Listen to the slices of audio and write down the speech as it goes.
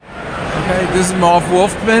Hey, this is Marv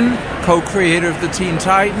Wolfman, co-creator of the Teen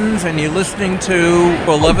Titans, and you're listening to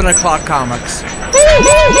 11 O'Clock Comics.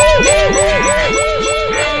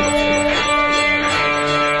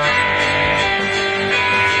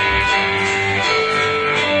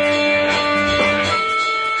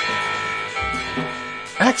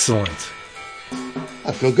 Excellent.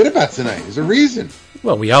 I feel good about tonight. There's a reason.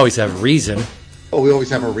 Well, we always have a reason. Oh, we always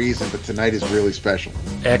have a reason, but tonight is really special.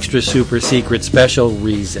 Extra super secret special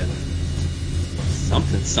reason.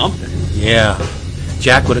 Something. Yeah.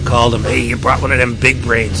 Jack would have called him, hey, you brought one of them big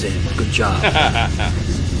brains in. Good job. Yeah,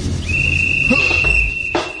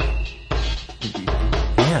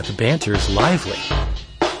 the banter is lively.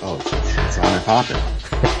 Oh, it's on and popping.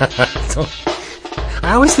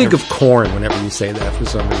 I always think of corn whenever you say that for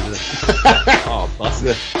some reason. Oh,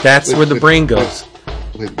 busted. That's where the brain goes.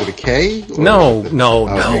 With a K? No.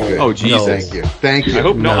 Oh, geez. No. Thank you. I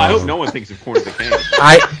hope no one thinks of corn as a can.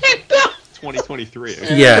 2023.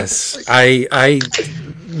 Yes.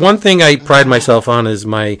 One thing I pride myself on is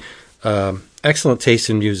my excellent taste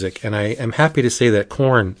in music, and I am happy to say that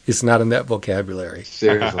corn is not in that vocabulary.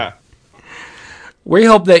 Seriously. We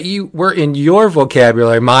hope that you were in your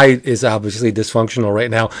vocabulary. Mine is obviously dysfunctional right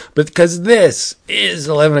now, but because this is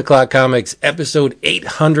 11 O'Clock Comics, episode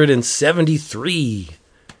 873.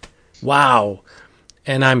 Wow.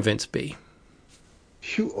 And I'm Vince B.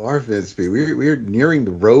 You are Vince B. We're nearing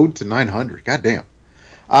the road to 900. Goddamn.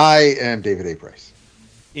 I am David A. Price.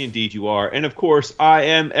 Indeed you are. And of course, I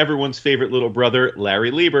am everyone's favorite little brother,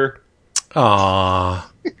 Larry Lieber. Aww.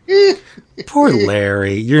 Poor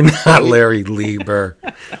Larry. You're not Larry Lieber.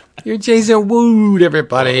 You're Jason Wood,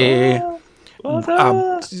 everybody.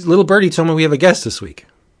 Little Birdie told me we have a guest this week.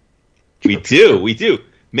 We do.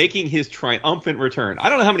 Making his triumphant return. I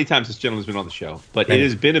don't know how many times this gentleman's been on the show, but it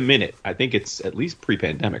has been a minute. I think it's at least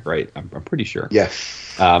pre-pandemic, right? I'm pretty sure.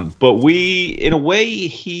 Yes. But in a way,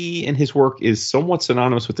 he and his work is somewhat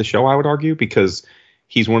synonymous with the show, I would argue, because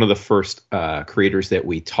he's one of the first creators that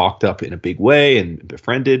we talked up in a big way and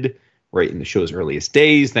befriended right in the show's earliest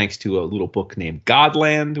days, thanks to a little book named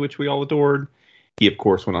Godland, which we all adored. He, of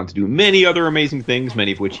course, went on to do many other amazing things,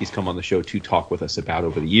 many of which he's come on the show to talk with us about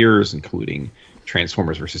over the years, including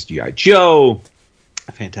Transformers vs. G.I. Joe,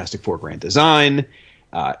 a Fantastic Four Grand Design,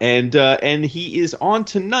 and he is on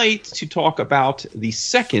tonight to talk about the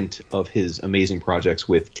second of his amazing projects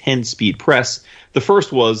with 10 Speed Press. The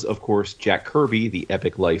first was, of course, Jack Kirby, The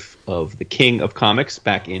Epic Life of the King of Comics,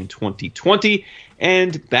 back in 2020,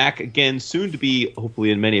 and back again, soon to be,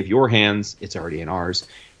 hopefully in many of your hands, it's already in ours,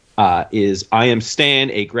 is I Am Stan,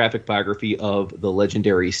 a graphic biography of the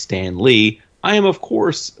legendary Stan Lee. I am, of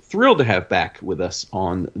course, thrilled to have back with us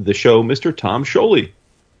on the show Mr. Tom Scioli.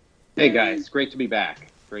 Hey, guys. Great to be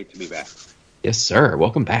back. Yes, sir.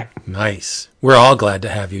 Welcome back. Nice. We're all glad to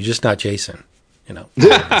have you, just not Jason. You know.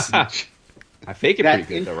 I fake it pretty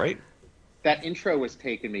good, though, right? That intro was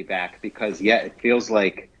taking me back because, it feels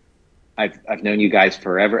like I've known you guys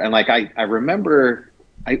forever. And, I remember,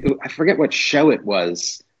 I forget what show it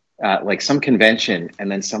was, some convention,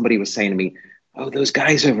 and then somebody was saying to me, oh, those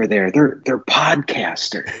guys over there, they're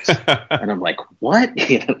podcasters. And I'm like, what?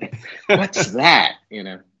 What's that?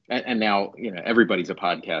 And now, everybody's a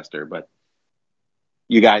podcaster, but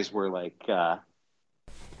you guys were on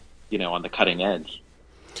the cutting edge.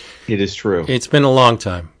 It is true. It's been a long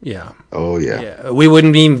time. Yeah. Oh, yeah. We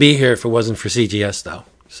wouldn't even be here if it wasn't for CGS, though.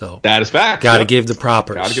 So that is fact. Got to give the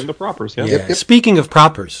propers. Yeah. Yep. Speaking of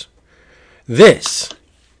propers, this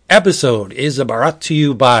episode is brought to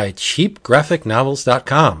you by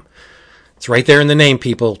cheapgraphicnovels.com. It's right there in the name,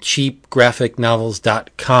 people,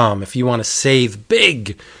 cheapgraphicnovels.com. If you want to save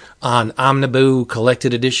big on omniboo,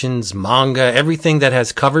 collected editions, manga, everything that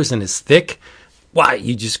has covers and is thick, why,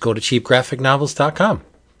 you just go to cheapgraphicnovels.com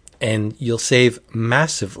and you'll save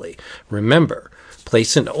massively. Remember,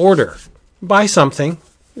 place an order, buy something,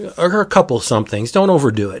 or a couple somethings. Don't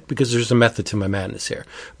overdo it because there's a method to my madness here.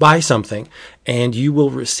 Buy something and you will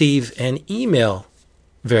receive an email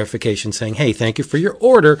verification saying, hey, thank you for your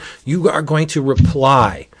order. You are going to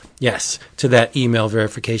reply, yes, to that email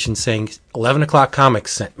verification saying 11 O'Clock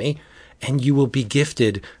Comics sent me, and you will be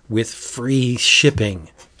gifted with free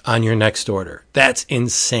shipping on your next order. That's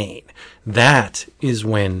insane. That is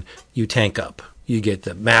when you tank up. You get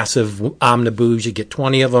the massive omnibus, you get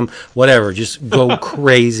 20 of them, whatever. Just go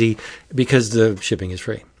crazy because the shipping is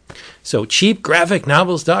free. So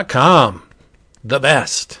cheapgraphicnovels.com, the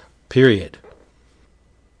best, period.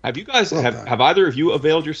 Have you guys, have either of you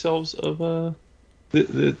availed yourselves of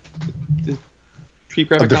the Cheap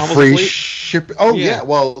Graphic the Novels? free ship? Oh, Yeah.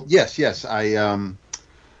 Well, yes.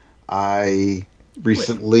 I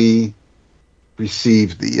recently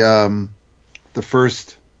received the the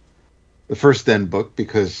first then book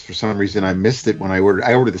because for some reason I missed it when I ordered.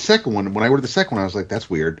 I ordered the second one. When I ordered the second one, I was like, "That's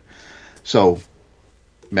weird." So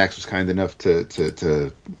Max was kind enough to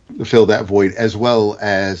fill that void, as well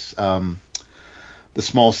as the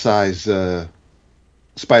small size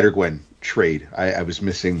Spider-Gwen trade. I was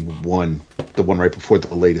missing the one right before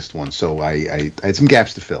the latest one, so I had some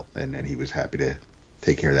gaps to fill, and he was happy to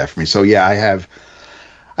take care of that for me. So yeah, I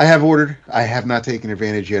have ordered. I have not taken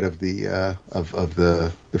advantage yet of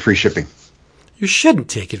the free shipping. You shouldn't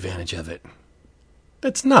take advantage of it.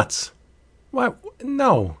 That's nuts. Why?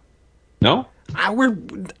 No. No? We're.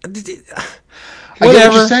 I get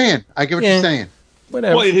what you're saying. I get what you're saying.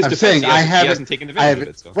 Whatever. Well, in his I'm defense, saying he hasn't taken advantage of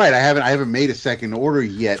it. So. Right, I haven't made a second order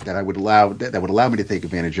yet that would allow me to take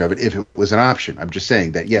advantage of it if it was an option. I'm just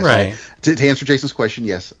saying that yes. Right. To answer Jason's question,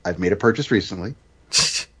 yes, I've made a purchase recently,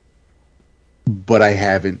 but I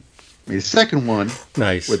haven't made a second one.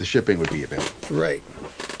 Nice. Where the shipping would be available. Right.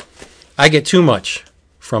 I get too much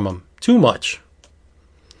from them. Too much.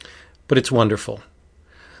 But it's wonderful.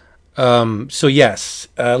 So yes,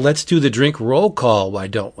 let's do the drink roll call. Why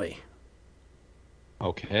don't we?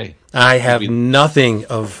 Okay. I have nothing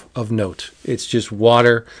of note. It's just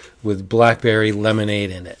water with blackberry lemonade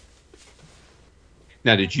in it.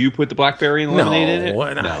 Now, did you put the blackberry and lemonade in it?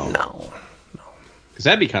 No. Because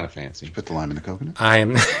that'd be kind of fancy. Put the lime in the coconut. I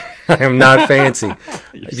am not fancy.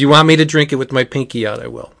 If you want me to drink it with my pinky out, I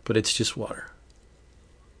will. But it's just water.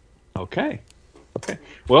 Okay.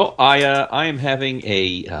 Well, I am having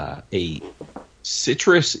a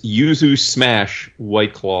citrus yuzu smash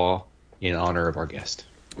White Claw in honor of our guest.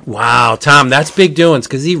 Wow, Tom, that's big doings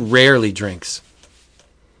because he rarely drinks.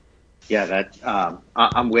 Yeah, that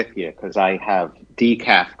I'm with you because I have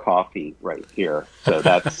decaf coffee right here, so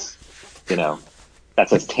that's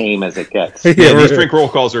that's as tame as it gets. Yeah, these drink roll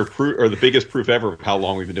calls are the biggest proof ever of how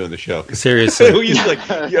long we've been doing the show. Seriously, we used to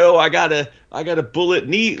like, yo, I got a bullet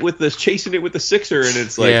neat with this, chasing it with the sixer, and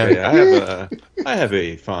it's like, I have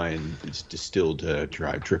a fine distilled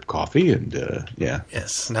dry drip coffee, and yeah.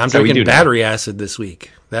 Yes, now I'm drinking battery acid this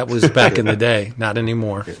week. That was back in the day, not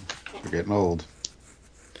anymore. We're getting old.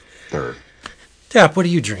 Third. Tap, what are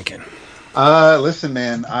you drinking? Listen,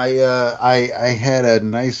 man, I had a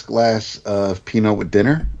nice glass of Pinot with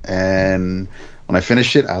dinner, and when I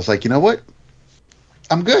finished it, I was like, you know what?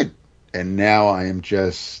 I'm good. And now I am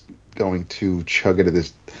just going to chug it to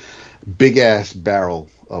this big-ass barrel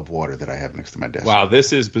of water that I have next to my desk. Wow,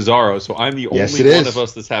 this is bizarro. So I'm the only one of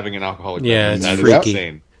us that's having an alcoholic beverage. Yeah, it's freaky.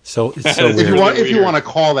 insane. So it's so weird. If you want to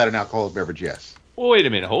call that an alcoholic beverage, yes. Well, wait a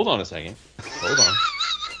minute. Hold on a second. Hold on.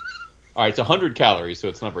 All right, it's 100 calories, so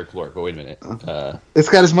it's not very caloric. But wait a minute. It's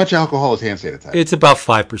got as much alcohol as hand sanitizer. It's about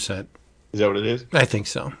 5%. Is that what it is? I think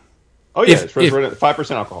so. Oh, yeah. It's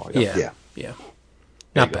 5% alcohol. Yeah.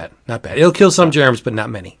 Not bad. It'll kill some germs, but not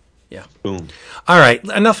many. Yeah. Boom. All right,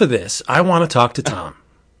 enough of this. I want to talk to Tom.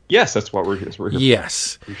 Yes, that's what we're here.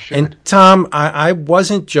 Yes. And Tom, I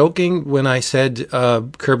wasn't joking when I said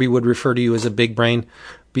Kirby would refer to you as a big brain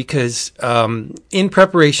because in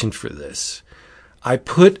preparation for this, I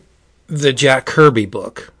put the Jack Kirby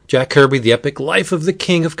book, Jack Kirby, The Epic Life of the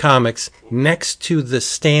King of Comics, next to the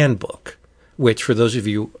Stan book, which for those of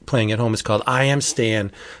you playing at home is called I Am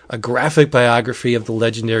Stan, a graphic biography of the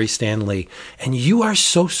legendary Stan Lee. And you are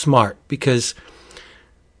so smart because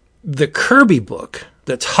the Kirby book,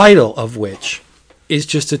 the title of which is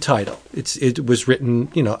just a title. It was written,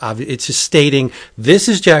 it's just stating this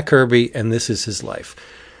is Jack Kirby and this is his life.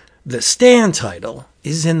 The Stan title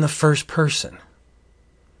is in the first person.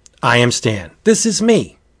 I am Stan. This is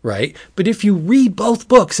me, right? But if you read both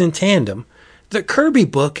books in tandem, the Kirby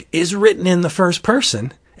book is written in the first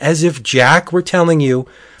person as if Jack were telling you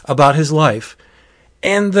about his life.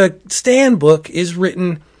 And the Stan book is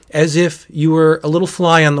written as if you were a little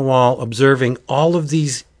fly on the wall observing all of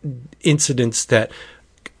these incidents that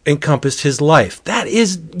encompassed his life. That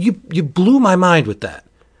is, you blew my mind with that.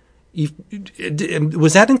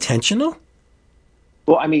 Was that intentional?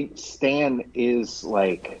 Well, I mean, Stan is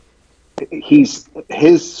like, his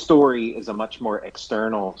story is a much more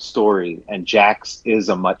external story, and Jack's is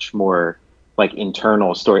a much more like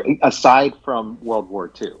internal story. Aside from World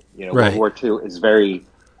War II, Right. World War II is very,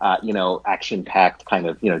 action packed kind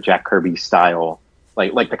of, Jack Kirby style,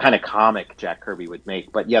 like the kind of comic Jack Kirby would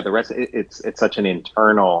make. But yeah, the rest it's such an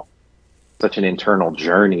internal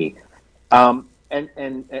journey. And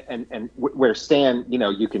where Stan,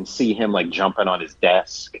 you can see him like jumping on his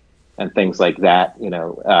desk and things like that,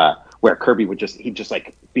 where Kirby he'd just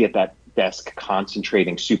like be at that desk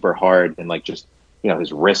concentrating super hard and like just,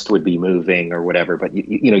 his wrist would be moving or whatever. But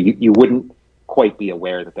you wouldn't quite be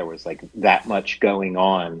aware that there was like that much going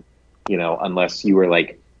on, unless you were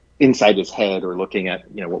like inside his head or looking at,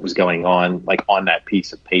 what was going on, like on that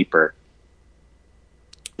piece of paper.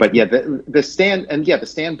 But yeah, the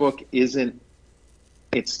Stan book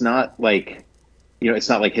it's not like, it's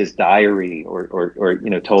not like his diary or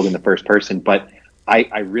told in the first person, but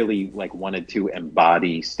I really like wanted to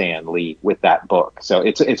embody Stan Lee with that book. So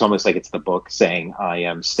it's almost like it's the book saying I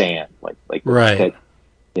am Stan, like right.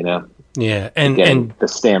 that, Yeah. and the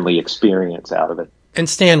Stan Lee experience out of it. And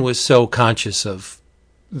Stan was so conscious of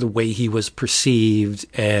the way he was perceived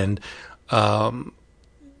and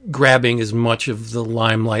grabbing as much of the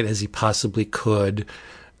limelight as he possibly could.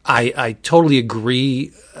 I totally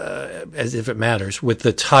agree, as if it matters, with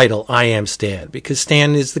the title, I Am Stan, because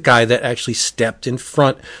Stan is the guy that actually stepped in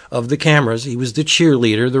front of the cameras. He was the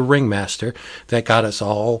cheerleader, the ringmaster that got us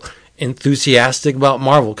all enthusiastic about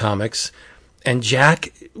Marvel Comics. And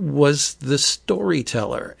Jack was the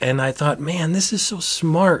storyteller. And I thought, man, this is so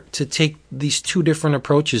smart to take these two different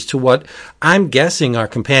approaches to what I'm guessing are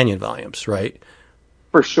companion volumes, right?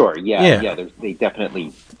 For sure, yeah. They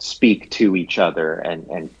definitely speak to each other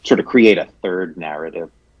and sort of create a third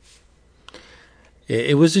narrative.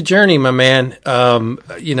 It was a journey, my man. I'm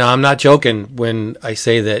not joking when I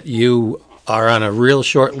say that you are on a real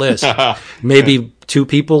short list. Maybe two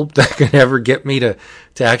people that can ever get me to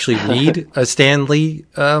actually read a Stan Lee,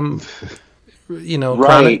 Right?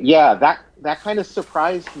 chronic. Yeah, that kind of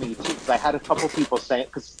surprised me too, because I had a couple people saying,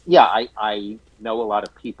 because I know a lot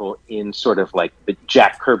of people in sort of like the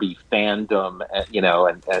Jack Kirby fandom,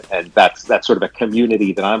 and that's sort of a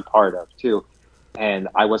community that I'm part of too. And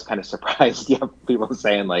I was kind of surprised, people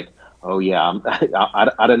saying like, "Oh yeah,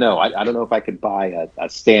 I don't know, I don't know if I could buy a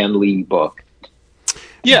Stan Lee book."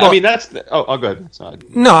 Yeah, Well, I mean that's. Oh, go ahead.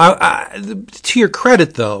 No, to your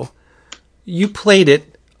credit though, you played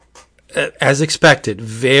it as expected,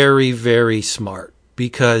 very, very smart,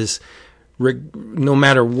 because no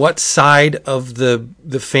matter what side of the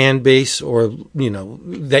fan base or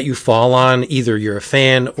that you fall on, either you're a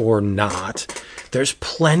fan or not, there's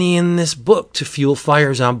plenty in this book to fuel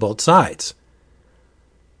fires on both sides.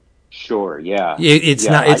 Sure, yeah.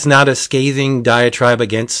 It's not a scathing diatribe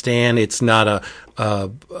against Stan. It's not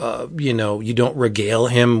you don't regale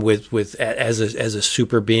him with as a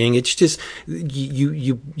super being. It's just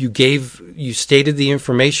you stated the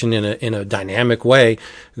information in a dynamic way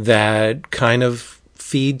that kind of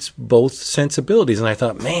feeds both sensibilities. And I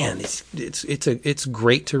thought, man, it's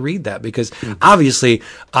great to read that, because obviously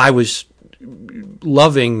I was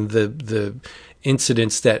loving the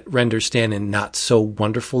incidents that render Stan in not so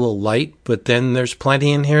wonderful a light, but then there's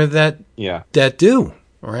plenty in here that do,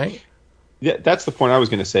 right? Yeah, that's the point I was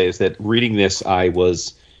going to say, is that reading this, I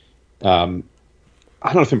was, I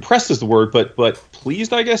don't know if impressed is the word, but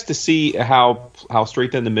pleased, I guess, to see how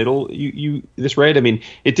straight down the middle this read. I mean,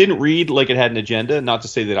 it didn't read like it had an agenda. Not to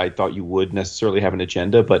say that I thought you would necessarily have an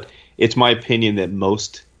agenda, but it's my opinion that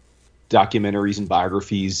most documentaries and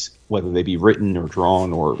biographies, whether they be written or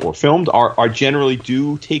drawn or filmed, are generally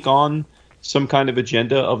do take on some kind of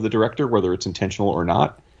agenda of the director, whether it's intentional or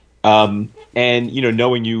not. And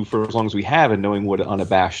knowing you for as long as we have, and knowing what an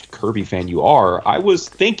unabashed Kirby fan you are, I was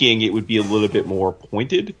thinking it would be a little bit more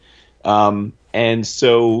pointed. And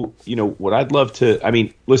so, what I'd love to, I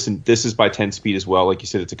mean, listen, this is by 10 Speed as well. Like you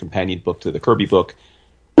said, it's a companion book to the Kirby book.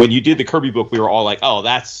 When you did the Kirby book, we were all like, "Oh,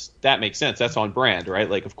 that makes sense. That's on brand, right?"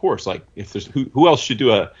 Like, of course, like if there's who else should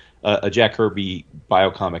do a Jack Kirby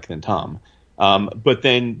biocomic than Tom? But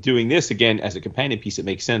then doing this again as a companion piece, it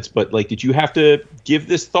makes sense. But like, did you have to give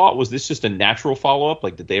this thought? Was this just a natural follow up?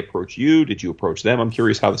 Like, did they approach you? Did you approach them? I'm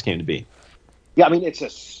curious how this came to be. Yeah, I mean,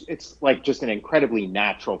 it's like just an incredibly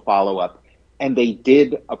natural follow up, and they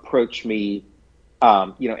did approach me,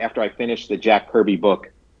 after I finished the Jack Kirby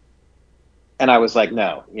book. And I was like,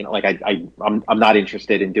 no, like I'm not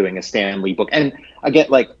interested in doing a Stan Lee book. And again,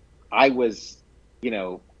 like I was,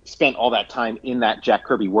 spent all that time in that Jack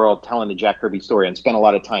Kirby world, telling the Jack Kirby story, and spent a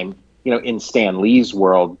lot of time, in Stan Lee's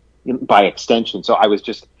world by extension. So I was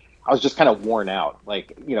just kind of worn out.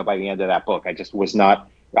 Like, by the end of that book, I just was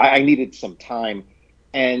not. I needed some time,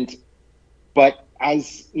 but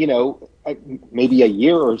as maybe a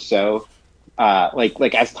year or so,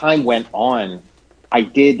 like as time went on, I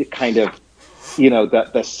did kind of.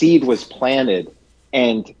 The seed was planted,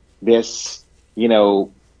 and this,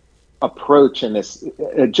 approach and this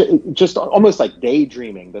just almost like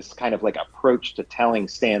daydreaming, this kind of like approach to telling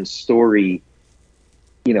Stan's story,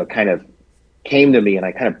 kind of came to me, and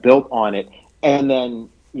I kind of built on it. And then,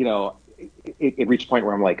 it reached a point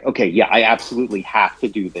where I'm like, okay, yeah, I absolutely have to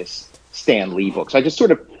do this Stan Lee book. So I just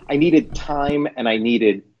I needed time, and I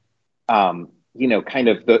needed, kind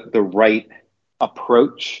of the right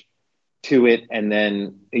approach. to it, and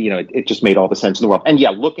then it just made all the sense in the world. And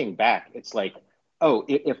yeah, looking back, it's like, oh,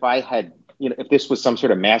 if I had, if this was some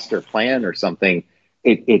sort of master plan or something,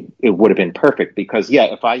 it would have been perfect. Because yeah,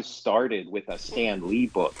 if I started with a Stan Lee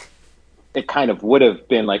book, it kind of would have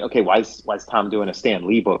been like, okay, why is Tom doing a Stan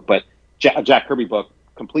Lee book? But a Jack Kirby book,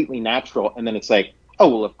 completely natural. And then it's like, oh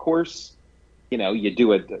well, of course, you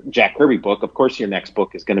do a Jack Kirby book, of course your next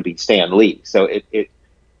book is going to be Stan Lee. So it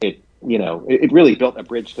really built a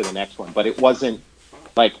bridge to the next one. But it wasn't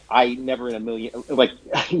like, I never in a million, like,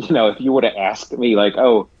 if you would have asked me like,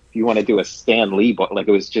 oh, if you want to do a Stan Lee book, like,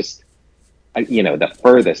 it was just, the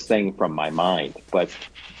furthest thing from my mind. But,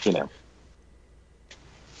 Well,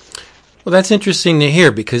 that's interesting to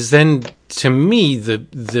hear, because then to me,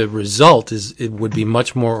 the result it would be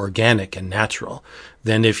much more organic and natural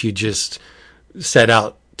than if you just set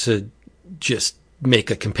out to just make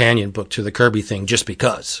a companion book to the Kirby thing just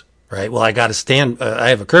because. Right. Well, I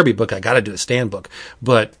have a Kirby book. I got to do a Stan book,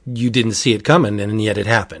 but you didn't see it coming, and yet it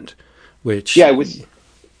happened. Which it was.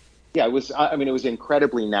 I mean, it was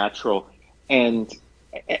incredibly natural, and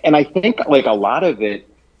I think like a lot of it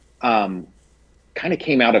kind of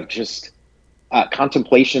came out of just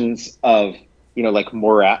contemplations of like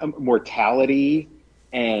mortality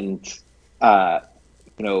and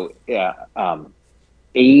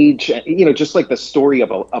age, just like the story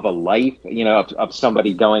of a life, of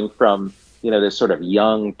somebody going from, this sort of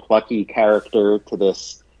young, plucky character to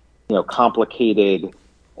this, complicated,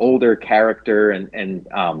 older character, and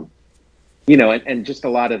just a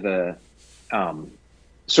lot of the,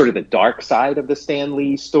 sort of the dark side of the Stan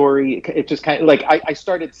Lee story. It just kind of like, I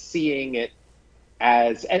started seeing it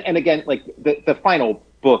as, and again, like the final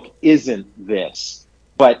book isn't this,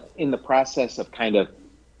 but in the process of kind of,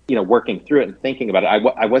 working through it and thinking about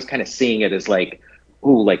it, I was kind of seeing it as like,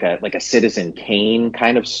 ooh, like a Citizen Kane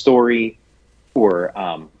kind of story, or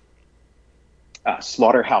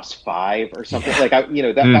Slaughterhouse-Five or something. Like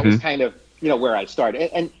that was kind of where I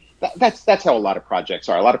started, and that's how a lot of projects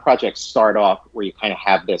are. A lot of projects start off where you kind of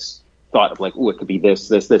have this thought of like, ooh, it could be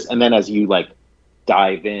this, and then as you like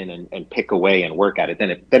dive in and pick away and work at it,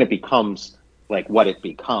 then it becomes like what it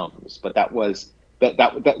becomes. But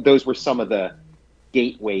those were some of the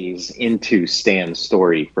gateways into Stan's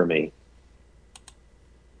story for me.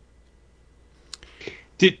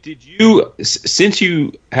 Did you, since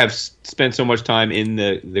you have spent so much time in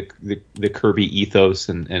the Kirby ethos,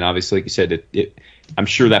 and obviously, like you said, I'm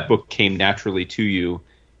sure that book came naturally to you,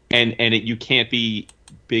 and you can't be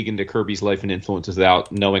big into Kirby's life and influences without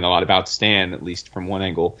knowing a lot about Stan, at least from one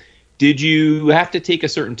angle. Did you have to take a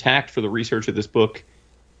certain tact for the research of this book,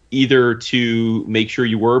 either to make sure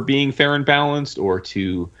you were being fair and balanced, or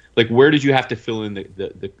to, like, where did you have to fill in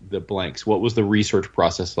the blanks? What was the research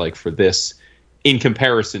process like for this in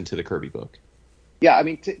comparison to the Kirby book? Yeah, I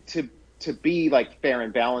mean, to be like fair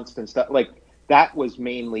and balanced and stuff, like that was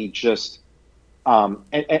mainly just, and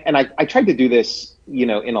I tried to do this, in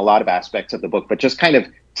a lot of aspects of the book, but just kind of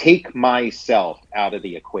take myself out of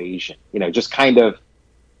the equation, just kind of,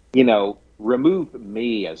 remove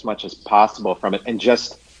me as much as possible from it and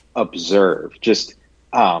just observe, just,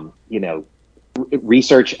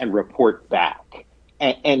 research and report back,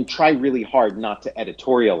 and try really hard not to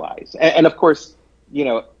editorialize. And of course,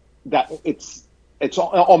 that it's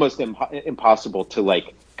almost impossible to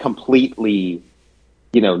like completely,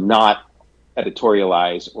 not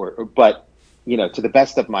editorialize, but, to the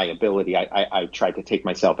best of my ability, I tried to take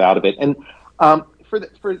myself out of it. And for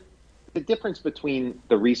the difference between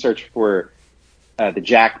the research for the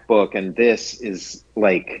Jack book and this is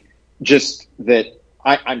like just that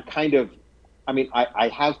I'm kind of, I mean, I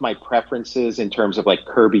have my preferences in terms of like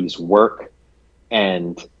Kirby's work,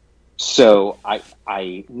 and so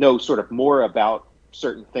I know sort of more about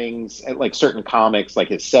certain things, like certain comics, like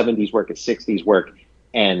his 70s work, his 60s work,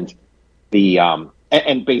 and the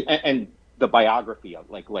the biography of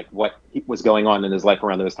like what was going on in his life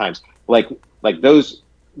around those times. Like those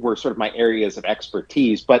were sort of my areas of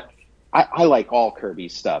expertise, but I like all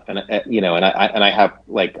Kirby's stuff, and I have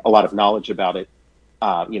like a lot of knowledge about it.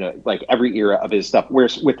 Like every era of his stuff.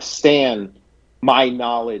 Whereas with Stan, my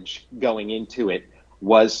knowledge going into it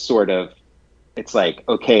was sort of, it's like,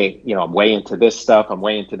 okay, I'm way into this stuff, I'm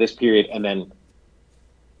way into this period, and then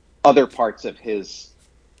other parts of his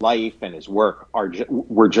life and his work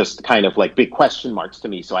were just kind of like big question marks to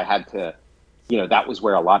me. So I had to, that was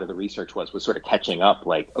where a lot of the research was sort of catching up.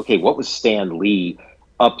 Like, okay, what was Stan Lee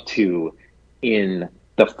up to in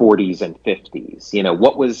the 40s and 50s?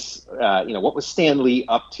 What was Stan Lee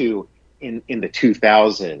up to in the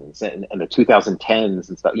 2000s and the 2010s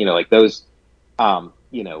and stuff? Like those, and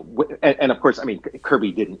of course, I mean,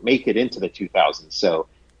 Kirby didn't make it into the 2000s, so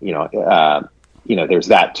there's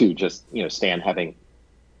that too. Just Stan having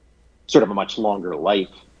sort of a much longer life.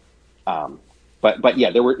 But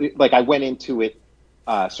yeah, there were I went into it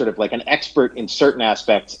sort of like an expert in certain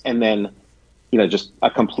aspects, and then just a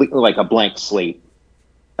completely like a blank slate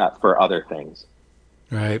for other things.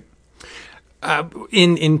 Right.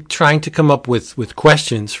 In trying to come up with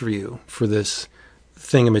questions for you for this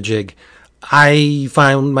thingamajig, I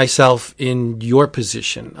found myself in your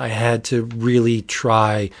position. I had to really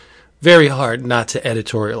try very hard not to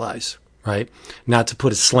editorialize, right? Not to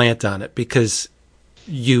put a slant on it, because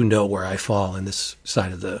you know where I fall in this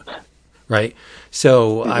side of the right.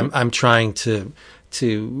 So I'm trying to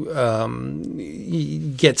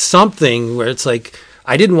get something where it's like,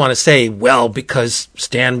 I didn't want to say, well, because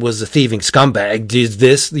Stan was a thieving scumbag, did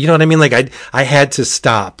this, you know what I mean? Like I had to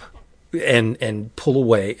stop and pull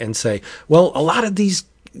away and say, well, a lot of these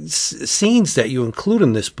scenes that you include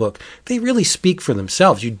in this book, they really speak for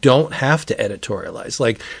themselves. You don't have to editorialize.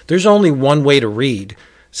 Like, there's only one way to read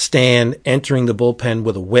Stan entering the bullpen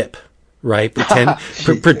with a whip, right?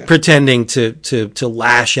 Pretending to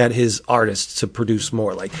lash at his artists to produce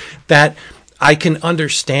more. Like that, I can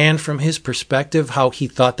understand from his perspective how he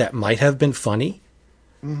thought that might have been funny.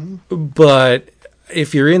 Mm-hmm. But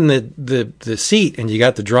if you're in the seat and you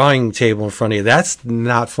got the drawing table in front of you, that's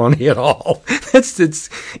not funny at all.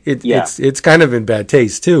 It's kind of in bad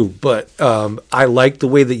taste too. But I like the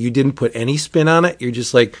way that you didn't put any spin on it. You're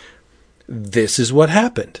just like, this is what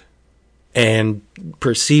happened, and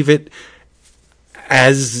perceive it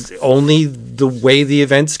as only the way the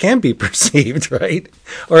events can be perceived, right?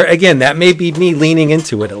 Or again, that may be me leaning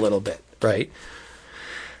into it a little bit, right?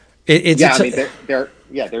 There's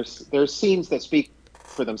scenes that speak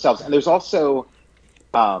for themselves, and there's also,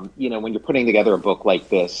 when you're putting together a book like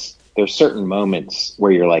this, there's certain moments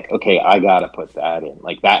where you're like, okay, I gotta put that in,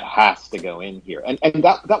 like that has to go in here, and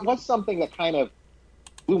that was something that kind of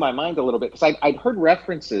blew my mind a little bit, because I'd heard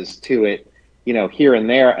references to it, here and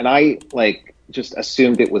there, and I just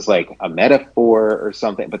assumed it was like a metaphor or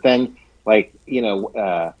something. But then I'm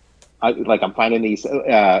finding these,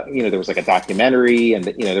 there was like a documentary, and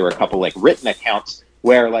there were a couple like written accounts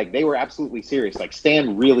where like they were absolutely serious. Like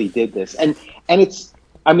Stan really did this. And it's,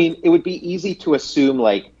 it would be easy to assume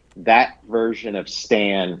like that version of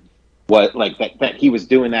Stan, what like that he was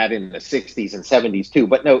doing that in the 60s and 70s too.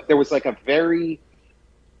 But no, there was like a very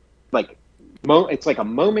it's like a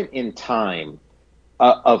moment in time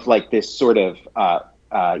of like this sort of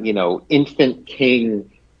infant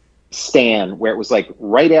king Stan, where it was like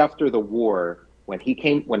right after the war when he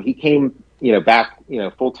came back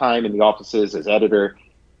full time in the offices as editor.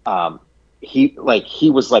 He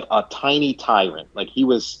was like a tiny tyrant. Like he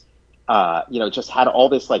was just had all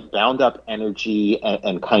this like bound up energy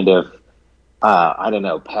and kind of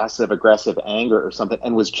passive aggressive anger or something,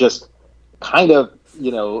 and was just kind of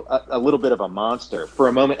a little bit of a monster for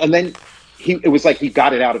a moment, and then it was like he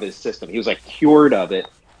got it out of his system. He was like cured of it,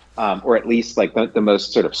 or at least like the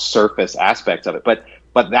most sort of surface aspects of it. But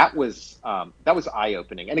that was eye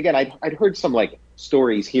opening. And again, I'd heard some like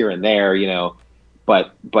stories here and there,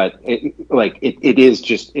 but it is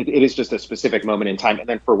just a specific moment in time. And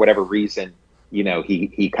then for whatever reason,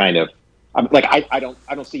 he kind of I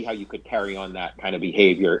don't see how you could carry on that kind of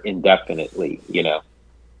behavior indefinitely.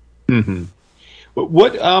 Mm-hmm.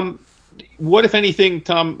 What, if anything,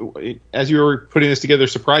 Tom, as you were putting this together,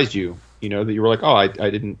 surprised you? That you were like, oh, I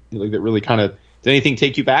didn't, like, that really kind of, did anything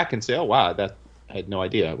take you back and say, oh, wow, that I had no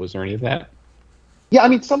idea. Was there any of that?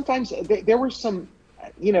 Yeah, sometimes there were some,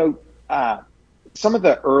 some of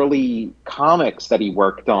the early comics that he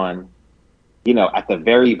worked on, at the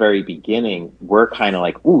very, very beginning were kind of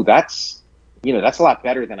like, ooh, that's a lot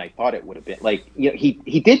better than I thought it would have been. Like,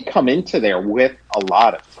 he did come into there with a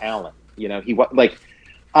lot of talent. He was like,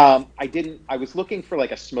 I was looking for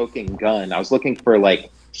like a smoking gun. I was looking for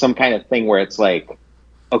like some kind of thing where it's like,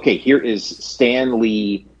 okay, here is Stan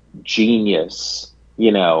Lee genius,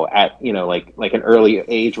 at, like an early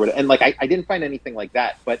age. And like, I didn't find anything like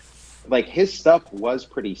that, but like his stuff was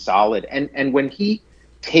pretty solid. And when he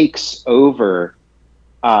takes over,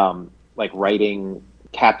 like writing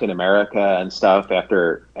Captain America and stuff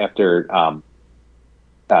after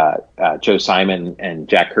Joe Simon and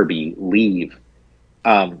Jack Kirby leave,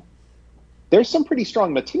 there's some pretty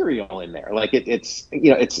strong material in there. Like it's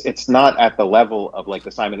not at the level of like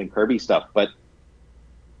the Simon and Kirby stuff, but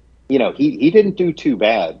he didn't do too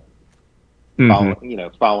bad,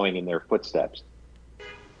 following in their footsteps.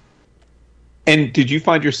 And did you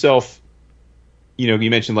find yourself, you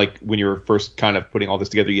mentioned like when you were first kind of putting all this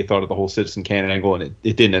together, you thought of the whole Citizen Kane angle, and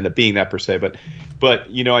it didn't end up being that per se, but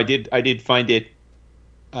I did find it,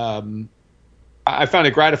 I found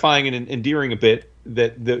it gratifying and endearing a bit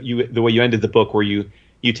that the way you ended the book, where you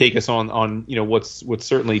take us on what's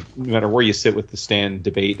certainly, no matter where you sit with the Stan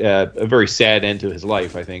debate, a very sad end to his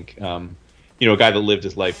life. I think a guy that lived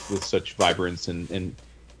his life with such vibrance and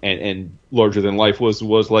larger than life was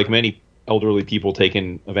like many elderly people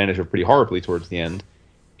taken advantage of pretty horribly towards the end.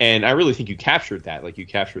 And I really think you captured that.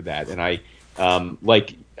 And I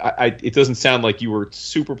it doesn't sound like you were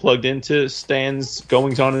super plugged into Stan's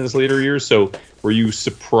goings on in his later years. So were you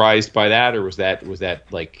surprised by that, or was that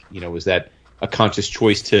a conscious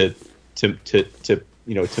choice to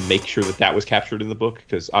make sure that was captured in the book?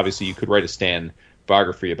 Because obviously you could write a Stan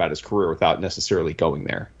biography about his career without necessarily going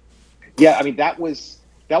there. Yeah, I mean, that was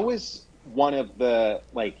one of the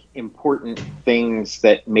important things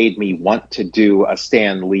that made me want to do a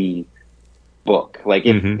Stan Lee book. Like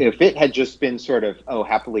if it had just been sort of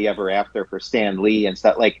happily ever after for Stan Lee and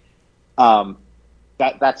stuff,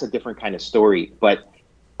 that's a different kind of story. But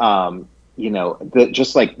the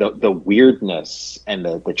weirdness and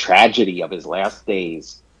the tragedy of his last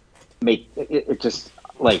days make it just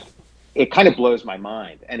it kind of blows my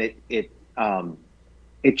mind, and it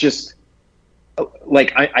just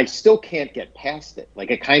I still can't get past it.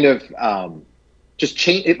 It kind of just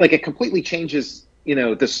change it. It completely changes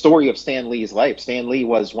the story of Stan Lee's life. Stan Lee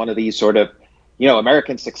was one of these sort of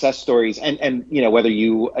American success stories, and whether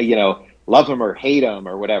you love him or hate him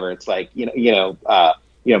or whatever, it's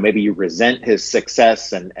maybe you resent his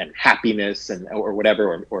success and happiness or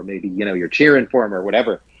whatever, or maybe you're cheering for him or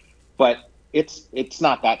whatever, but it's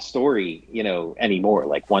not that story anymore.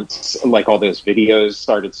 Once all those videos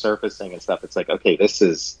started surfacing and stuff, it's okay, this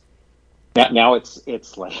is now it's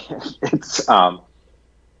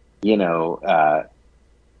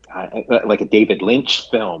like a David Lynch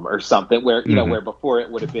film or something, where where before it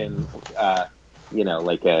would have been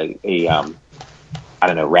like a I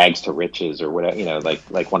don't know, Rags to Riches or whatever,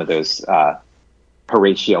 like one of those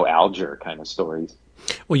Horatio Alger kind of stories.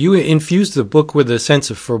 Well, you infused the book with a sense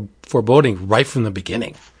of foreboding right from the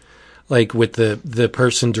beginning, with the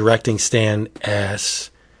person directing Stan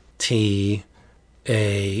S.T.A.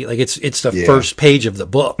 It's the first page of the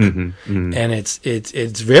book, and it's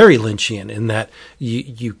very Lynchian in that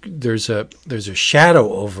there's a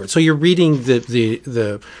shadow over it. So you're reading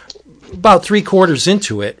the about 3/4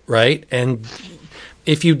 into it, right? And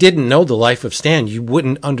if you didn't know the life of Stan, you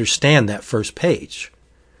wouldn't understand that first page.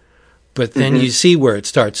 But then you see where it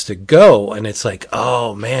starts to go, and it's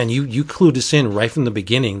oh man, you clued us in right from the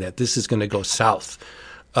beginning that this is going to go south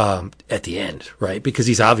at the end, right? Because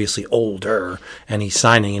he's obviously older, and he's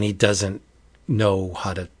signing, and he doesn't know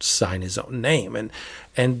how to sign his own name,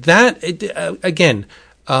 and that again,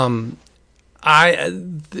 I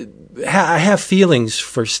have feelings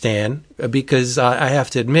for Stan, because I have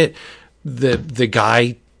to admit the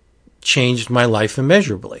guy changed my life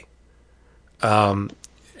immeasurably.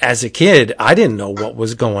 As a kid, I didn't know what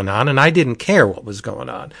was going on, and I didn't care what was going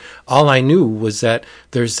on. All I knew was that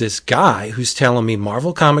there's this guy who's telling me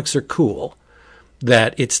Marvel Comics are cool,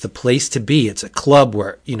 that it's the place to be. It's a club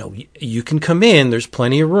where, you can come in, there's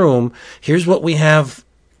plenty of room. Here's what we have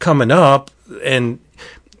coming up, and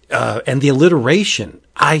the alliteration.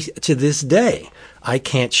 To this day, I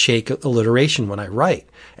can't shake alliteration when I write.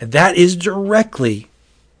 And that is directly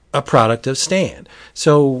a product of Stan.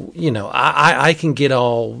 So, I can get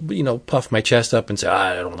all, puff my chest up and say,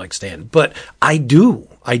 I don't like Stan. But I do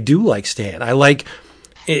like Stan. I like,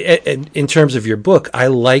 in terms of your book, I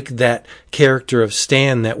like that character of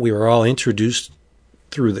Stan that we were all introduced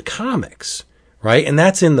through the comics, right? And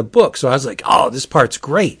that's in the book. So I was like, oh, this part's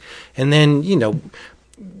great. And then,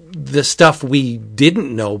 the stuff we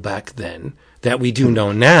didn't know back then that we do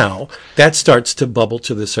know now, that starts to bubble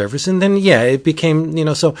to the surface. And then, it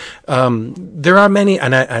became, so there are many,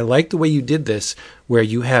 and I like the way you did this, where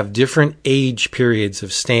you have different age periods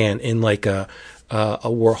of Stan in a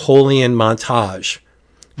Warholian montage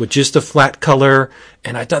with just a flat color.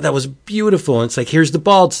 And I thought that was beautiful. And it's here's the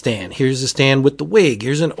bald Stan, here's the Stan with the wig,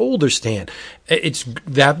 here's an older Stan. It's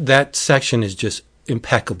that section is just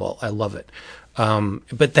impeccable. I love it.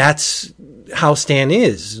 But that's how Stan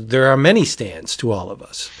is. There are many Stans to all of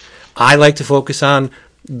us. I like to focus on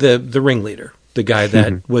the ringleader, the guy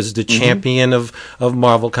that was the champion of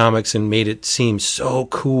Marvel Comics and made it seem so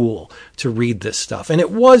cool to read this stuff. And it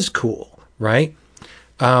was cool, right?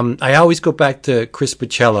 I always go back to Chris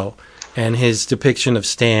Bichello and his depiction of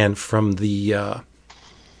Stan from the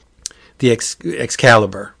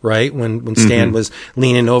Excalibur, right? When Stan was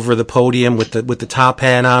leaning over the podium with the top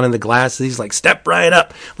hat on and the glasses, he's step right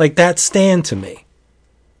up. That's Stan to me,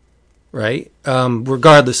 right?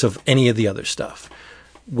 Regardless of any of the other stuff,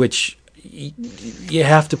 which, you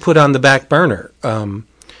have to put on the back burner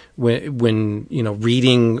when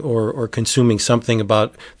reading or consuming something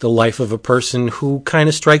about the life of a person who kind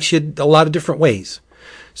of strikes you a lot of different ways.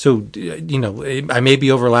 So, I may be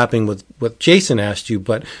overlapping with what Jason asked you,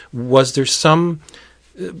 but was there some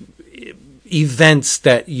events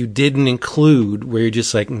that you didn't include where you're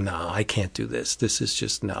just like, no, I can't do this. This is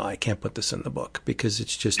just, no, I can't put this in the book because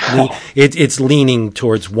it's just, it's leaning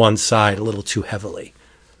towards one side a little too heavily.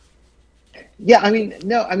 Yeah,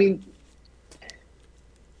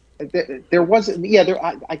 there wasn't.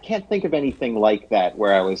 Yeah, I can't think of anything like that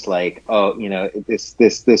where I was like, oh,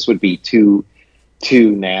 this would be too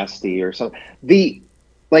nasty or something.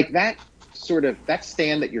 That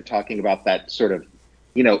stand that you're talking about, that sort of,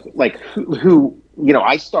 like who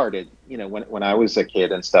I started, when I was a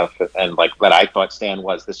kid and stuff, and like what I thought Stan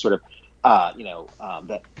was this sort of,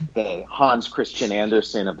 the Hans Christian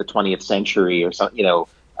Andersen of the 20th century or something,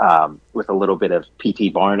 with a little bit of P.T.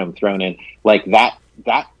 Barnum thrown in, like that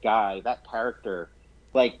guy, that character,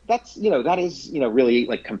 like that's, that is, really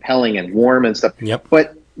like compelling and warm and stuff. Yep.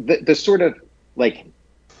 But the sort of like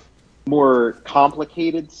more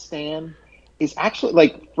complicated Stan is actually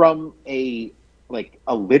like from a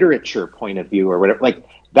literature point of view or whatever, like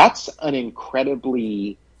that's an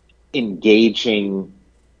incredibly engaging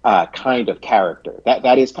kind of character.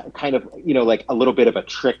 That is kind of, like a little bit of a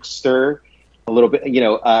trickster, a little bit,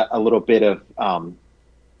 a little bit of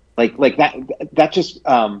like that just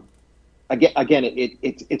again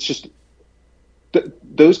it's just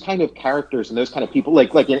those kind of characters and those kind of people,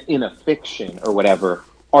 like in a fiction or whatever,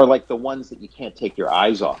 are like the ones that you can't take your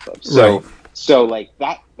eyes off of. So like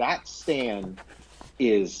that Stan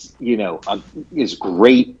is, is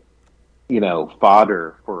great,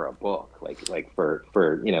 fodder for a book, like for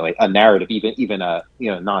a narrative, even a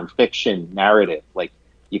nonfiction narrative. Like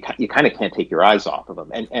you kind of can't take your eyes off of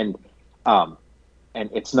them, and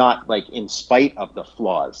it's not like in spite of the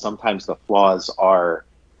flaws. Sometimes the flaws are,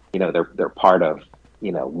 they're part of,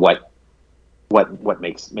 what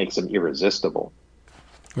makes them irresistible.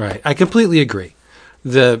 Right, I completely agree.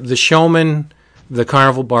 The showman, the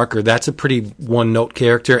carnival barker, that's a pretty one-note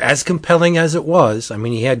character, as compelling as it was. I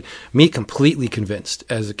mean, he had me completely convinced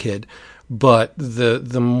as a kid, but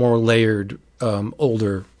the more layered,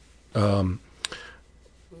 older,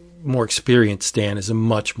 more experienced Stan is a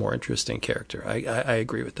much more interesting character. I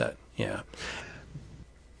agree with that. Yeah.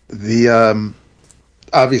 The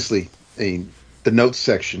obviously, the notes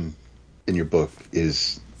section in your book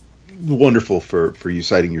is wonderful for you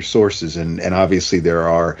citing your sources, and obviously there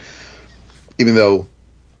are, even though,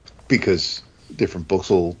 because different books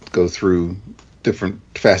will go through different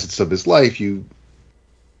facets of his life, you'll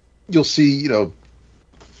see, the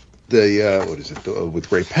what is it, with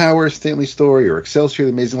great power, Stanley's story, or Excelsior,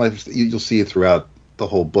 the Amazing Life, you'll see it throughout the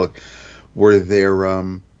whole book, where they're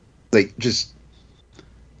like, just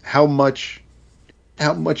how much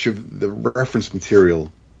of the reference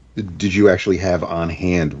material did you actually have on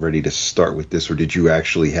hand ready to start with this, or did you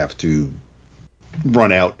actually have to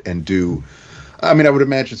run out and do? I mean, I would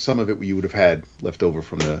imagine some of it you would have had left over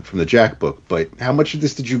from the Jack book, but how much of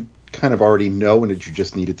this did you kind of already know, and did you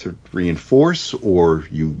just needed to reinforce, or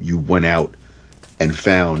you went out and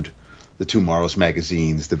found the Tomorrow's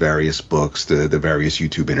magazines, the various books, the various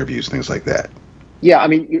YouTube interviews, things like that? Yeah, I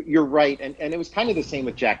mean, you're right, and it was kind of the same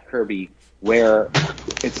with Jack Kirby, where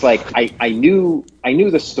it's like I knew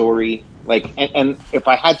the story, like, and if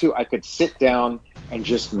I had to, I could sit down and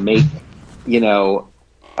just make, a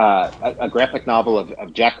graphic novel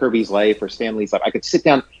of Jack Kirby's life or Stanley's life. I could sit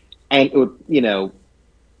down and it would,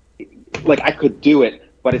 like I could do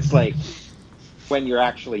it, but it's like when you're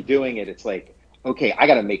actually doing it, it's like, okay, I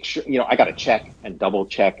got to make sure, I got to check and double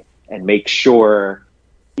check and make sure,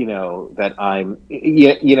 that I'm,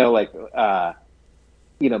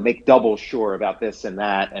 make double sure about this and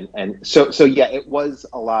that. And so yeah, it was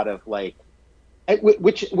a lot of like,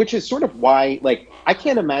 which is sort of why, like, I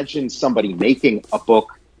can't imagine somebody making a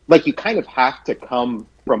book. Like, you kind of have to come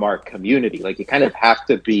from our community. Like, you kind of have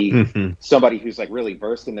to be somebody who's like really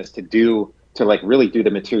versed in this to like really do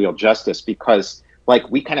the material justice, because like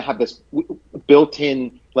we kind of have this built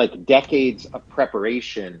in like decades of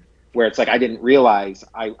preparation where it's like I didn't realize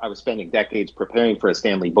I was spending decades preparing for a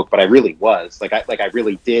Stanley book, but I really was. Like I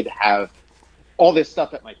really did have all this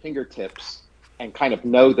stuff at my fingertips and kind of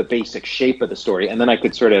know the basic shape of the story, and then I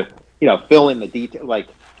could sort of fill in the detail, like,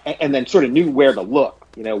 and then sort of knew where to look,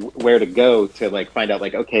 where to go to like find out,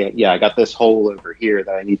 like, okay, yeah, I got this hole over here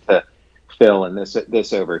that I need to fill, and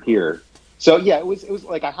this over here. So yeah, it was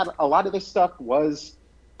like I had a lot of this stuff was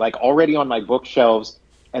like already on my bookshelves,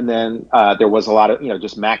 and then there was a lot of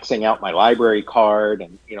just maxing out my library card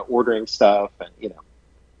and ordering stuff and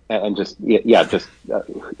and just just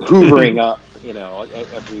hoovering up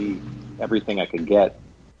everything I could get.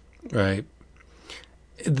 Right.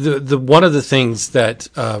 The one of the things that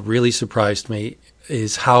really surprised me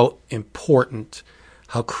is how important,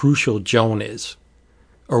 how crucial Joan is,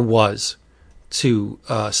 or was, to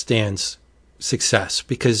Stan's success,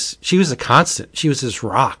 because she was a constant. She was his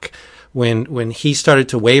rock. When he started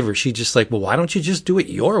to waver, she just like, well, why don't you just do it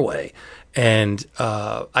your way? And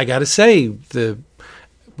I got to say,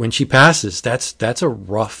 when she passes, that's a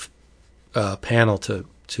rough panel to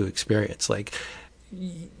experience. Like,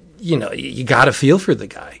 you got to feel for the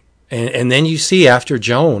guy. And then you see after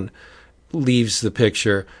Joan leaves the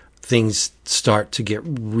picture, things start to get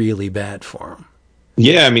really bad for him.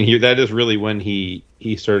 Yeah, I mean, that is really when he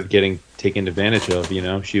started getting taken advantage of.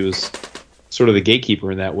 She was sort of the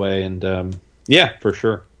gatekeeper in that way, and yeah, for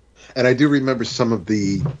sure. And I do remember some of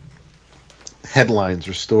the headlines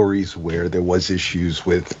or stories where there was issues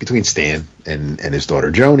between Stan and his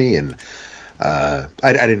daughter Joni, and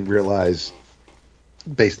I didn't realize,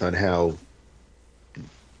 based on how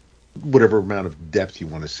whatever amount of depth you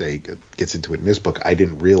want to say gets into it in this book, I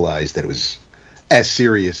didn't realize that it was as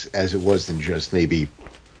serious as it was than just maybe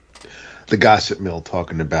the gossip mill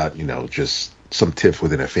talking about, just some tiff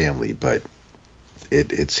within a family, but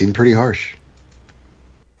it seemed pretty harsh.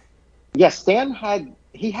 Yeah, Stan had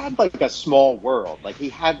like a small world. Like he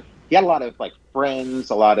had a lot of like friends,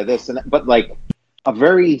 a lot of this and that, but like a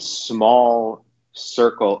very small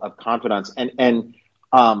circle of confidants. And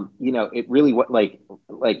it really what like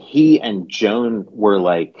he and Joan were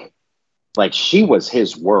like she was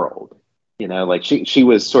his world. Like she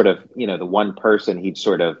was sort of, the one person he'd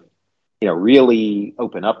sort of, really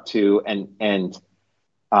open up to, and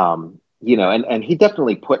he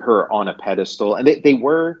definitely put her on a pedestal, and they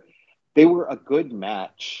were a good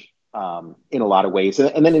match in a lot of ways,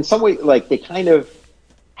 and then in some way, like they kind of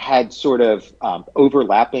had sort of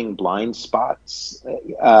overlapping blind spots,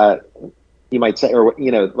 you might say, or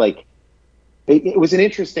like it was an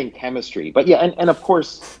interesting chemistry. But yeah, and of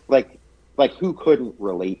course, like who couldn't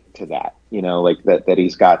relate to that? Like that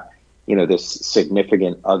he's got this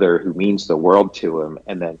significant other who means the world to him,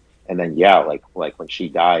 and then yeah, like when she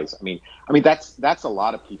dies. I mean that's a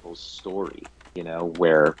lot of people's story,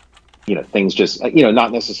 where things just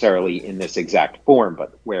not necessarily in this exact form,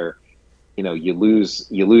 but where you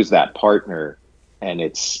lose that partner, and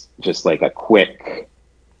it's just like a quick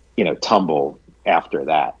tumble after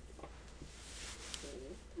that.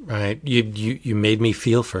 Right. You made me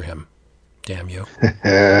feel for him. Damn you.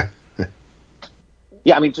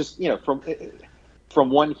 Yeah, I mean, just from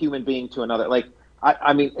one human being to another. Like,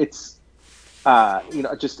 I mean, it's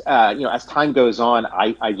as time goes on,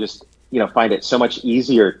 I just find it so much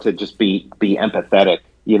easier to just be empathetic,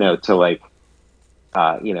 to like,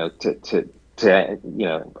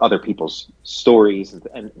 to other people's stories,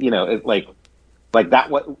 and like that.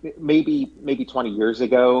 What maybe 20 years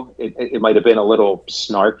ago, it might have been a little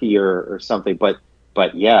snarky or something,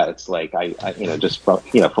 but yeah, it's like I just from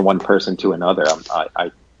one person to another.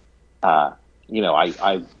 I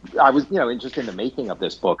was just in the making of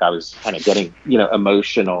this book, I was kind of getting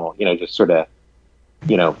emotional, just sort of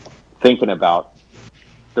thinking about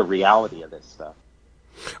the reality of this stuff.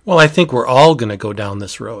 Well, I think we're all going to go down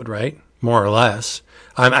this road, right? More or less.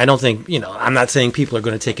 I don't think, I'm not saying people are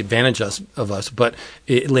going to take advantage of us, but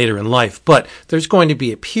later in life. But there's going to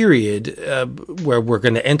be a period where we're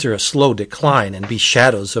going to enter a slow decline and be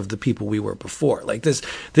shadows of the people we were before. Like this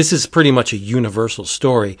is pretty much a universal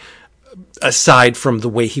story, aside from the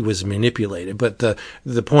way he was manipulated. But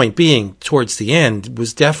the point being, towards the end,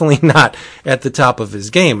 was definitely not at the top of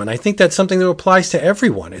his game. And I think that's something that applies to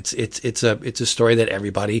everyone. It's a story that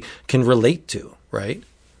everybody can relate to, right?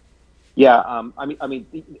 Yeah, I mean,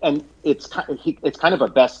 and it's kind of a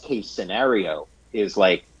best case scenario is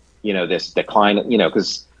like this decline,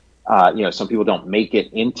 because some people don't make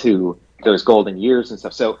it into those golden years and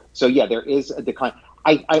stuff. So yeah, there is a decline.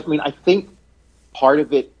 I mean, I think part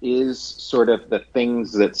of it is sort of the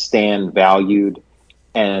things that Stan valued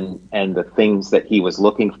and the things that he was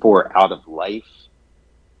looking for out of life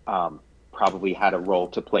probably had a role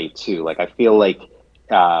to play too. Like I feel like.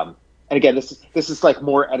 And again, this is like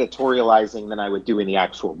more editorializing than I would do in the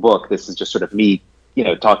actual book. This is just sort of me,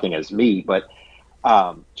 talking as me. But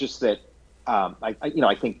just that,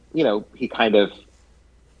 I think he kind of,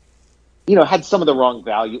 had some of the wrong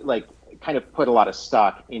value, like kind of put a lot of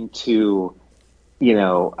stock into, I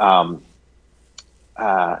don't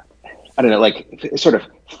know, like sort of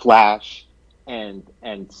flash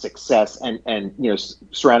and success, and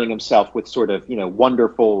surrounding himself with sort of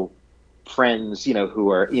wonderful friends, who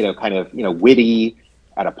are kind of witty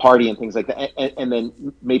at a party and things like that, and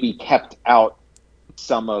then maybe kept out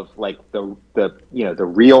some of like the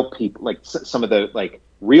real people, like some of the like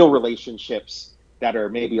real relationships that are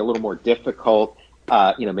maybe a little more difficult,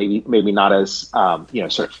 maybe not as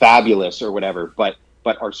sort of fabulous or whatever, but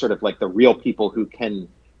are sort of like the real people who can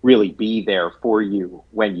really be there for you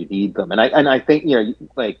when you need them. And I think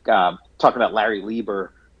talking about Larry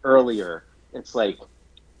Lieber earlier, it's like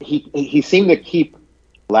he seemed to keep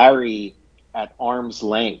Larry at arm's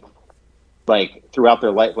length, like throughout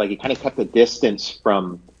their life. Like he kind of kept the distance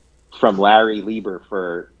from Larry Lieber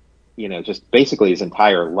for just basically his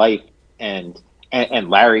entire life, and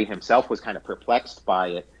Larry himself was kind of perplexed by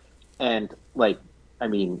it. And like, I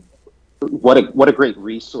mean, what a great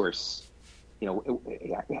resource,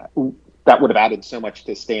 that would have added so much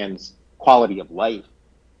to Stan's quality of life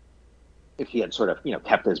if he had sort of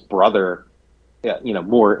kept his brother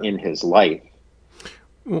more in his life.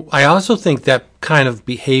 I also think that kind of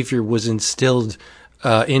behavior was instilled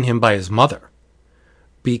in him by his mother,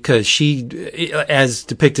 because she, as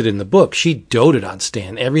depicted in the book, she doted on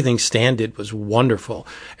Stan. Everything Stan did was wonderful.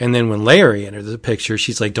 And then when Larry entered the picture,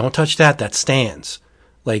 she's like, "Don't touch that. That's Stan's.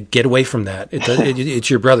 Like, get away from that.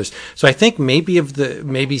 It's your brother's." So I think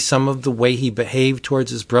maybe some of the way he behaved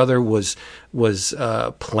towards his brother was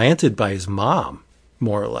planted by his mom,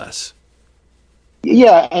 more or less.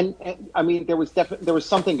 Yeah, and I mean, there was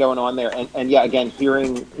something going on there, and yeah, again,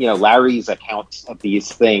 hearing Larry's accounts of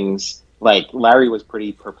these things, like Larry was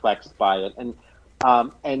pretty perplexed by it, and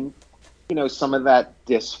some of that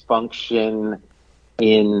dysfunction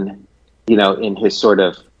in his sort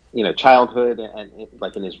of childhood, and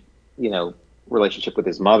like in his relationship with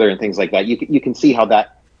his mother and things like that. You can see how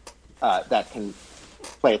that can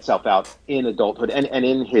play itself out in adulthood and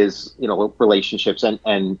in his relationships and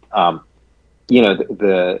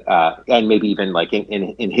and maybe even like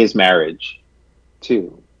in his marriage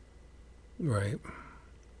too. Right.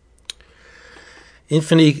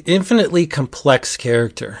 Infinitely complex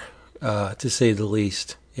character, to say the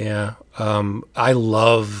least. Yeah. I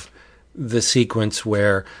love the sequence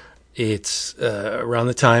where it's around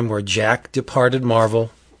the time where Jack departed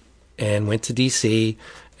Marvel and went to DC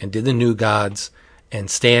and did the New Gods, and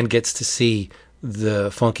Stan gets to see the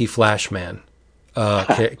Funky Flashman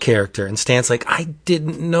character, and Stan's like, "I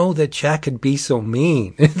didn't know that Jack could be so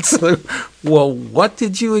mean." It's like, well, what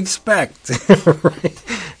did you expect? Right?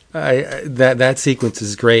 That sequence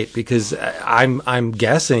is great, because I'm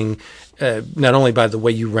guessing, not only by the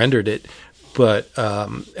way you rendered it, but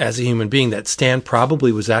as a human being, that Stan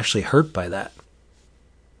probably was actually hurt by that.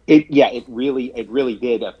 It really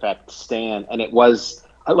did affect Stan, and it was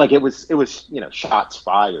shots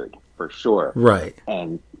fired for sure, right?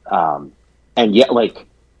 And yet, like,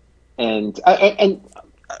 and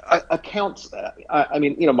accounts. I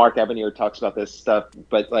mean, Mark Evanier talks about this stuff,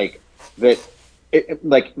 but like that,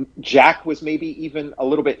 like Jack was maybe even a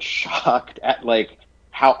little bit shocked at like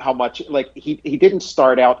how much, like he didn't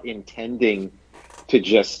start out intending to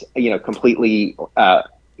just completely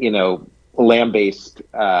lambaste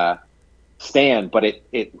Stan, but it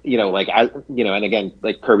and again,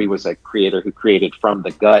 like Kirby was a creator who created from the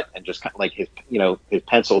gut, and just kind of like his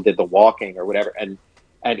pencil did the walking or whatever, and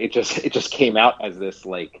it just came out as this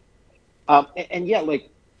like and yeah, like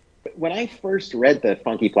when I first read the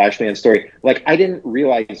Funky Flashman story, like I didn't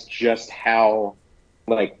realize just how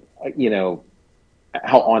like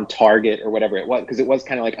how on target or whatever it was, because it was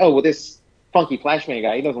kind of like, oh well, this Funky Flashman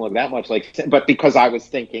guy, he doesn't look that much like, but because I was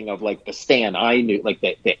thinking of like the Stan I knew, like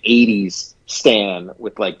the 80s Stan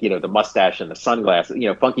with like the mustache and the sunglasses,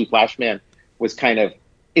 Funky Flashman was kind of,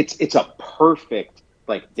 it's a perfect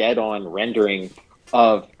like dead on rendering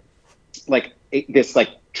of like this like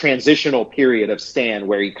transitional period of Stan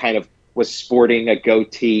where he kind of was sporting a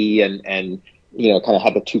goatee and kind of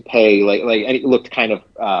had the toupee, like and it looked kind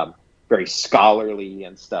of very scholarly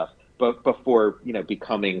and stuff. But before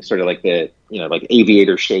becoming sort of like the like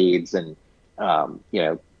aviator shades and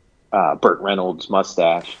Burt Reynolds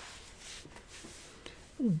mustache.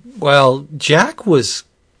 Well, Jack was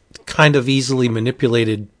kind of easily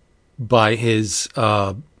manipulated by his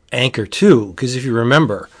anchor too, because if you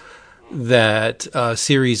remember that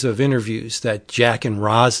series of interviews that Jack and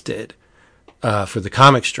Roz did for the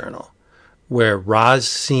Comics Journal, where Roz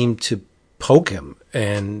seemed to poke him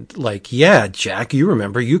and like, "Yeah, Jack, you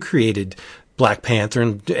remember you created Black Panther,"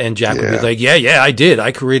 and Jack would be like, yeah, I did.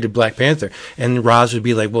 I created Black Panther. And Roz would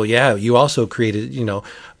be like, "Well, yeah, you also created,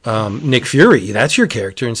 Nick Fury, that's your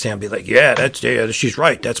character, and Stan be like, yeah, she's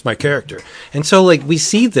right, that's my character. And so like we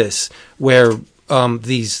see this where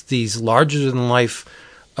these larger than life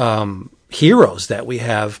heroes that we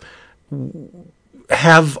have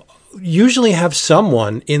usually have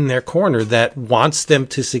someone in their corner that wants them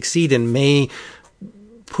to succeed and may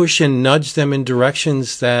push and nudge them in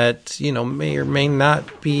directions that, you know, may or may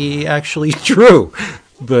not be actually true.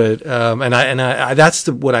 But and I that's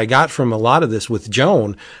what I got from a lot of this with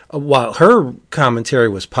Joan. While her commentary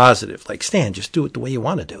was positive, like, Stan, just do it the way you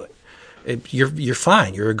want to do it. You're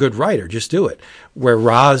fine. You're a good writer. Just do it. Where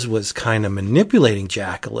Roz was kind of manipulating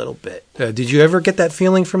Jack a little bit. Did you ever get that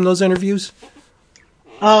feeling from those interviews?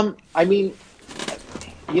 I mean,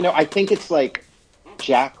 you know, I think it's like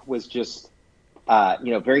Jack was just,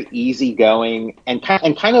 you know, very easygoing and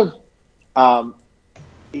kind of,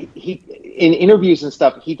 he in interviews and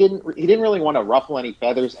stuff, he didn't really want to ruffle any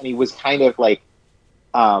feathers, and he was kind of like,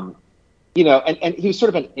 you know, and he was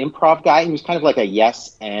sort of an improv guy. He was kind of like a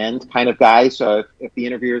yes and kind of guy. So if the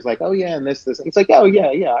interviewer's like, oh yeah, and this, it's like, oh yeah,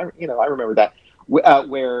 I remember that.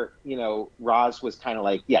 Where, you know, Roz was kind of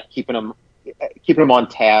like, yeah, keeping him on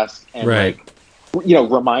task and right. Like, you know,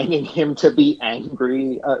 reminding him to be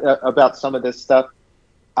angry about some of this stuff.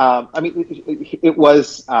 I mean, it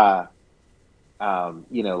was,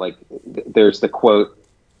 you know, like there's the quote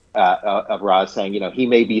of Roz saying, you know, he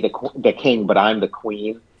may be the king, but I'm the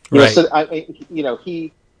queen. You right. know, so you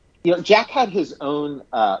know, Jack had his own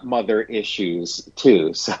mother issues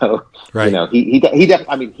too. So, right. You know, he definitely,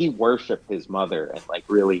 I mean, he worshipped his mother and like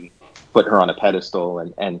really put her on a pedestal,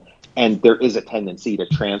 and there is a tendency to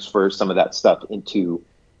transfer some of that stuff into,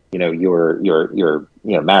 you know, your you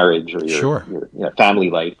know, marriage or your you know, family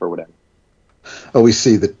life or whatever. Oh, we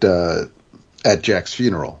see that at Jack's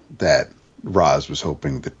funeral that Roz was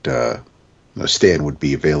hoping that Stan would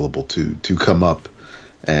be available to come up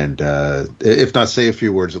and if not say a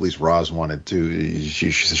few words, at least Roz wanted to.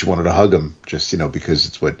 She said she wanted to hug him, just, you know, because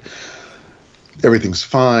it's what everything's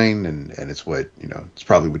fine, and it's what, you know, it's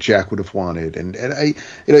probably what Jack would have wanted, and I,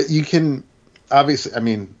 you know, you can obviously, I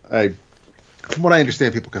mean, from what I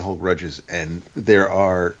understand, people can hold grudges, and there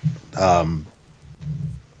are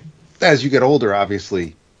as you get older,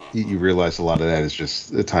 obviously you realize a lot of that is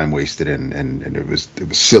just the time wasted, and it was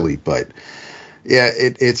silly, but yeah,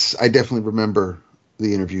 it's I definitely remember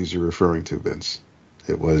the interviews you're referring to, Vince.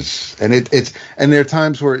 It was, and and there are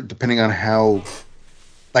times where, depending on how,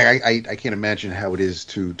 like, I can't imagine how it is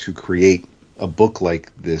to create a book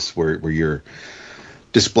like this where you're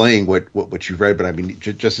displaying what you read. But I mean,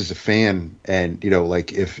 just as a fan, and, you know,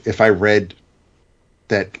 like if I read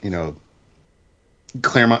that, you know,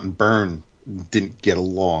 Claremont and Byrne didn't get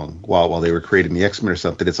along while they were creating the X-Men or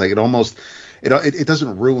something, it's like it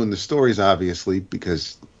doesn't ruin the stories, obviously,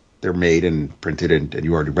 because they're made and printed and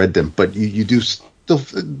you already read them. But you do still,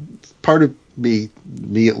 part of me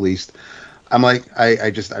at least, I'm like,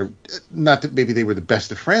 I not that maybe they were the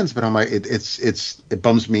best of friends, but I'm like, it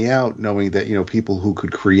bums me out knowing that, you know, people who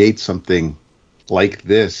could create something like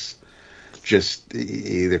this just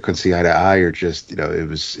either couldn't see eye to eye, or just, you know, it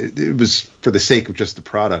was for the sake of just the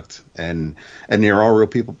product, and there are real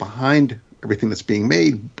people behind everything that's being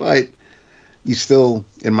made, but you still,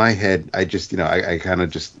 in my head, I just, you know, I kind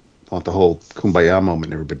of just want the whole kumbaya moment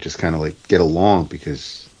and everybody just kind of like get along,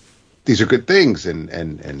 because these are good things, and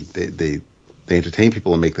they entertain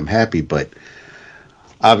people and make them happy, but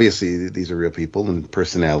obviously these are real people and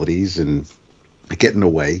personalities and get in the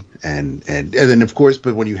way, and then of course,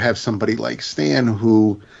 but when you have somebody like Stan,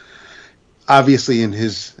 who obviously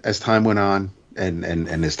as time went on, and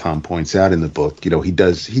as Tom points out in the book, you know, he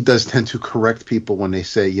does tend to correct people when they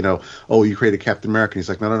say, you know, oh, you created Captain America, and he's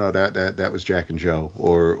like, no, that was Jack and Joe,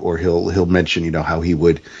 or he'll mention, you know, how he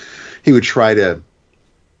would try to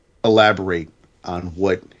elaborate on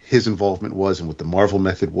what his involvement was and what the Marvel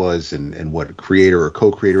method was, and what a creator or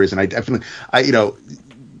co-creator is. And you know,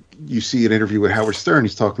 you see an interview with Howard Stern,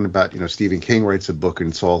 he's talking about, you know, Stephen King writes a book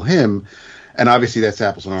and it's all him, and obviously that's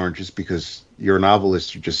apples and oranges, because you're a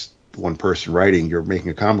novelist, you're just one person writing. You're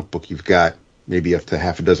making a comic book, you've got maybe up to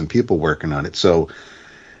half a dozen people working on it, so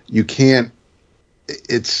you can't,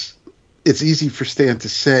 it's easy for Stan to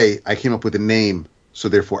say, I came up with a name, so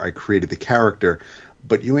therefore I created the character,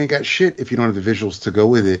 but you ain't got shit if you don't have the visuals to go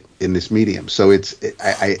with it in this medium. So it's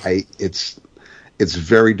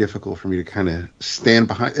very difficult for me to kind of stand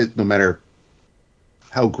behind it, no matter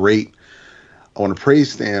how great I want to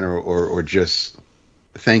praise Stan or just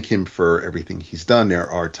thank him for everything he's done. There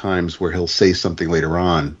are times where he'll say something later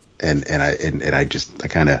on, and I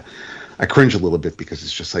cringe a little bit, because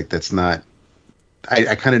it's just like, that's not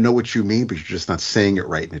I kind of know what you mean, but you're just not saying it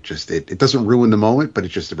right, and it doesn't ruin the moment, but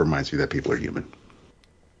it reminds me that people are human.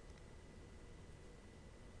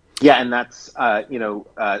 Yeah, and that's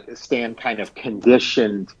Stan kind of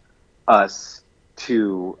conditioned us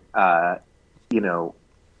to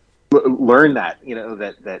learn that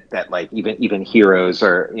that like even heroes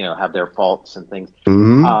are have their faults and things.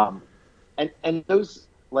 Mm-hmm. And those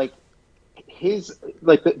like his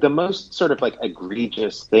like the most sort of like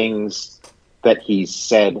egregious things that he's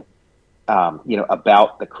said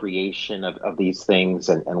about the creation of these things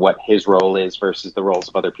and what his role is versus the roles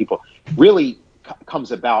of other people really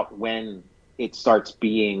comes about when it starts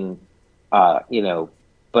being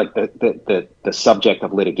like the subject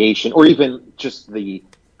of litigation, or even just the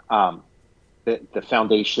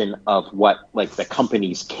foundation of what like the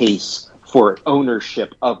company's case for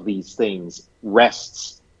ownership of these things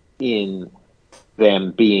rests in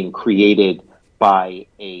them being created by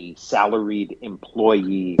a salaried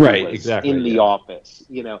employee who Right, was exactly, in the yeah. office,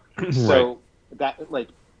 so that like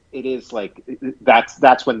it is like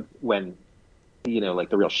that's when like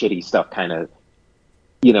the real shitty stuff kind of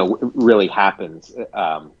really happens,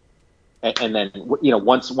 and then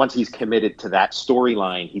once he's committed to that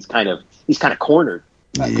storyline, he's kind of cornered,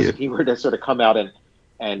 because if he were to sort of come out and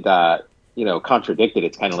contradict it,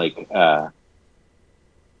 it's kind of like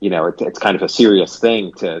it's kind of a serious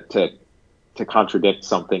thing to contradict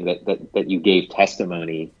something that you gave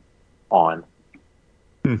testimony on.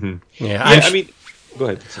 Mm-hmm. Yeah, I mean, go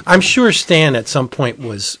ahead. I'm sure Stan at some point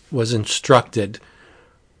was instructed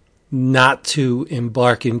not to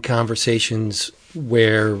embark in conversations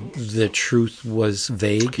where the truth was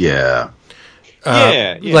vague. Yeah.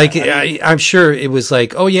 Like, I'm sure it was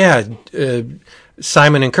like, oh yeah,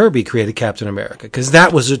 Simon and Kirby created Captain America, because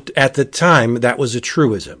that was at the time that was a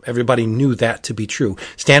truism. Everybody knew that to be true.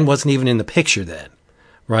 Stan wasn't even in the picture then,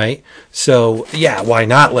 right? So yeah, why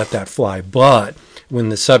not let that fly? But when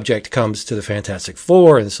the subject comes to the Fantastic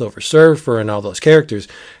Four and Silver Surfer and all those characters,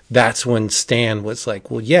 that's when Stan was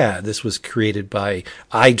like, well, yeah, this was created by,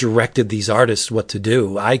 I directed these artists what to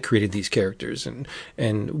do. I created these characters and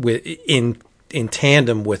in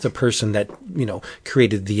tandem with a person that,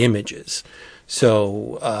 created the images.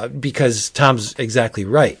 So, because Tom's exactly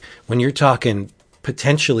right. When you're talking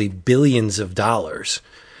potentially billions of dollars,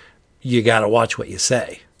 you got to watch what you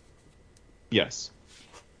say. Yes.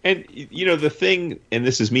 And the thing, and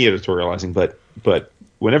this is me editorializing, but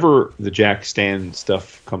whenever the Jack Stan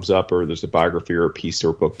stuff comes up, or there's a biography or a piece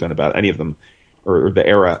or a book done about any of them, or the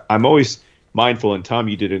era, I'm always mindful. And Tom,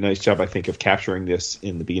 you did a nice job, I think, of capturing this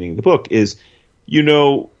in the beginning of the book. Is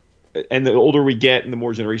and the older we get, and the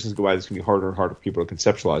more generations go by, this can be harder and harder for people to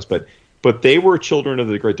conceptualize. But they were children of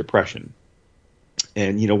the Great Depression,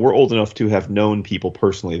 and we're old enough to have known people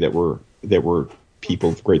personally that were people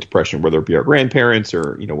of Great Depression, whether it be our grandparents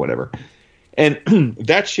or whatever, and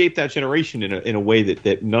that shaped that generation in a way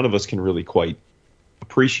that none of us can really quite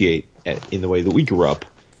appreciate in the way that we grew up.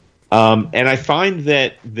 And I find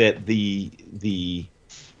that the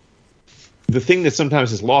thing that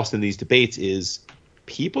sometimes is lost in these debates is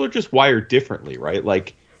people are just wired differently, right?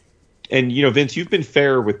 Like, and Vince, you've been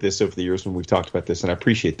fair with this over the years when we've talked about this, and I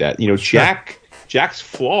appreciate that. Jack's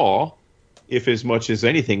flaw, if as much as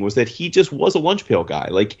anything, was that he just was a lunch pail guy.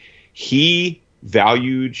 Like, he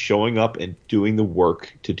valued showing up and doing the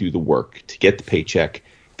work to do the work to get the paycheck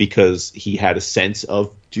because he had a sense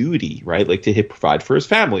of duty, right? Like, to provide for his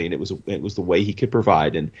family, and it was the way he could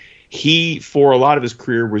provide. And he, for a lot of his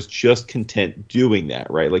career, was just content doing that,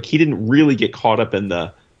 right? Like, he didn't really get caught up in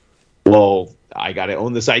the, well, I got to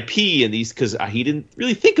own this IP and these, because he didn't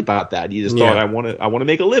really think about that. He just thought, I want to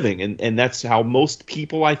make a living, and that's how most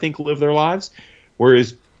people, I think, live their lives.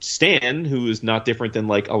 Whereas Stan, who is not different than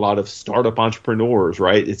like a lot of startup entrepreneurs,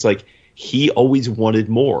 right? It's like he always wanted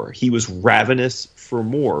more. He was ravenous for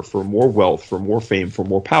more wealth, for more fame, for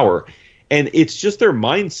more power. And it's just their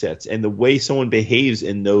mindsets and the way someone behaves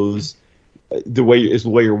in those, the way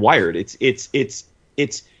you're wired.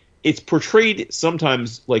 It's portrayed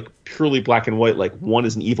sometimes like purely black and white, like one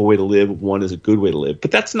is an evil way to live, one is a good way to live.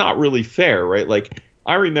 But that's not really fair, right? Like,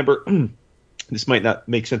 I remember, this might not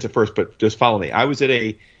make sense at first, but just follow me. I was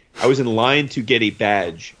in line to get a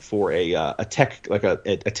badge for a tech, like a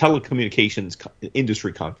telecommunications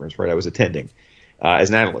industry conference, right? I was attending as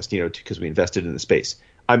an analyst, because we invested in the space.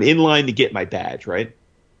 I'm in line to get my badge, right?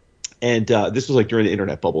 And this was like during the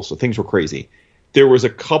internet bubble, so things were crazy. There was a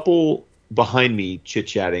couple behind me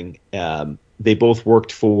chit-chatting. They both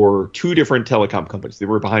worked for two different telecom companies. They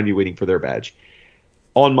were behind me waiting for their badge.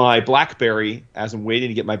 On my BlackBerry, as I'm waiting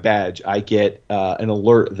to get my badge, I get an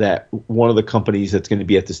alert that one of the companies that's going to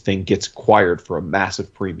be at this thing gets acquired for a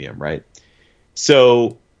massive premium, right?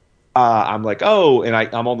 So I'm like, oh, and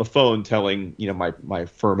I'm on the phone telling my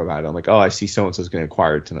firm about it. I'm like, oh, I see so and so is going to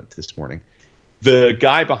acquire tonight this morning. The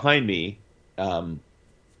guy behind me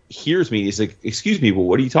hears me. He's like, excuse me, well,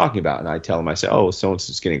 what are you talking about? And I tell him, I say, oh, so and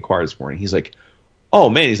so is getting acquired this morning. He's like, oh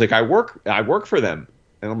man, he's like, I work for them.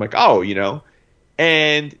 And I'm like, oh,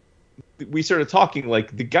 and we started talking.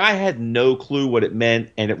 Like, the guy had no clue what it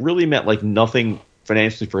meant, and it really meant like nothing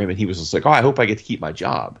financially for him. And he was just like, oh, I hope I get to keep my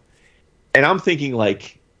job. And I'm thinking,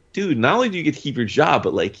 like, dude, not only do you get to keep your job,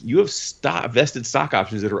 but like you have vested stock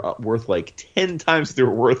options that are worth like 10 times what they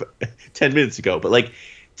were worth 10 minutes ago. But like,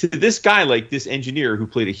 to this guy, like this engineer who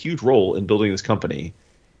played a huge role in building this company,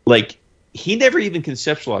 like, he never even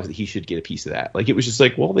conceptualized that he should get a piece of that. Like, it was just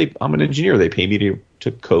like, well, I'm an engineer. They pay me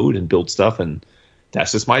to code and build stuff, and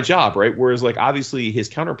that's just my job, right? Whereas, like, obviously his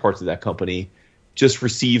counterparts at that company just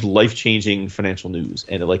received life-changing financial news,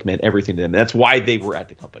 and it like meant everything to them. That's why they were at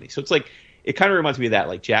the company. So it's like, it kind of reminds me of that.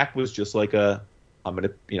 Like, Jack was just like I got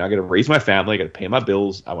to raise my family, I got to pay my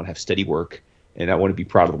bills, I want to have steady work, and I want to be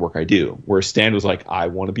proud of the work I do. Whereas Stan was like, I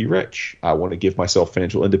want to be rich. I want to give myself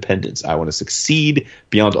financial independence. I want to succeed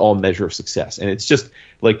beyond all measure of success. And it's just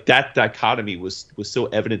like that dichotomy was so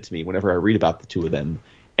evident to me whenever I read about the two of them.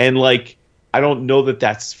 And like, I don't know that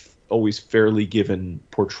that's always fairly given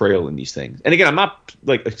portrayal in these things. And again, I'm not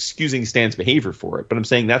like excusing Stan's behavior for it, but I'm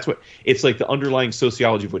saying that's what it's like, the underlying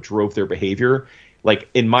sociology of what drove their behavior. Like,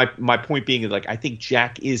 in my point being, like, I think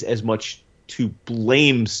Jack is as much to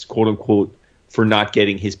blame, quote unquote, for not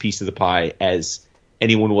getting his piece of the pie as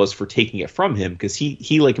anyone was for taking it from him, because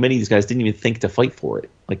he like many of these guys didn't even think to fight for it.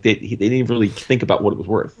 Like, they didn't even really think about what it was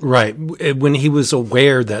worth. Right. When he was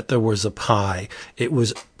aware that there was a pie, it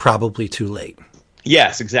was probably too late.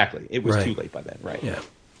 Yes, exactly. It was right. too late by then, right? Yeah.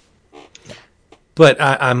 But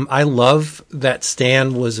I love that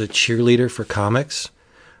Stan was a cheerleader for comics,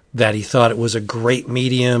 that he thought it was a great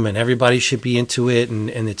medium and everybody should be into it, and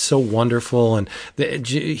it's so wonderful. And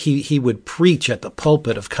he would preach at the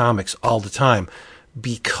pulpit of comics all the time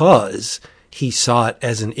because he saw it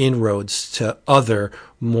as an inroads to other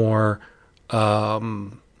more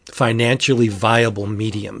financially viable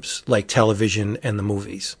mediums like television and the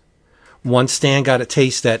movies. Once Stan got a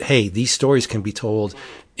taste that, hey, these stories can be told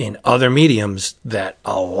in other mediums that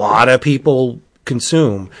a lot of people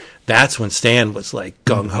consume, that's when Stan was like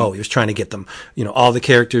gung-ho. He was trying to get them, all the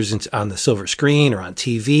characters on the silver screen or on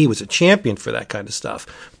TV. He was a champion for that kind of stuff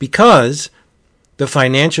because the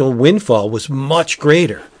financial windfall was much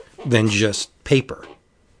greater than just paper.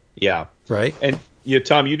 Yeah. Right? And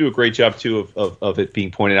Tom, you do a great job too of it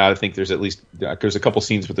being pointed out. I think there's a couple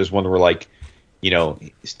scenes, but there's one where like,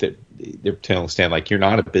 they're telling Stan, like, you're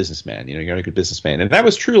not a businessman, you're not a good businessman. And that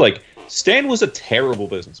was true. Like, Stan was a terrible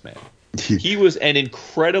businessman. He was an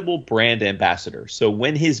incredible brand ambassador. So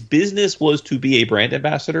when his business was to be a brand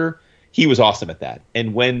ambassador, he was awesome at that.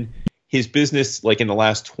 And when his business, like in the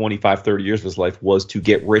last 25, 30 years of his life, was to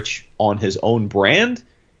get rich on his own brand,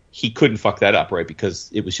 he couldn't fuck that up, right? Because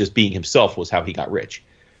it was just being himself was how he got rich.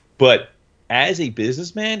 But as a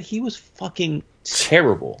businessman, he was fucking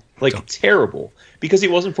terrible. Like, terrible. Because he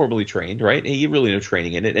wasn't formally trained, right? He had really no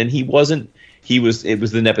training in it. And it was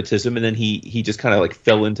the nepotism, and then he just kind of like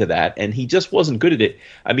fell into that, and he just wasn't good at it.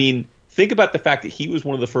 I mean, think about the fact that he was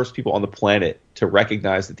one of the first people on the planet to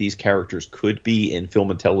recognize that these characters could be in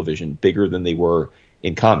film and television bigger than they were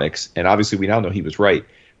in comics. And obviously we now know he was right.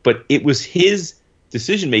 But it was his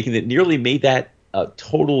decision making that nearly made that a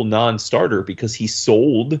total non-starter, because he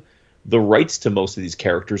sold the rights to most of these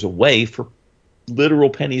characters away for literal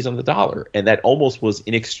pennies on the dollar. And that almost was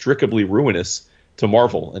inextricably ruinous to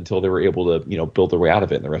Marvel until they were able to, build their way out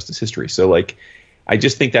of it, and the rest is history. So, like, I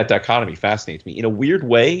just think that dichotomy fascinates me in a weird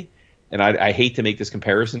way. And I hate to make this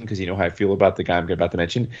comparison because you know how I feel about the guy I'm about to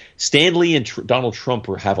mention. Stan Lee and Donald Trump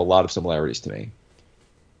have a lot of similarities to me.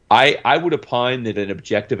 I would opine that an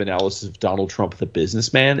objective analysis of Donald Trump, the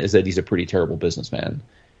businessman, is that he's a pretty terrible businessman.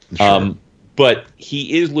 Sure. But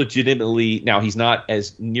he is legitimately, now he's not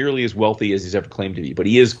as nearly as wealthy as he's ever claimed to be, but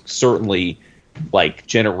he is certainly like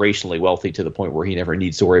generationally wealthy to the point where he never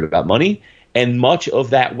needs to worry about money. And much of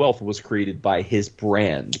that wealth was created by his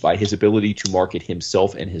brand, by his ability to market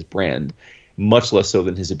himself and his brand, much less so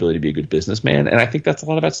than his ability to be a good businessman. And I think that's a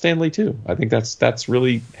lot about Stan Lee too. I think that's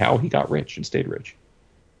really how he got rich and stayed rich.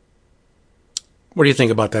 What do you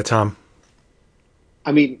think about that, Tom?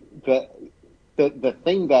 I mean, the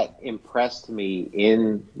thing that impressed me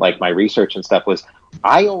in like my research and stuff was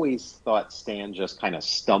I always thought Stan just kind of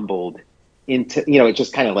stumbled into, it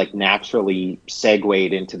just kind of like naturally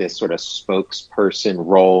segued into this sort of spokesperson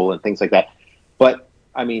role and things like that. But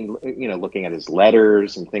I mean, looking at his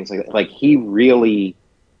letters and things like that, like he really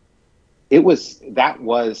that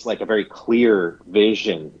was like a very clear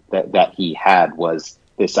vision that he had, was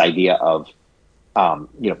this idea of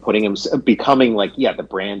putting him, becoming like, the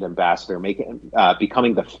brand ambassador,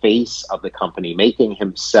 becoming the face of the company, making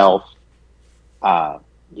himself,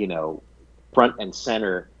 front and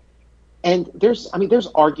center. And there's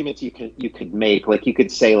arguments you could make, like you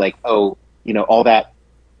could say like, oh, all that,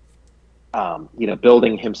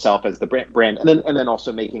 building himself as the brand, and then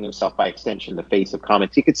also making himself by extension the face of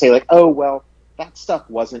comics. You could say like, oh, well, that stuff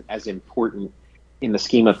wasn't as important in the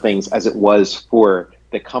scheme of things as it was for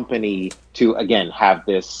the company to, again, have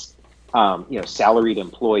this, salaried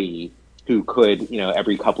employee who could,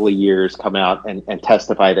 every couple of years come out and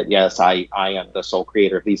testify that, yes, I am the sole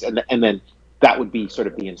creator of these. And then that would be sort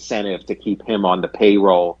of the incentive to keep him on the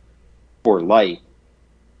payroll for life.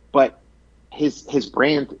 But his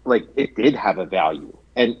brand, like, it did have a value.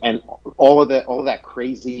 And all of that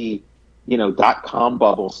crazy, .com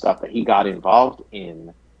bubble stuff that he got involved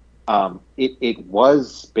in, it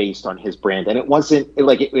was based on his brand, and it wasn't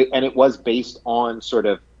like and it was based on sort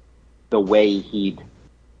of the way he'd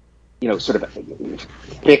sort of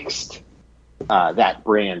fixed that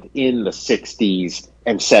brand in the 60s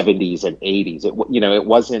and 70s and 80s. It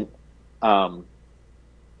wasn't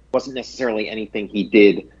necessarily anything he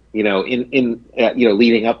did in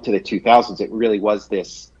leading up to the 2000s. It really was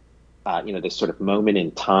this this sort of moment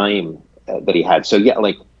in time that he had. So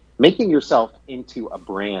like, making yourself into a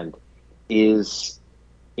brand is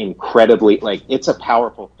incredibly, like, it's a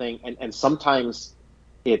powerful thing. And sometimes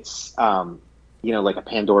it's, like a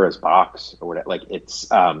Pandora's box or whatever. Like, it's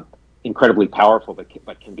incredibly powerful,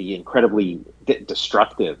 but can be incredibly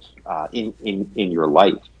destructive in your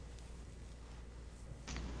life.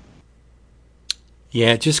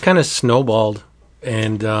 Yeah, it just kind of snowballed.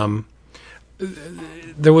 And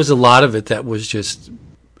there was a lot of it that was just,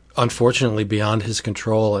 unfortunately, beyond his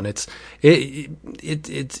control, and it's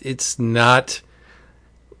not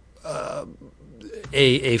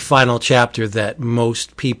a final chapter that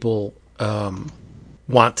most people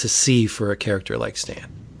want to see for a character like Stan,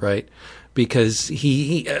 right? Because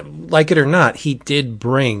he, like it or not, he did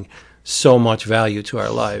bring so much value to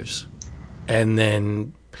our lives, and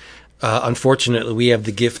then unfortunately, we have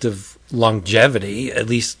the gift of longevity, at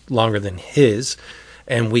least longer than his.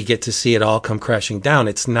 And we get to see it all come crashing down.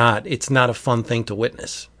 It's not a fun thing to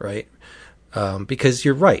witness, right? Because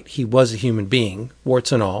you're right, he was a human being,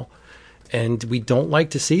 warts and all, and we don't like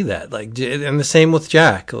to see that. Like, and the same with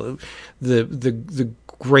Jack, the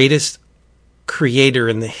greatest creator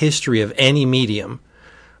in the history of any medium,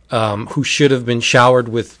 who should have been showered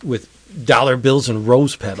with dollar bills and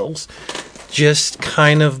rose petals, just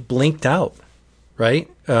kind of blinked out, right?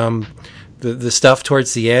 The stuff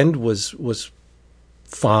towards the end was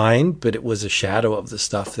fine, but it was a shadow of the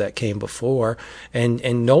stuff that came before,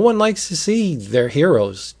 and no one likes to see their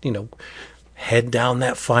heroes, head down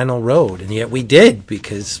that final road, and yet we did,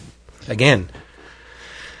 because, again,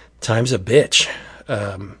 time's a bitch.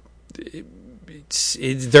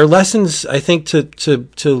 They're lessons, I think,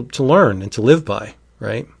 to learn and to live by,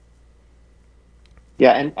 right?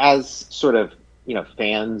 Yeah, and as sort of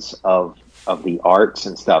fans of the arts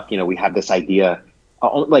and stuff, we have this idea.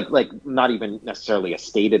 Like not even necessarily a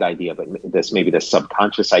stated idea, but maybe this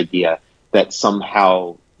subconscious idea that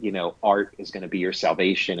somehow, art is going to be your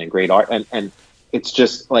salvation, and great art. And it's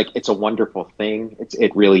just like, it's a wonderful thing.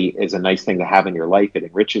 It really is a nice thing to have in your life. It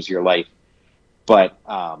enriches your life. But,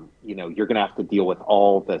 you're going to have to deal with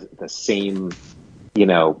all the same,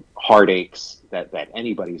 heartaches that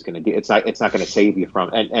anybody's going to do. It's not going to save you from.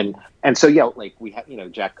 And so, like we have,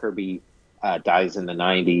 Jack Kirby dies in the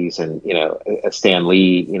 90s, and Stan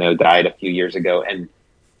Lee died a few years ago,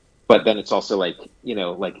 but then it's also like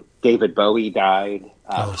like David Bowie died,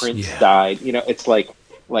 Prince died. It's like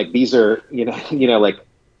these are like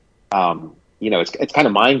it's kind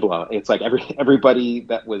of mind blowing. It's like everybody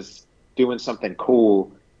that was doing something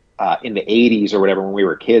cool in the 80s or whatever when we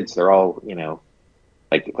were kids, they're all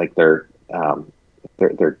like their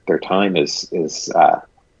time is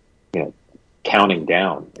counting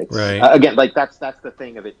down. It's, right. Again, like that's the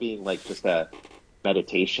thing of it being like just a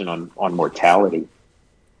meditation on mortality.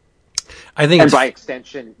 I think, and by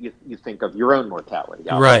extension, you think of your own mortality.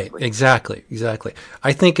 Obviously. Right? Exactly.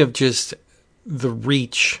 I think of just the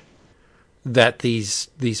reach that these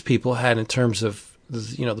people had in terms of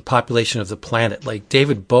the population of the planet. Like,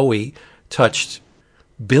 David Bowie touched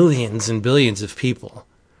billions and billions of people,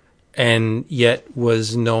 and yet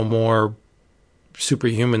was no more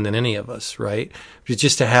superhuman than any of us, right?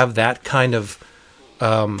 Just to have that kind of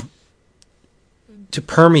to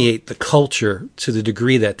permeate the culture to the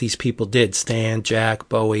degree that these people did, Stan, Jack,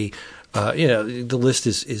 Bowie, The list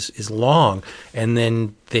is long, and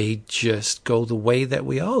then they just go the way that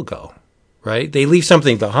we all go, right? They leave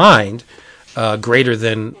something behind greater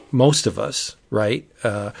than most of us, right?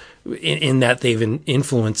 In that they've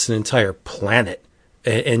influenced an entire planet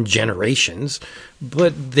and generations,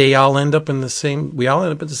 but they all end up in the same. We all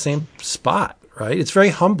end up at the same spot, right? It's very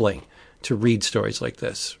humbling to read stories like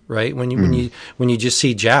this, right? When you just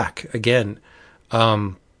see Jack again,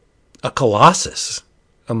 a colossus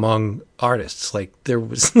among artists. Like, there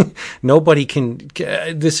was nobody can.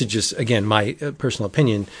 This is just, again, my personal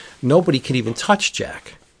opinion. Nobody can even touch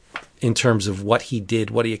Jack in terms of what he did,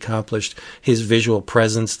 what he accomplished, his visual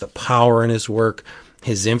presence, the power in his work,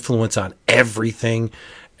 his influence on everything.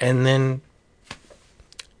 And then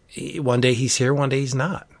one day he's here, one day he's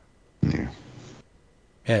not.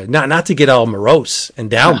 Yeah, not to get all morose and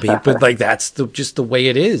downbeat, but like that's just the way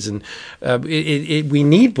it is. And we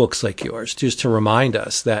need books like yours just to remind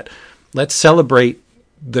us that let's celebrate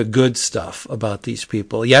the good stuff about these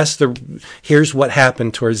people. Yes, here's what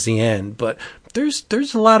happened towards the end, but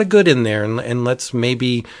there's a lot of good in there, and let's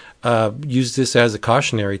maybe use this as a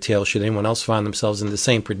cautionary tale should anyone else find themselves in the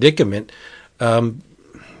same predicament.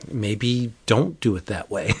 Maybe don't do it that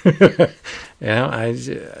way. I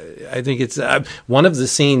think it's one of the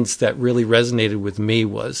scenes that really resonated with me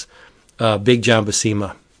was Big John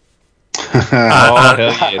Buscema.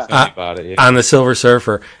 On the Silver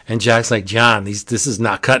Surfer, and Jack's like, John, this is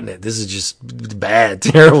not cutting it. This is just bad,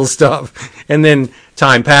 terrible stuff. And then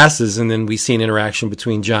time passes, and then we see an interaction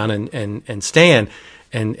between John and Stan,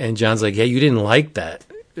 and John's like, hey, you didn't like that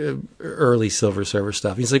early Silver Surfer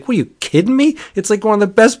stuff. He's like, what, are you kidding me? It's like one of the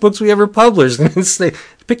best books we ever published.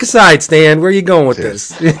 Pick a side, Stan. Where are you going with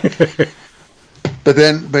this? But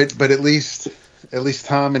at least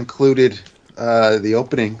Tom included the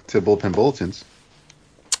opening to Bullpen Bulletins.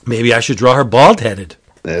 Maybe I should draw her bald-headed.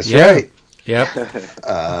 That's right. Yep.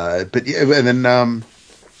 But yeah, and then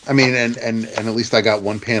and at least I got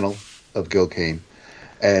one panel of Gil Kane.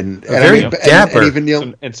 And very dapper. And even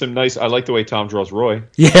Neil, and some nice. I like the way Tom draws Roy.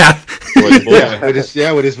 Yeah. with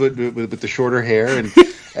the shorter hair,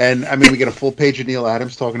 and I mean, we get a full page of Neil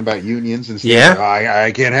Adams talking about unions and stuff. Yeah.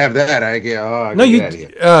 I can't have that.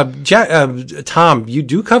 Tom, you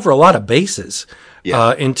do cover a lot of bases.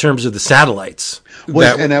 Yeah. In terms of the satellites. I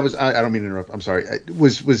don't mean to interrupt. I'm sorry.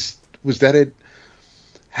 Was that it?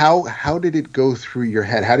 How did it go through your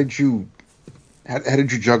head? How did you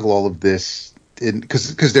juggle all of this?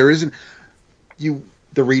 Because there isn't,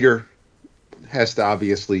 the reader has to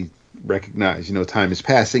obviously recognize, time is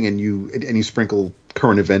passing, and you sprinkle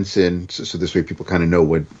current events in, so this way people kind of know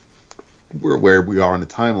where we are on the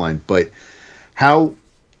timeline. But how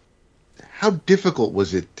difficult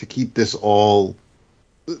was it to keep this all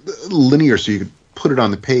linear so you could put it on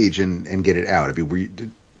the page and get it out? I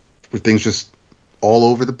mean, were things just all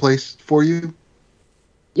over the place for you?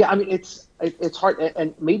 Yeah, I mean, it's hard,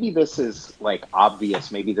 and maybe this is like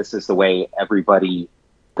obvious. Maybe this is the way everybody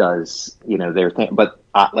does, their thing. But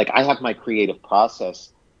I have my creative process,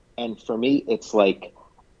 and for me, it's like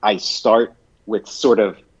I start with sort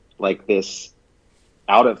of like this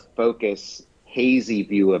out of focus, hazy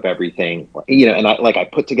view of everything, and I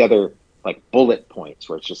put together like bullet points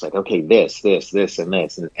where it's just like, okay, this, and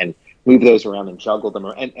this, and move those around and juggle them,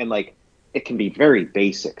 and like it can be very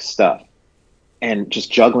basic stuff. And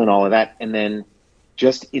just juggling all of that, and then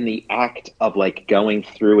just in the act of like going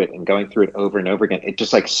through it over and over again, it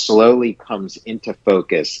just like slowly comes into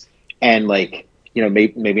focus. And like,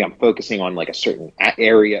 maybe I'm focusing on like a certain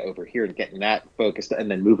area over here and getting that focused, and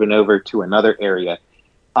then moving over to another area,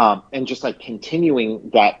 and just like continuing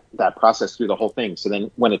that process through the whole thing. So then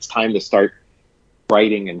when it's time to start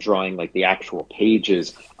writing and drawing like the actual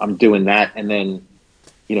pages, I'm doing that, and then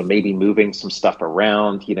maybe moving some stuff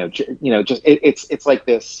around, it's like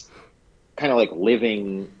this kind of like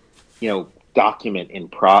living, document in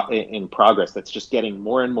progress that's just getting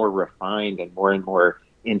more and more refined and more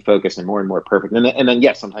in focus and more perfect. And then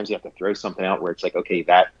yes, sometimes you have to throw something out where it's like, okay,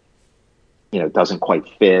 that, doesn't quite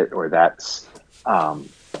fit, or that's,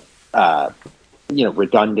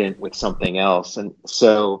 redundant with something else. And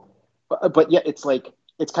so, but yeah, it's like,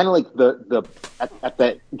 it's kind of like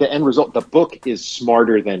the end result. The book is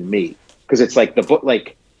smarter than me, because it's like the book,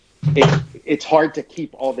 like it's hard to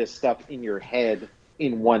keep all this stuff in your head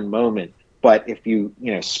in one moment. But if you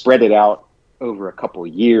spread it out over a couple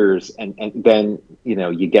of years, and then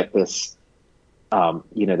you get this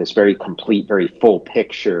this very complete, very full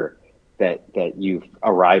picture that you've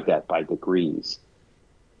arrived at by degrees.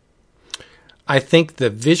 I think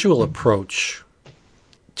the visual approach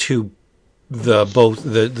to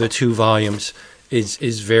the two volumes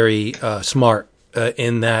is very smart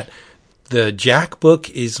in that The Jack book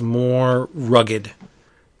is more rugged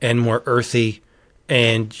and more earthy,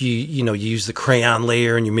 and you use the crayon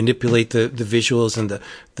layer and you manipulate the visuals, and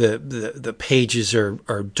the pages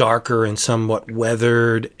are darker and somewhat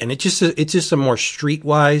weathered, and it's just a more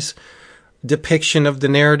streetwise depiction of the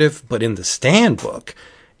narrative. But in the Stan book,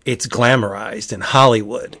 it's glamorized and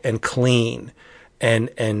Hollywood and clean and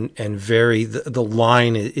very, the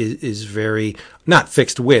line is very not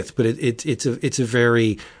fixed width, but it's a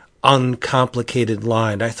very uncomplicated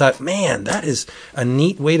line. I thought, man, that is a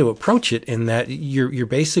neat way to approach it, in that you're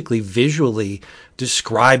basically visually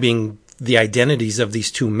describing the identities of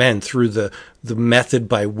these two men through the method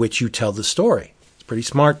by which you tell the story. It's pretty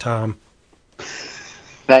smart, Tom.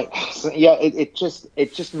 Yeah, it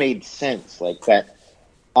just made sense, like that.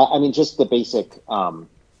 I mean, just the basic,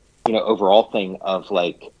 overall thing of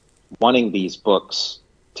like wanting these books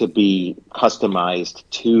to be customized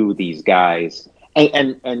to these guys,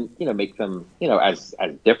 and make them as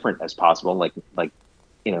different as possible. Like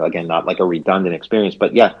again, not like a redundant experience,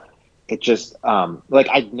 but yeah, it just like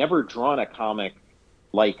I'd never drawn a comic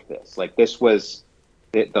like this. Like this was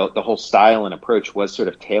the whole style and approach was sort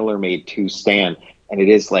of tailor made to Stan. And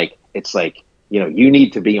it's like, you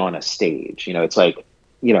need to be on a stage, it's like,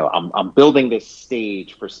 I'm building this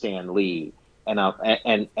stage for Stan Lee, and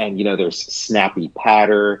there's snappy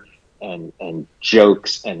patter and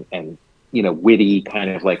jokes and witty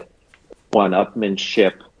kind of like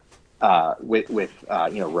one-upmanship, with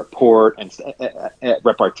report and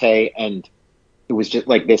repartee. And it was just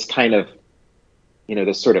like this kind of,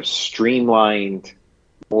 this sort of streamlined,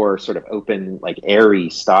 more sort of open, like airy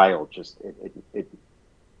style. Just it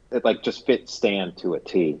like just fits Stan to a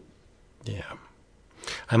T. Yeah,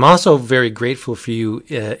 I'm also very grateful for you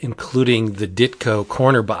including the Ditko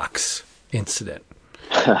corner box incident.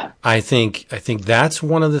 I think that's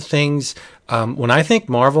one of the things. When I think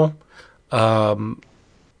Marvel,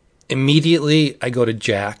 immediately I go to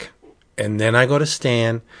Jack, and then I go to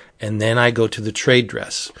Stan, and then I go to the trade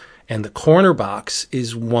dress. And the corner box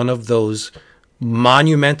is one of those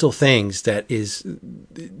monumental things that is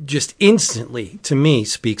just instantly, to me,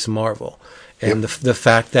 speaks Marvel. And the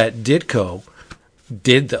fact that Ditko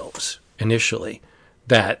did those initially,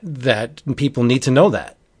 that people need to know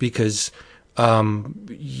that, because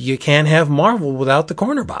you can't have Marvel without the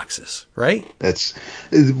corner boxes, right? Between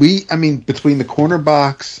the corner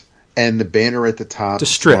box and the banner at the top, the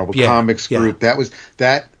strip, Marvel Comics group, that was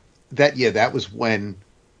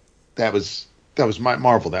my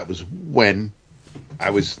Marvel. That was when I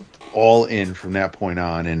was all in from that point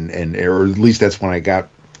on, and or at least that's when I got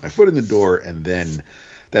my foot in the door, and then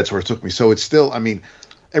that's where it took me. So it's still,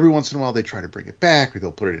 every once in a while they try to bring it back, or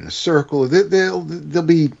they'll put it in a circle. They'll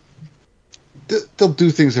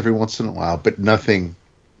do things every once in a while, but nothing.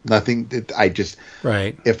 I just,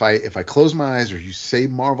 right. If I close my eyes, or you say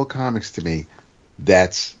Marvel Comics to me,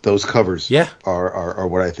 that's those covers. Are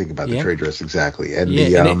what I think about the trade dress exactly. And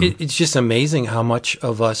it's just amazing how much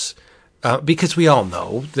of us. Because we all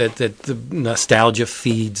know that the nostalgia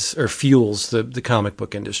feeds or fuels the comic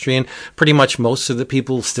book industry, and pretty much most of the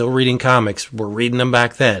people still reading comics were reading them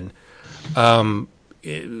back then.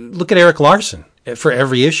 Look at Eric Larson. For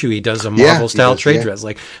every issue, he does a Marvel-style trade dress.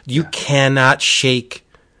 Like, you cannot shake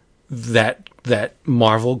that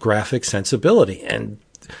Marvel graphic sensibility, and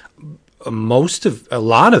a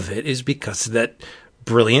lot of it is because of that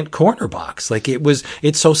brilliant corner box. Like,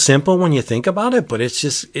 it's so simple when you think about it, but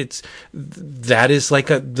that is like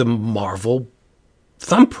the Marvel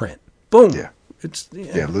thumbprint. Boom. Yeah.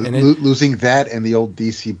 Losing that and the old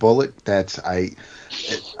DC bullet.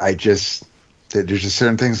 There's just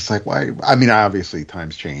certain things. It's like, why? Obviously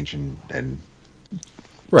times change and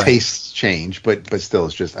right. Tastes change, but still,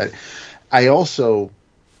 it's just I also,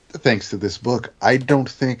 thanks to this book, I don't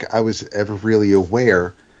think I was ever really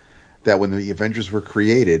aware that when the Avengers were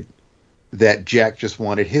created, that Jack just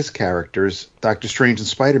wanted his characters, Doctor Strange and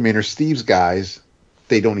Spider-Man, or Steve's guys.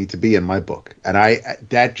 They don't need to be in my book, and I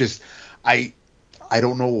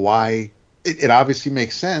don't know why. It obviously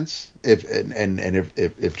makes sense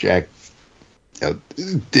if Jack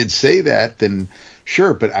did say that, then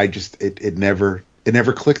sure. But it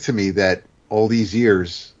never clicked to me that all these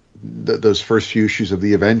years, those first few issues of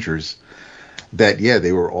the Avengers, that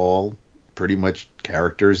they were all pretty much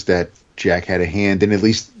characters that Jack had a hand in, at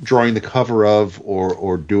least drawing the cover of,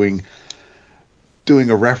 or doing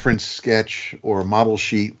a reference sketch or a model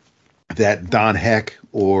sheet that Don Heck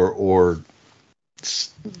or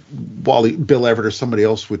Bill Everett or somebody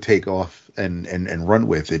else would take off and run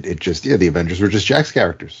with it. It just, the Avengers were just Jack's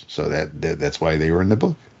characters, so that's why they were in the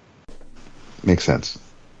book. Makes sense.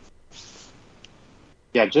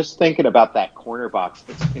 Yeah, Yeah, just thinking about that corner box,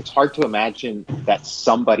 it's hard to imagine that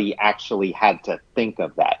somebody actually had to think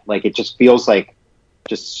of that. Like, it just feels like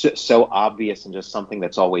just so obvious and just something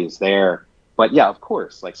that's always there. But yeah, of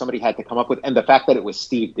course, like somebody had to come up with, and the fact that it was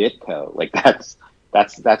Steve Ditko, like that's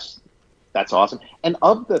awesome. And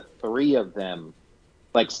of the three of them,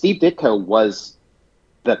 like Steve Ditko was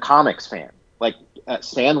the comics fan. Like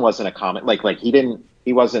Stan wasn't a comic, like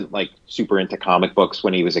he wasn't like super into comic books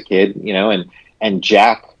when he was a kid, you know, and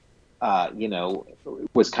Jack, you know,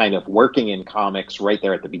 was kind of working in comics right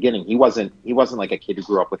there at the beginning. He wasn't like a kid who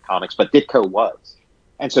grew up with comics, but Ditko was.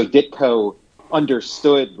 And so Ditko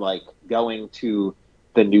understood like going to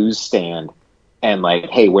the newsstand and like,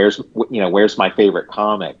 hey, where's my favorite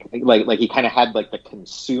comic? Like he kind of had like the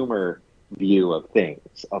consumer view of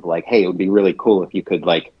things of like, hey, it would be really cool if you could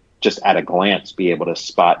like just at a glance be able to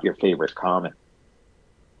spot your favorite comic.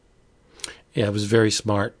 Yeah, it was very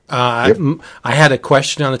smart. Yep. I had a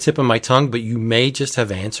question on the tip of my tongue, but you may just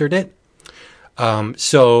have answered it.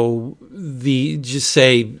 So just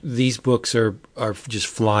say these books are just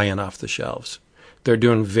flying off the shelves. They're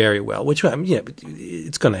doing very well, which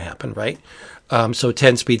it's going to happen, right? So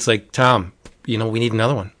 10 Speed's like, Tom, you know, we need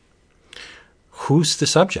another one. Who's the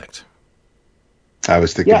subject? I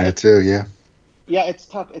was thinking that too. Yeah. Yeah, it's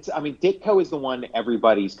tough. Ditko is the one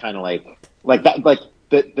everybody's kind of like that, like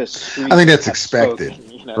the street. I think that's expected.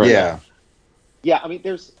 Spoken, you know? Right. Yeah. Yeah, I mean,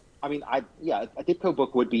 a Ditko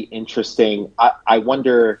book would be interesting. I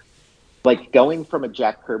wonder, like, going from a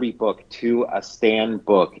Jack Kirby book to a Stan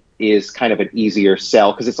book is kind of an easier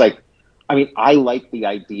sell because it's like, I mean, I like the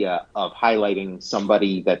idea of highlighting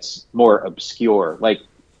somebody that's more obscure. Like,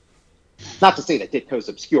 not to say that Ditko's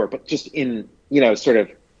obscure, but just in, you know, sort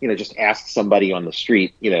of, you know, just ask somebody on the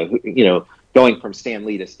street, going from Stan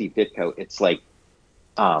Lee to Steve Ditko, it's like,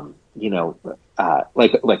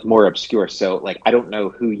 like more obscure. So like, I don't know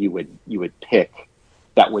who you would pick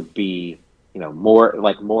that would be, you know, more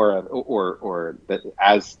of, or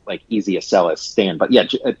as like easy a sell as Stan. But yeah,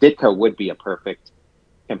 Ditko would be a perfect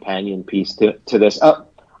companion piece to this.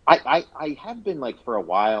 I have been like for a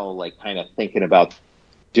while, like kind of thinking about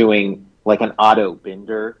doing like an Otto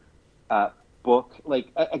Binder book, like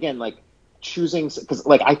again, like choosing, because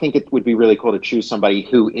like I think it would be really cool to choose somebody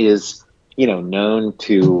who is, you know, known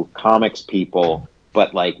to comics people,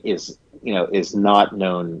 but like is not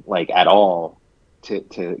known like at all to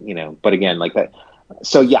you know, but again, like that.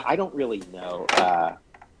 So yeah, I don't really know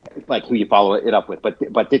like who you follow it up with, but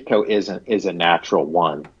Ditko is a natural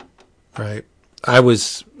one. Right. I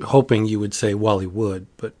was hoping you would say Wally Wood,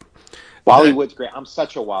 but Wally Wood's great. I'm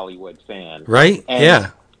such a Wally Wood fan. Right? And,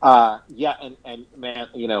 yeah. And man,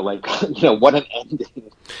 you know, like, you know, what an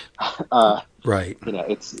ending. Right. You know,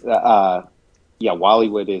 it's Wally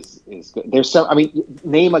Wood is good. There's I mean,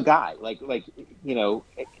 name a guy like you know,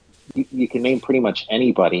 you can name pretty much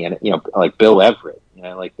anybody, and you know, like Bill Everett. You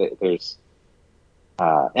know, like there's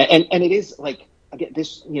and it is like, again,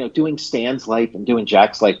 this, you know, doing Stan's life and doing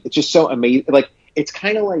Jack's life, it's just so amazing. Like it's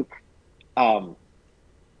kind of like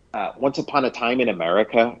Once Upon a Time in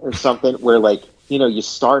America or something, where like, you know, you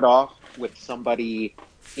start off with somebody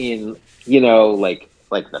in, you know, like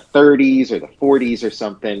the 30s or the 40s or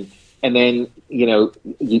something, and then, you know,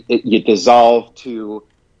 you dissolve to,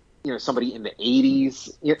 you know, somebody in the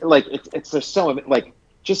 80s. Like it's just so, like,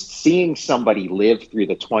 just seeing somebody live through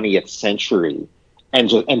the 20th century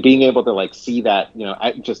and being able to like see that, you know,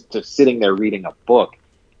 just sitting there reading a book,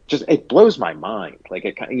 just it blows my mind. Like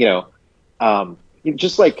it, you know,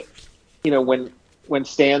 just like, you know, when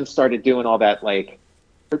Stan started doing all that like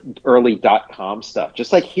early .com stuff,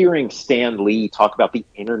 just like hearing Stan Lee talk about the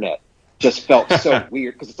internet just felt so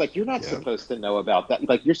weird, because it's like, you're not supposed to know about that.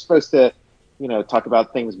 Like you're supposed to, you know, talk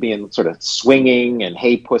about things being sort of swinging and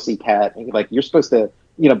hey pussycat, and like you're supposed to,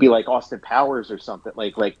 you know, be like Austin Powers or something.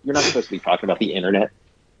 Like you're not supposed to be talking about the internet.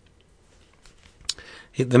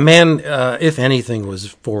 The man, if anything, was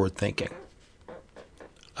forward thinking.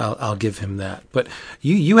 I'll give him that. But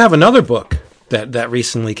you have another book that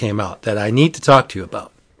recently came out that I need to talk to you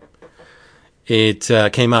about. It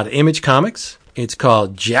came out of Image Comics. It's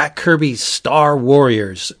called Jack Kirby's Star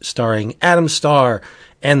Warriors, starring Adam Starr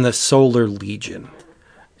and the Solar Legion.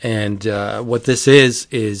 And what this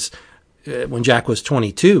is when Jack was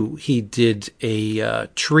 22, he did a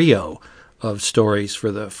trio of stories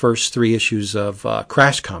for the first 3 issues of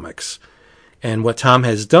Crash Comics. And what Tom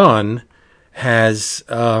has done he's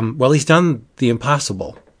done the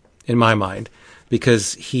impossible, in my mind,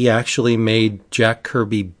 because he actually made Jack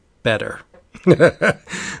Kirby better.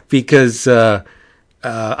 Because and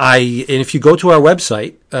if you go to our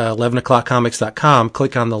website, 11o'clockcomics.com,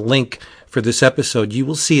 click on the link for this episode, you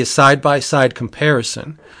will see a side-by-side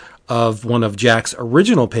comparison of one of Jack's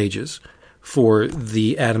original pages for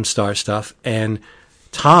the Adam Starr stuff and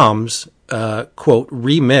Tom's, quote,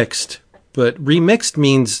 remixed. But remixed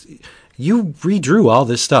means you redrew all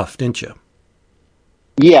this stuff, didn't you?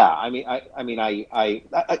 Yeah,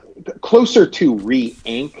 I closer to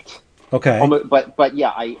re-inked. Okay. But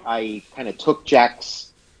yeah, I kind of took Jack's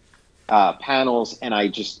panels and I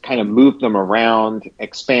just kind of moved them around,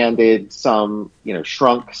 expanded some,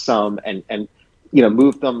 shrunk some, and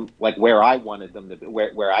moved them like where I wanted them to be,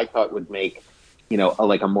 where I thought would make,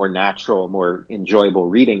 a more natural, more enjoyable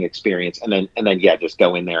reading experience, and then yeah, just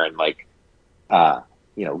go in there and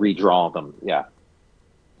redraw them. Yeah.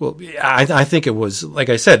 Well, I think it was, like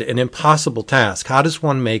I said, an impossible task. How does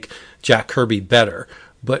one make Jack Kirby better?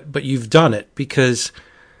 But you've done it, because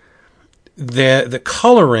the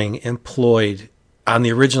coloring employed on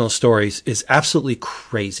the original stories is absolutely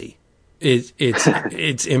crazy.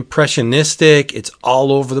 It's impressionistic. It's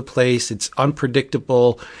all over the place. It's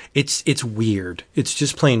unpredictable. It's weird. It's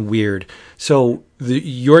just plain weird. So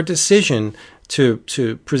your decision to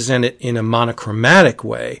present it in a monochromatic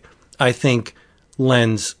way, I think,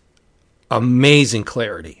 lends amazing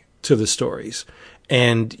clarity to the stories.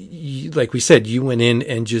 And like we said, you went in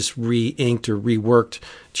and just re-inked or reworked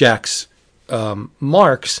Jack's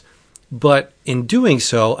marks. But in doing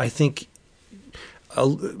so, I think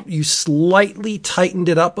you slightly tightened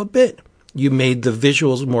it up a bit. You made the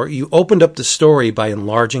visuals more, you opened up the story by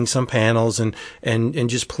enlarging some panels and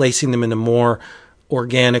just placing them in a more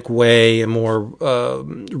organic way, a more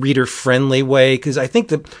reader-friendly way. Because I think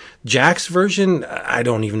that Jack's version, I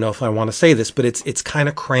don't even know if I want to say this, but it's kind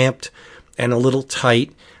of cramped and a little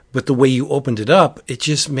tight. But the way you opened it up, it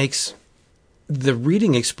just makes the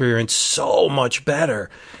reading experience so much better.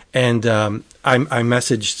 And I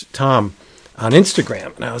messaged Tom on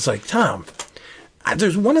Instagram, and I was like, Tom,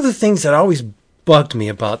 there's one of the things that always bugged me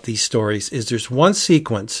about these stories is there's one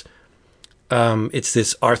sequence. It's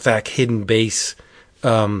this Arthak hidden base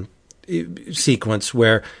sequence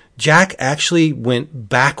where Jack actually went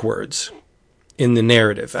backwards in the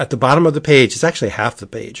narrative. At the bottom of the page, it's actually half the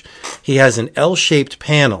page, he has an L-shaped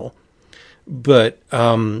panel, but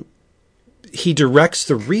he directs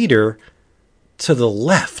the reader to the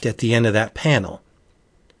left at the end of that panel,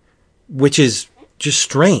 which is just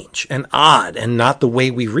strange and odd and not the way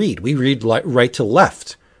we read. We read right to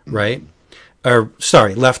left, right? Or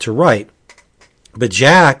sorry, left to right. But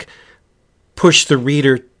Jack pushed the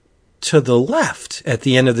reader to the left at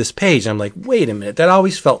the end of this page. I'm like, wait a minute. That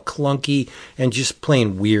always felt clunky and just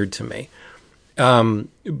plain weird to me.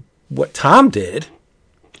 What Tom did,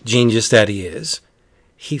 genius that he is,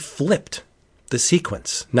 he flipped the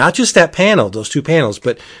sequence. Not just that panel, those two panels,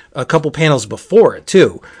 but a couple panels before it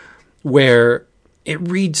too, where it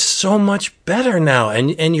reads so much better now.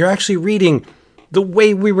 And you're actually reading the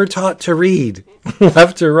way we were taught to read,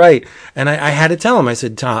 left to right. And I had to tell him, I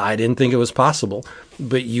said, Tom, I didn't think it was possible,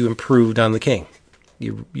 but you improved on the King.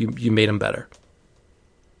 You made him better.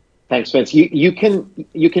 Thanks, Vince. You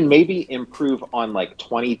can maybe improve on like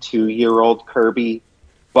 22-year-old Kirby,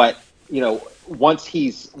 but once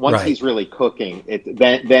he's really cooking,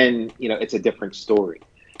 then it's a different story.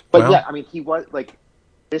 But well, yeah, I mean, he was like,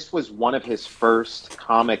 this was one of his first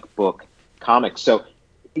comics. So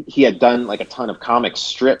he had done like a ton of comic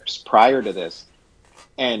strips prior to this,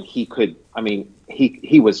 and he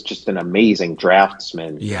was just an amazing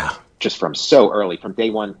draftsman. Yeah, just from so early, from day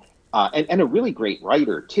one, and a really great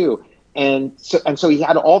writer too. And so he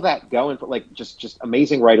had all that going for like just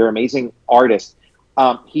amazing writer, amazing artist.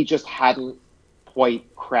 He just hadn't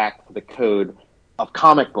quite cracked the code of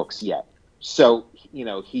comic books yet. So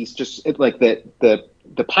he's just like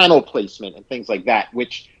the panel placement and things like that,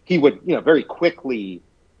 which he would very quickly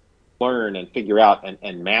learn and figure out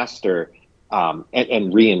and master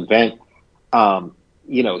and reinvent.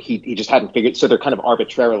 He just hadn't figured. So they're kind of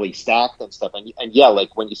arbitrarily stacked and stuff. And yeah,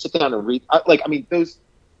 like when you sit down and read,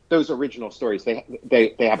 those original stories,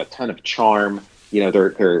 they have a ton of charm.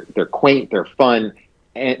 They're quaint, they're fun,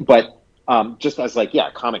 but just as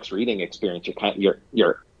comics reading experience,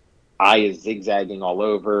 your eye is zigzagging all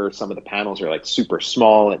over. Some of the panels are like super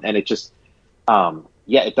small, and it just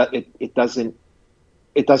it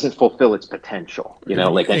doesn't fulfill its potential,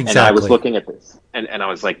 Exactly. And I was looking at this and I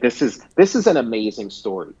was like, this is an amazing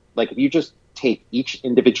story. Like if you just take each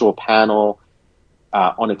individual panel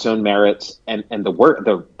on its own merits, and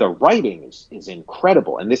the writing is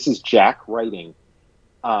incredible. And this is Jack writing.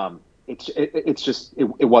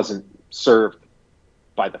 It wasn't served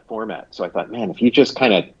by the format. So I thought, man, if you just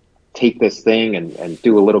kind of take this thing and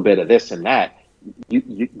do a little bit of this and that,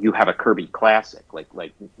 you have a Kirby classic.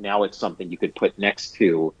 Like now it's something you could put next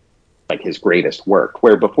to like his greatest work,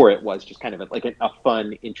 where before it was just kind of like a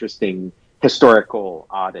fun, interesting historical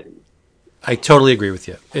oddity. I totally agree with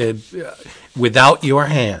you. Without your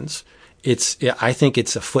hands, I think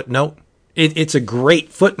it's a footnote. It's a great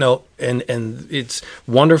footnote, and it's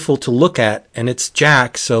wonderful to look at, and it's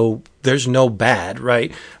Jack, so there's no bad,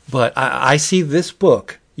 right? But I see this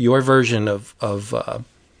book, your version of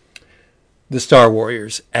the Star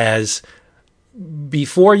Warriors, as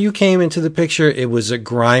before you came into the picture, it was a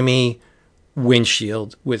grimy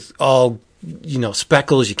windshield with all,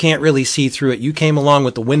 speckles. You can't really see through it. You came along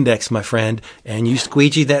with the Windex, my friend, and you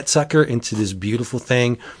squeegeed that sucker into this beautiful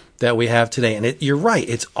thing that we have today. And you're right.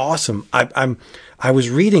 It's awesome. I was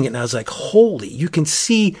reading it and I was like, holy, you can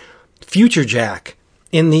see future Jack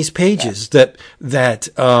in these pages. That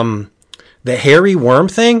the hairy worm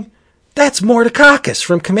thing, that's Mordecacus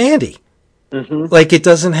from Commandy. Mm-hmm. Like, it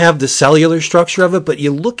doesn't have the cellular structure of it, but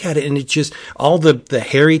you look at it and it's just all the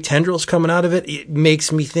hairy tendrils coming out of it. It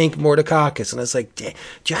makes me think Mordecacus. And it's like,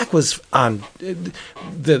 Jack was on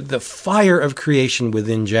the fire of creation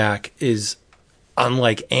within Jack is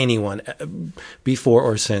unlike anyone before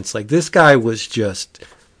or since. Like, this guy was just,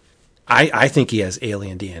 I think he has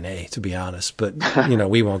alien DNA, to be honest, but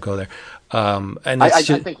we won't go there. And I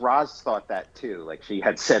think Roz thought that too. Like, she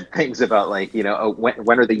had said things about like,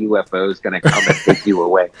 when are the UFOs going to come and take you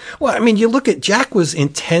away? Well, I mean, you look at Jack was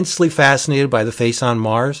intensely fascinated by the face on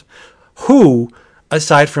Mars. Who,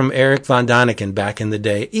 aside from Eric von Daniken back in the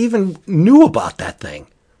day, even knew about that thing?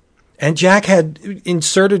 And Jack had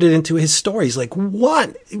inserted it into his stories. Like,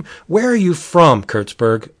 what? Where are you from,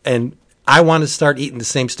 Kurtzberg? And I want to start eating the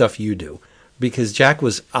same stuff you do, because Jack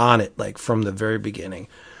was on it like from the very beginning.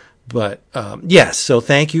 But yes, so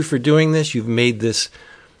thank you for doing this. You've made this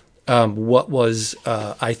what was,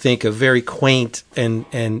 I think, a very quaint and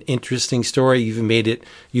interesting story.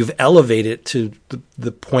 You've elevated it to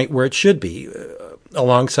the point where it should be,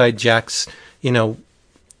 alongside Jack's,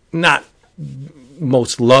 not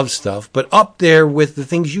most loved stuff, but up there with the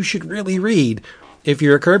things you should really read if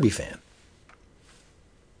you're a Kirby fan.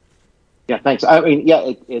 Yeah, thanks. I mean,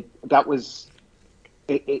 yeah,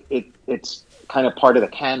 it's kind of part of the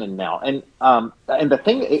canon now. And the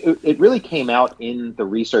thing, it really came out in the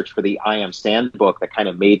research for the I Am Stan book that kind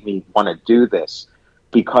of made me want to do this,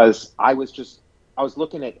 because I was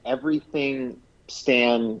looking at everything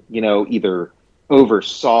Stan, either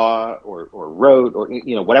oversaw or wrote or,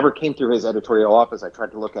 whatever came through his editorial office. I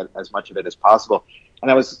tried to look at as much of it as possible.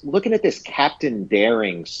 And I was looking at this Captain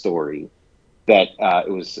Daring story that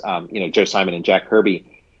it was, Joe Simon and Jack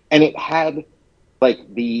Kirby. And it had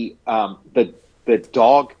like the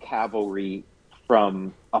dog cavalry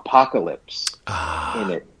from Apocalypse in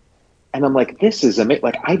it. And I'm like, this is amazing.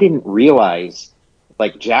 Like, I didn't realize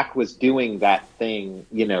like Jack was doing that thing,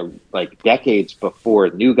 like decades before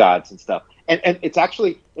New Gods and stuff. And it's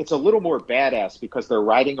a little more badass because they're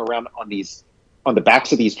riding around on the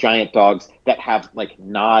backs of these giant dogs that have like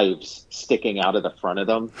knives sticking out of the front of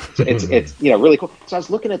them. So it's really cool. So I was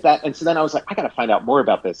looking at that, and so then I was like, I got to find out more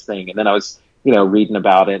about this thing. And then I was reading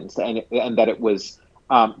about it, and that it was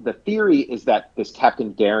the theory is that this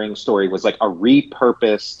Captain Daring story was like a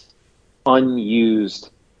repurposed, unused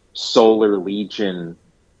Solar Legion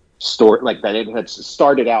story, like that it had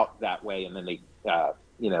started out that way, and then they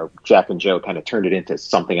Jack and Joe kind of turned it into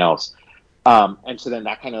something else. And so then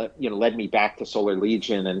that kind of, led me back to Solar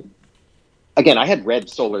Legion. And again, I had read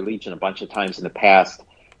Solar Legion a bunch of times in the past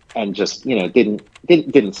and just,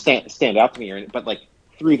 didn't stand out to me, but like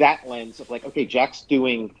through that lens of like, okay, Jack's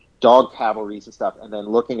doing dog cavalries and stuff. And then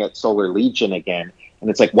looking at Solar Legion again, and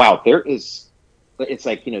it's like, wow, it's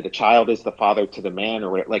like, the child is the father to the man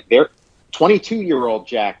or whatever. Like, 22-year-old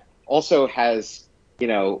Jack also has,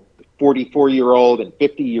 44-year-old and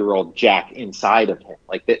 50-year-old Jack inside of him.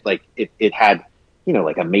 Like that, like it had,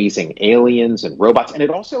 like amazing aliens and robots, and it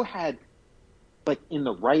also had, like in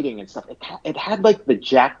the writing and stuff, it had like the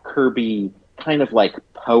Jack Kirby kind of like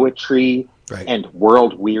poetry, right, and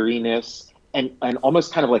world weariness, and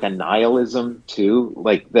almost kind of like a nihilism too.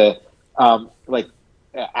 Like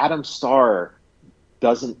Adam Starr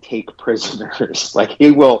doesn't take prisoners. Like he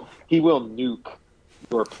will nuke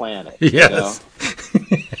your planet. Yes.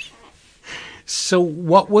 So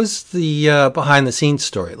what was the behind the scenes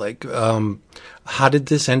story? Like, how did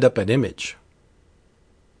this end up at Image?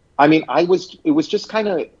 I mean, it was just kind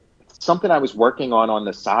of something I was working on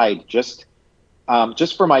the side, just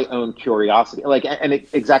for my own curiosity. Like, and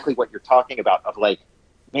exactly what you're talking about of like,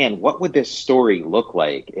 man, what would this story look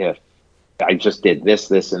like if I just did this,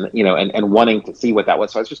 and, and wanting to see what that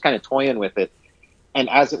was. So I was just kind of toying with it. and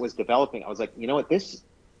as it was developing, I was like, you know what, this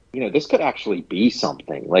could actually be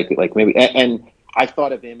something like maybe. And I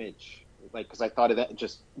thought of Image, like, because I thought of that,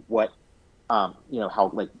 just what,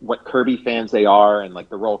 how, like, what Kirby fans they are, and like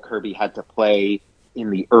the role Kirby had to play in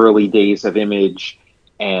the early days of Image,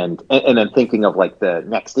 and then thinking of like the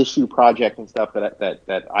Next Issue project and stuff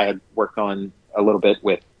that I had worked on a little bit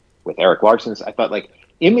with Eric Larson's. I thought, like,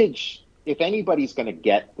 Image, if anybody's going to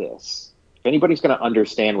get this, if anybody's going to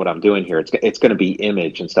understand what I'm doing here, it's going to be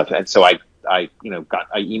Image and stuff. And so I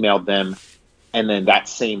emailed them, and then that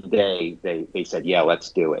same day they said, yeah,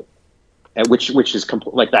 let's do it. And which is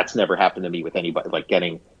like, that's never happened to me with anybody. Like,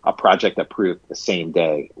 getting a project approved the same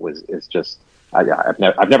day is just, I've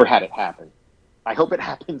never had it happen. I hope it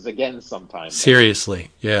happens again sometime. Seriously,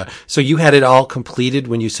 yeah. So you had it all completed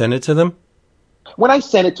when you sent it to them? When I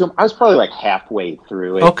sent it to them, I was probably like halfway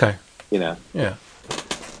through it. Okay. Yeah.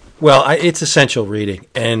 Well, it's essential reading,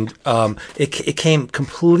 and it came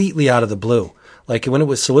completely out of the blue. Like, when it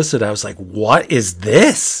was solicited, I was like, "What is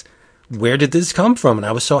this? Where did this come from?" And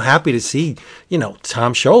I was so happy to see,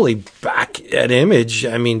 Tom Scioli back at Image.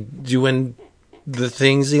 I mean, doing the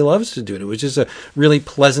things he loves to do. It was just a really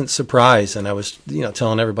pleasant surprise, and I was,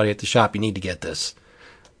 telling everybody at the shop, you need to get this.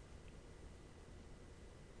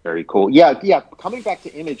 Very cool. Yeah. Coming back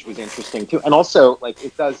to Image was interesting too, and also, like,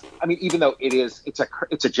 it does. I mean, even though it's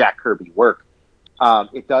a Jack Kirby work,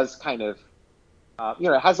 it does kind of,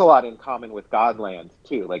 it has a lot in common with Godland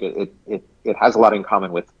too. Like, it has a lot in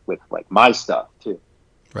common with like my stuff too.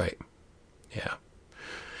 Right. Yeah.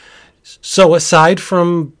 So aside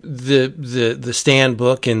from the Stan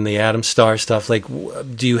book and the Adam Starr stuff, like,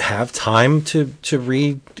 do you have time to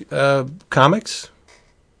read comics?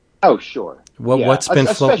 Oh, sure. What's been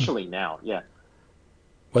floating? Especially now, yeah.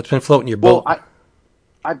 What's been floating your boat? Well,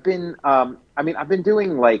 I've been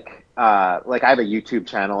doing like I have a YouTube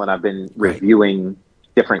channel, and I've been reviewing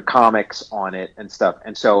different comics on it and stuff.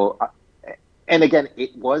 And so, and again,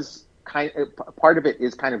 it was part of it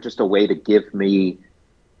is kind of just a way to give me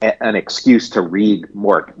an excuse to read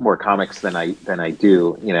more comics than I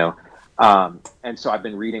do, and so I've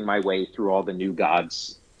been reading my way through all the New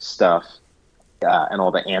Gods stuff, and all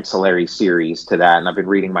the ancillary series to that, and I've been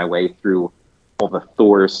reading my way through all the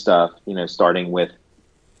Thor stuff, starting with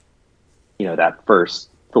that first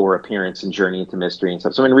Thor appearance and Journey into Mystery and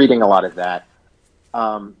stuff. So I've been reading a lot of that.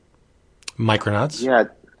 Micronauts? Yeah,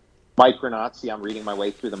 Micronauts. Yeah, I'm reading my way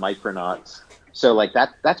through the Micronauts. So, like,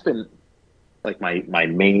 that's been like my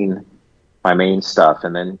main stuff.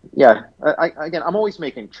 And then, yeah, I'm always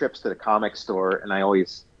making trips to the comic store, and I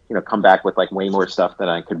always, come back with like way more stuff that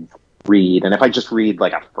I could read. And if I just read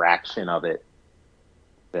like a fraction of it,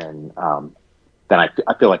 then I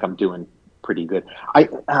feel like I'm doing pretty good. I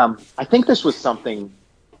think this was something,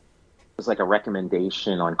 it was like a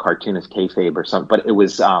recommendation on Cartoonist Kayfabe or something, but it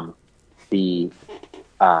was the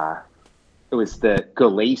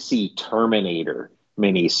Galassi Terminator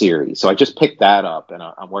mini-series. So I just picked that up, and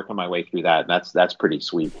I'm working my way through that, and that's pretty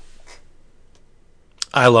sweet.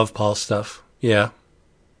 I love Paul's stuff. Yeah.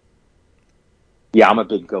 Yeah, I'm a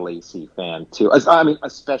big Galassi fan too. I mean,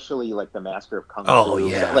 especially like the Master of Kung Fu. Oh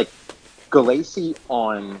yeah. Like, Galassi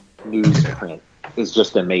on newsprint is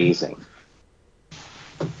just amazing.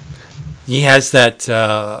 He has that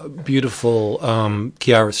beautiful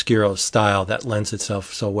chiaroscuro style that lends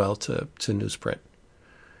itself so well to newsprint.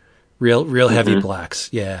 Real heavy blacks.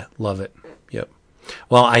 Yeah, love it. Yep.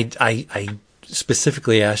 Well, I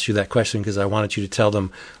specifically asked you that question because I wanted you to tell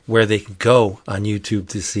them where they can go on YouTube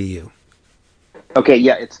to see you. Okay,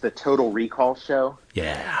 yeah, it's the Total Recall Show.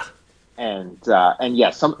 Yeah. And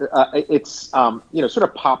yeah, it's sort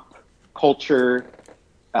of pop culture,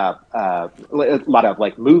 a lot of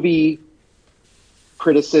like movie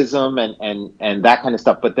criticism and that kind of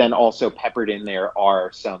stuff, but then also peppered in there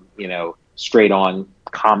are some, straight on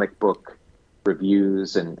comic book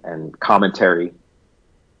reviews and commentary.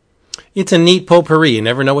 It's a neat potpourri. You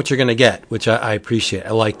never know what you're going to get, which I appreciate.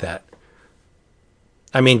 I like that.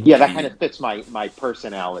 I mean, yeah, that kind of fits my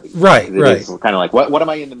personality. Right. It's kind of like, what am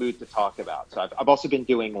I in the mood to talk about? So I've also been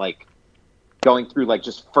doing like going through like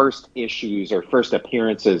just first issues or first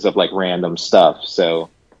appearances of like random stuff. So,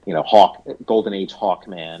 Golden Age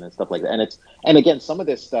Hawkman and stuff like that. And again, some of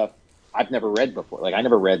this stuff I've never read before. Like, I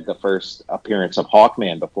never read the first appearance of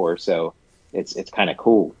Hawkman before, so it's kind of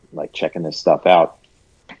cool, like, checking this stuff out.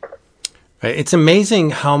 It's amazing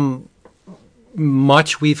how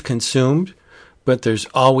much we've consumed, but there's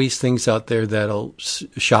always things out there that'll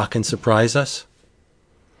shock and surprise us.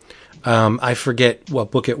 I forget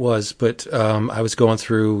what book it was, but I was going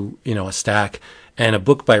through, a stack, and a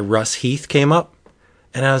book by Russ Heath came up,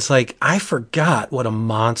 And I was like, I forgot what a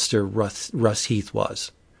monster Russ Heath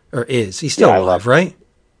was, or is. He's still alive, right?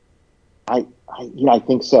 I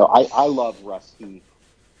think so. I love Russ Heath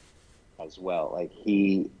as well. Like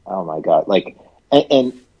oh my God. Like,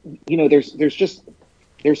 and there's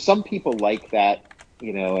some people like that,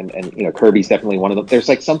 and Kirby's definitely one of them. There's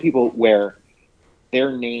like some people where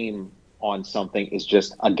their name on something is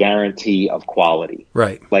just a guarantee of quality.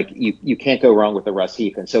 Right. Like you can't go wrong with the Russ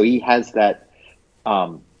Heath. And so he has that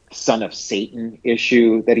Son of Satan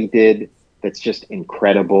issue that he did that's just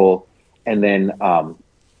incredible. And then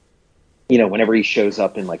whenever he shows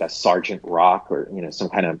up in like a Sergeant Rock or some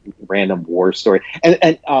kind of random war story,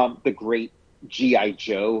 and the great G.I.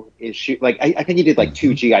 Joe issue, like I think he did like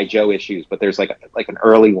 2 G.I. Joe issues, but there's like an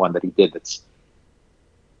early one that he did that's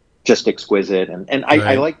just exquisite. And right.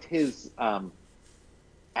 I liked his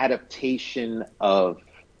adaptation of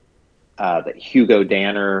the Hugo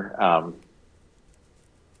Danner.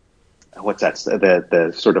 What's that?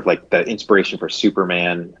 The sort of like the inspiration for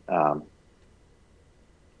Superman.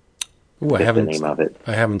 Ooh, I haven't. The name of it.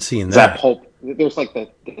 I haven't seen that. That pulp. There's like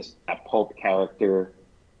that pulp character.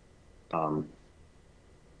 The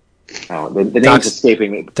name's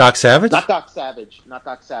escaping me. Doc Savage? Not Doc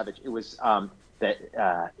Savage. It was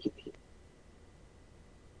that.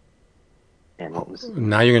 And what was?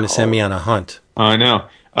 Now you're going to send me on a hunt. I know.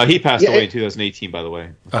 He passed away in 2018, by the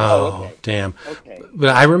way. Oh, okay. Damn. Okay.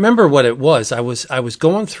 But I remember what it was. I was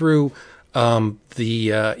going through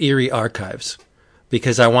the Erie archives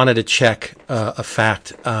because I wanted to check a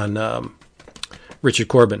fact on Richard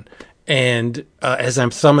Corbin. And as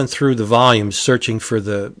I'm thumbing through the volumes, searching for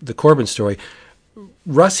the Corbin story,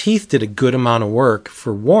 Russ Heath did a good amount of work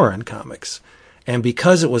for Warren Comics. And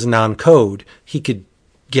because it was non-code, he could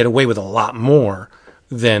get away with a lot more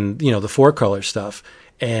than, the four-color stuff.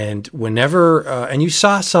 And whenever, and you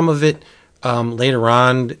saw some of it later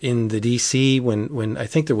on in the DC when I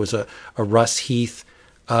think there was a Russ Heath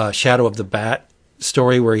Shadow of the Bat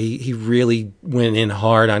story where he really went in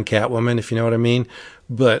hard on Catwoman, if you know what I mean.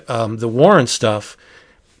 But the Warren stuff,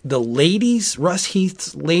 the ladies, Russ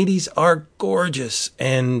Heath's ladies are gorgeous.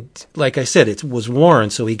 And like I said, it was Warren,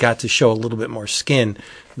 so he got to show a little bit more skin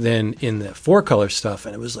than in the four-color stuff.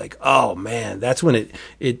 And it was like, oh, man, that's when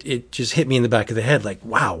it just hit me in the back of the head. Like,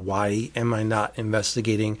 wow, why am I not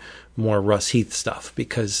investigating more Russ Heath stuff?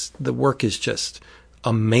 Because the work is just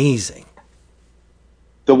amazing.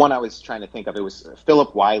 The one I was trying to think of, it was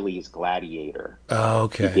Philip Wiley's Gladiator. Oh,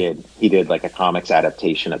 okay. He did like a comics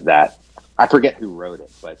adaptation of that. I forget who wrote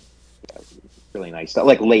it, but really nice stuff.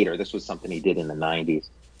 Like later, this was something he did in the 90s.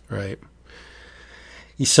 Right.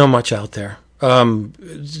 He's so much out there.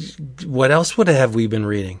 What else have we been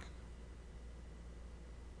reading?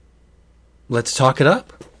 Let's talk it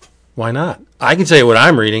up. Why not? I can tell you what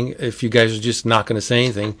I'm reading if you guys are just not going to say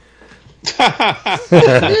anything.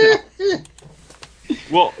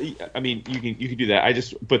 Well, I mean, you can do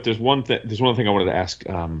that. But there's one thing I wanted to ask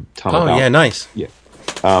Tom about. Oh, yeah, nice. Yeah.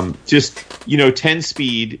 Just 10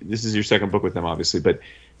 Speed. This is your second book with them, obviously, but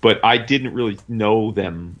I didn't really know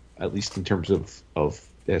them, at least in terms of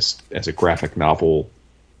as a graphic novel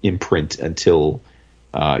imprint, until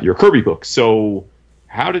your Kirby book. So,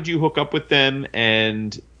 how did you hook up with them,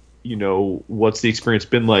 and what's the experience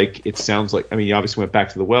been like? It sounds like, I mean, you obviously went back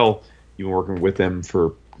to the well. You've been working with them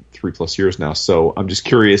for 3+ years now. So I'm just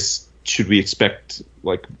curious, should we expect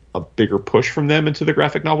like a bigger push from them into the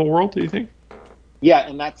graphic novel world, do you think? Yeah,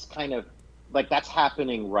 and that's kind of like that's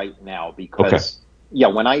happening right now because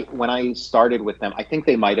when I started with them, I think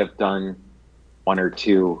they might have done 1 or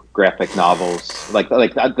 2 graphic novels. Like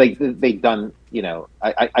they've done,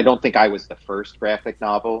 I don't think I was the first graphic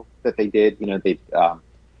novel that they did.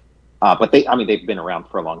 But they've been around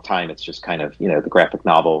for a long time. It's just kind of, the graphic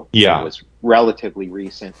novel was relatively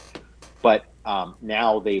recent. But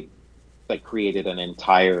now they've like created an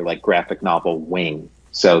entire like graphic novel wing.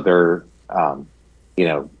 So they're,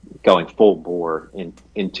 going full bore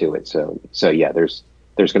into it. So yeah, there's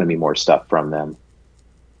going to be more stuff from them.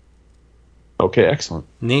 Okay, excellent.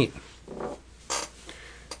 Neat.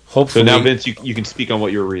 Hopefully. So now, Vince, you can speak on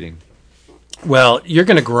what you're reading. Well, you're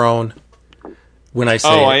going to groan when I say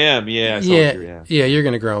I am. Yeah. You're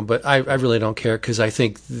going to groan, but I really don't care because I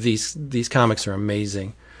think these comics are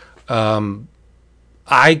amazing.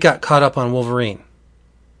 I got caught up on Wolverine.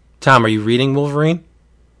 Tom, are you reading Wolverine?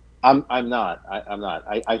 I'm not. I'm not.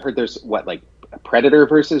 I heard there's like Predator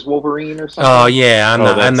versus Wolverine or something. Oh yeah,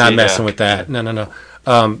 I'm not messing with that. No.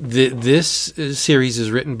 This series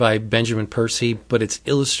is written by Benjamin Percy, but it's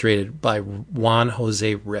illustrated by Juan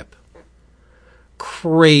Jose Rip.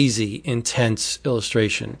 Crazy intense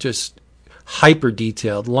illustration, just hyper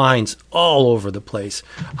detailed, lines all over the place.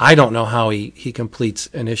 I don't know how he completes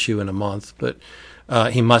an issue in a month, but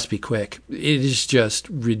he must be quick. It is just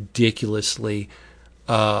ridiculously.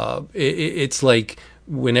 It's like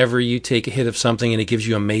whenever you take a hit of something and it gives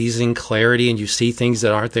you amazing clarity and you see things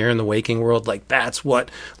that aren't there in the waking world, like that's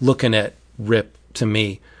what looking at Rip to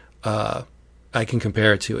me, I can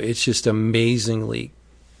compare it to. It's just amazingly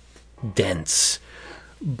dense.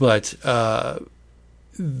 But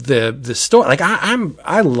the story, like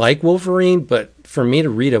I like Wolverine, but for me to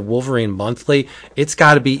read a Wolverine monthly, it's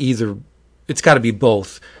got to be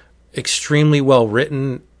both extremely well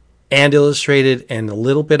written and illustrated and a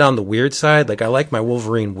little bit on the weird side. Like I like my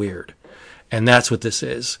Wolverine weird, and that's what this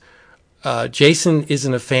is. Jason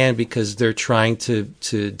isn't a fan because they're trying to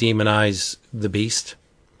demonize the Beast.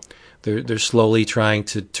 They're slowly trying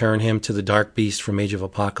to turn him to the Dark Beast from Age of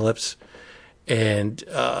Apocalypse. And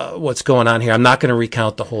what's going on here, I'm not going to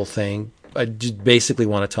recount the whole thing. I just basically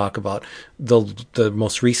want to talk about the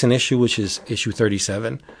most recent issue, which is issue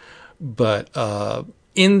 37. But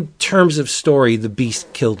in terms of story, the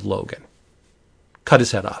Beast killed Logan, cut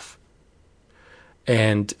his head off.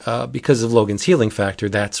 And because of Logan's healing factor,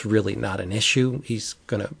 that's really not an issue. He's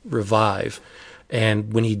going to revive.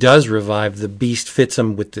 And when he does revive, the Beast fits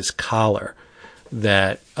him with this collar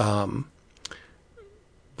that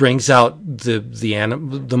brings out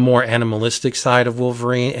the more animalistic side of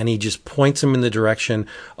Wolverine, and he just points him in the direction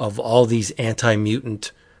of all these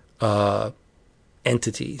anti-mutant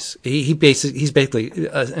entities. He's basically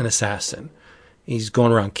an assassin. He's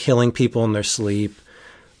going around killing people in their sleep.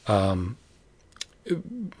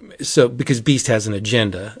 So because Beast has an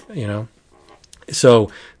agenda, you know.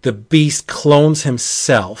 So the Beast clones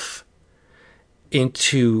himself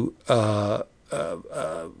into a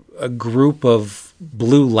group of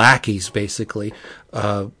blue lackeys, basically,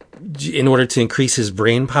 in order to increase his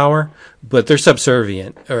brain power. But they're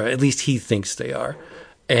subservient, or at least he thinks they are.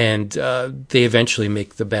 And they eventually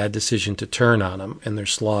make the bad decision to turn on him, and they're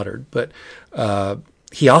slaughtered. But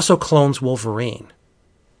he also clones Wolverine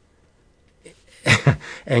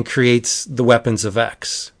and creates the Weapons of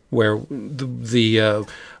X, where they're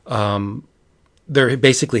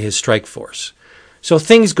basically his strike force. So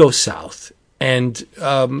things go south, and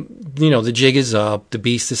the jig is up. The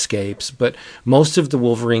Beast escapes, but most of the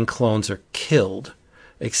Wolverine clones are killed,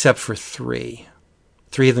 except for three.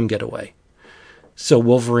 Three of them get away. So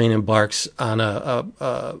Wolverine embarks on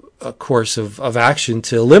a course of action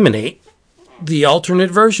to eliminate the alternate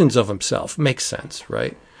versions of himself. Makes sense,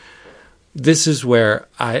 right? This is where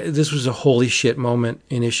this was a holy shit moment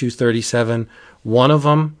in issue 37. One of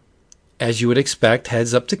them, as you would expect,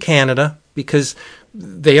 heads up to Canada because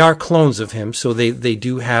they are clones of him. So they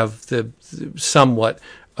do have the somewhat,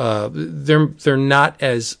 they're not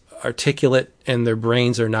as articulate and their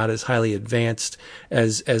brains are not as highly advanced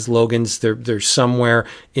as Logan's. They're somewhere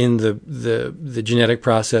in the genetic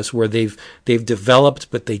process where they've developed,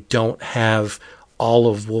 but they don't have all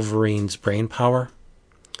of Wolverine's brain power.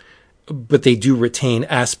 But they do retain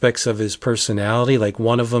aspects of his personality. Like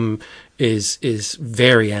one of them is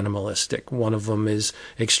very animalistic. One of them is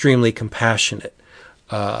extremely compassionate,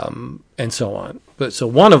 and so on. But so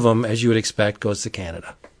one of them, as you would expect, goes to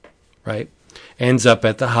Canada, right? Ends up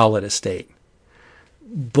at the Howlett estate.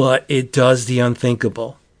 But it does the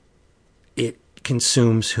unthinkable. It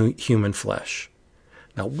consumes human flesh.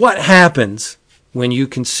 Now, what happens when you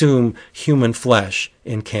consume human flesh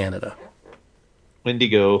in Canada?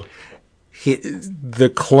 Wendigo.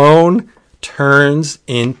 The clone turns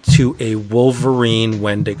into a Wolverine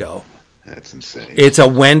Wendigo. That's insane. It's a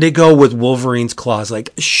Wendigo with Wolverine's claws. Like,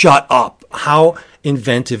 shut up. How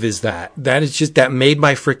inventive is that? That made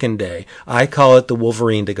my freaking day. I call it the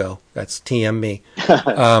Wolverine-digo. That's TM me.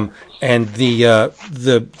 And the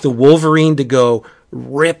Wolverine-digo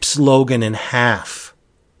rips Logan in half.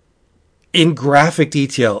 In graphic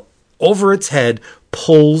detail. Over its head,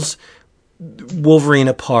 pulls Wolverine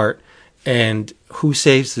apart. And who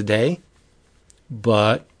saves the day?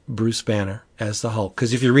 But Bruce Banner as the Hulk.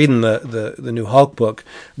 Because if you're reading the new Hulk book,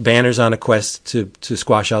 Banner's on a quest to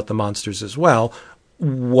squash out the monsters as well.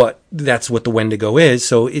 That's what the Wendigo is.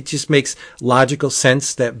 So it just makes logical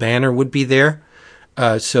sense that Banner would be there.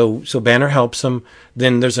 So Banner helps him.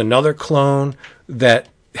 Then there's another clone that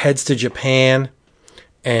heads to Japan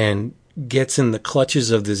and gets in the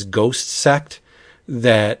clutches of this ghost sect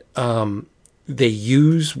that they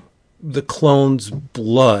use the clone's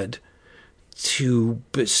blood to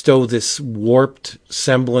bestow this warped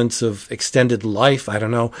semblance of extended life. I don't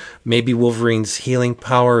know. Maybe Wolverine's healing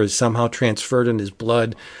power is somehow transferred in his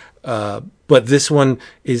blood. But this one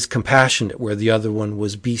is compassionate, where the other one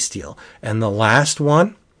was bestial. And the last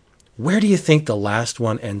one Where do you think the last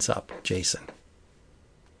one ends up, Jason?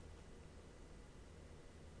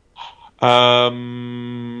 Not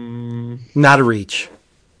a reach.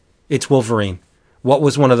 It's Wolverine. What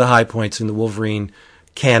was one of the high points in the Wolverine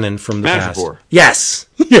canon from the Madripoor. past? Yes.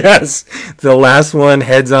 Yes. The last one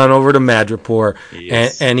heads on over to Madripoor,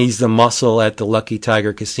 Yes. and he's the muscle at the Lucky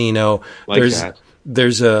Tiger Casino. That.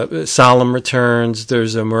 There's a Solemn Returns.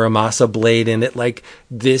 There's a Muramasa blade in it. Like,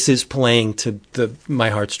 this is playing to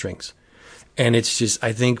my heartstrings. And it's just,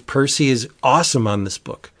 I think Percy is awesome on this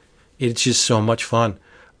book. It's just so much fun.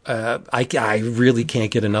 I really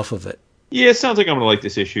can't get enough of it. Yeah, it sounds like I'm going to like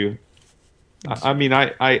this issue. I mean,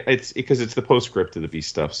 it's because it's the postscript to the Beast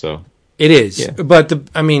stuff, so. It is. Yeah. But,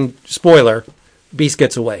 spoiler, Beast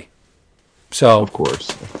gets away. So Of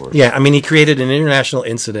course. yeah, I mean, he created an international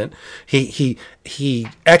incident. He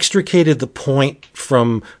extricated the point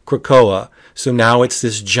from Krakoa, so now it's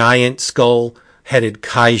this giant skull-headed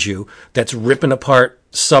kaiju that's ripping apart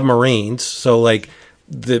submarines. So like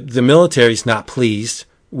the military's not pleased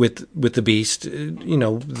with the Beast.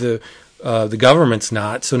 The government's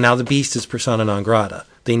not. So now the Beast is persona non grata.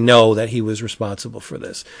 They know that he was responsible for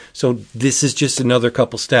this. So this is just another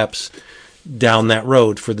couple steps down that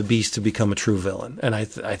road for the Beast to become a true villain. And I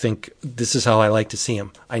think this is how I like to see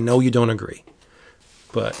him. I know you don't agree,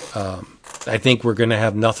 but I think we're going to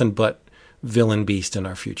have nothing but villain Beast in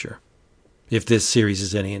our future, if this series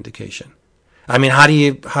is any indication. I mean,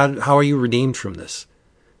 how are you redeemed from this?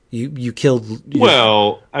 You killed.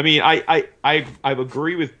 Well, I mean, I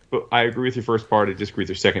agree with your first part. I disagree with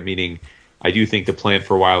your second. Meaning, I do think the plan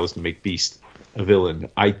for a while is to make Beast a villain.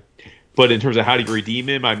 But in terms of how do you redeem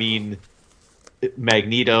him, I mean,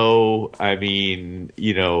 Magneto,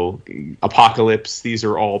 Apocalypse, these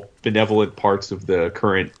are all benevolent parts of the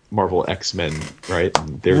current Marvel X-Men, right?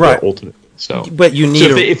 And they're the ultimate. So, but you need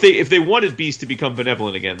if they wanted Beast to become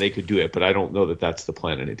benevolent again, they could do it. But I don't know that that's the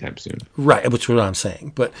plan anytime soon. Right, which is what I'm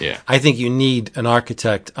saying. But yeah. I think you need an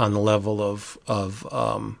architect on the level of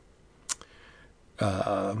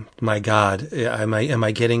my God, am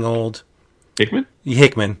I getting old?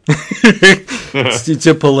 Hickman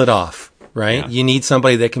to pull it off. Right? Yeah. You need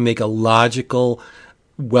somebody that can make a logical,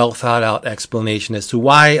 well thought out explanation as to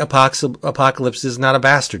why Apocalypse is not a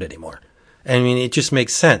bastard anymore. I mean, it just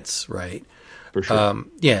makes sense, right? For sure.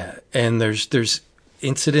 Yeah, and there's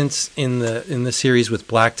incidents in the series with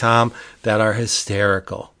Black Tom that are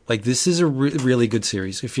hysterical. Like, this is a really good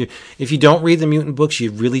series. If you don't read the mutant books, you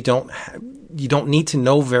really don't need to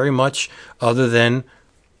know very much other than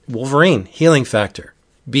Wolverine, healing factor.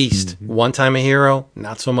 Beast, one time a hero,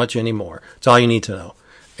 not so much anymore. It's all you need to know.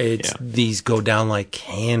 These go down like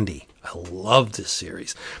candy. I love this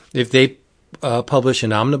series. If they publish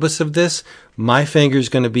an omnibus of this, my finger's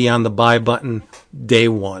going to be on the buy button day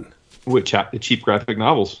one. With cheap graphic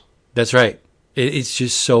novels. That's right. It's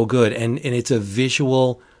just so good. And it's a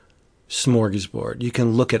visual smorgasbord. You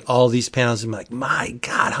can look at all these panels and be like, my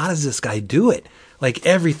God, how does this guy do it? Like,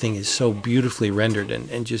 everything is so beautifully rendered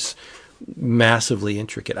and just massively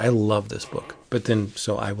intricate. I love this book. But then,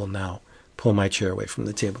 so I will now pull my chair away from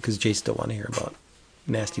the table because Jace don't want to hear about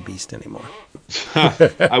Nasty Beast anymore.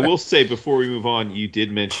 I will say, before we move on, you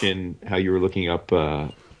did mention how you were looking up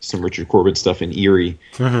some Richard Corbin stuff in Erie.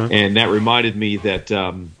 And that reminded me that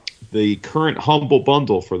the current Humble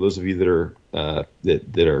Bundle, for those of you that are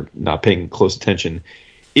that are not paying close attention,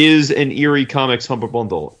 is an Erie Comics Humble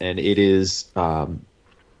Bundle. And it is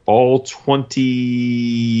all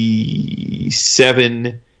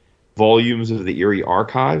 27 volumes of the Erie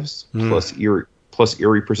archives, plus Erie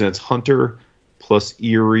Presents Hunter, plus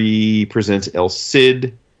Erie Presents El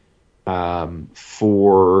Cid.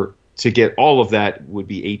 To get all of that would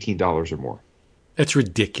be $18 or more. It's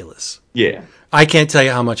ridiculous. Yeah. I can't tell you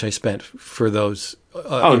how much I spent for those.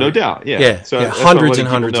 No doubt. Yeah. Yeah, So yeah, hundreds and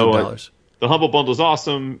hundreds of dollars. The Humble Bundle is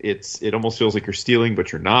awesome. It almost feels like you're stealing,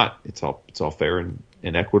 but you're not. It's all fair and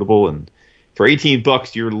equitable. And for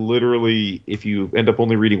 $18, you're literally, if you end up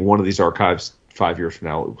only reading one of these archives 5 years from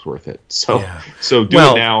now, it was worth it. So do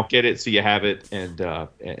it now, get it so you have it,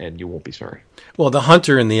 and you won't be sorry. Well, the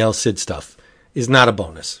Hunter and the El Cid stuff is not a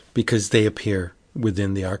bonus because they appear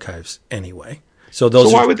within the archives anyway. So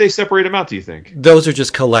why would they separate them out, do you think? Those are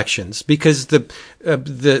just collections because the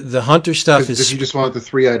Hunter stuff is. If you just want the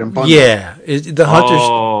 3-item bundle. Yeah, the Hunter.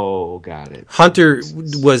 Oh, got it. Hunter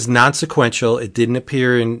was non-sequential. It didn't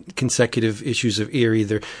appear in consecutive issues of Erie.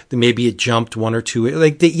 Maybe it jumped one or two.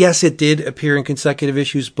 Yes, it did appear in consecutive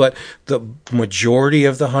issues, but the majority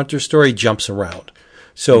of the Hunter story jumps around.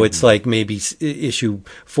 So it's like maybe issue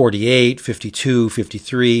 48, 52,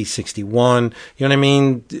 53, 61. You know what I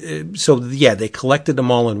mean? So yeah, they collected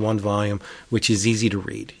them all in one volume, which is easy to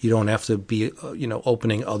read. You don't have to be,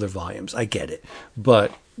 opening other volumes. I get it.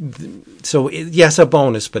 But so yes, a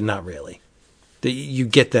bonus, but not really. You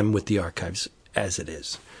get them with the archives as it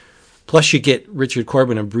is. Plus, you get Richard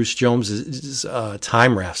Corbin and Bruce Jones's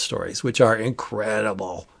Time Raft stories, which are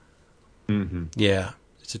incredible. Mm-hmm. Yeah,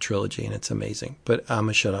 it's a trilogy and it's amazing. But I'm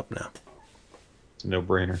gonna shut up now. It's a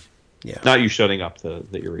no-brainer. Yeah. Not you shutting up the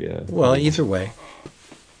area. Well, either way.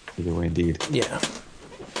 Either way, indeed. Yeah.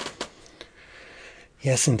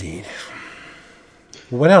 Yes, indeed.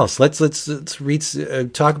 What else? Let's read.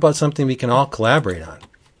 Talk about something we can all collaborate on.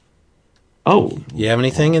 Oh, you have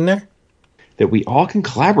anything in there that we all can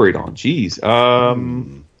collaborate on? Jeez. I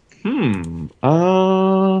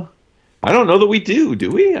don't know that we do. Do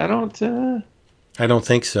we? I don't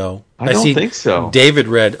think so. I don't think so. David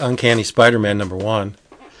read Uncanny Spider-Man #1,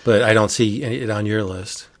 but I don't see it on your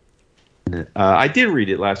list. I did read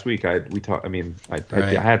it last week. I had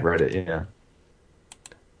read it. Yeah.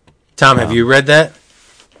 Tom, have you read that?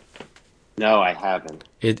 No, I haven't.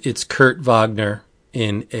 It's Kurt Wagner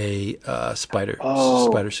in a spider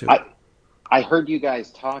suit. I heard you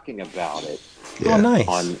guys talking about it. Yeah. Oh, nice.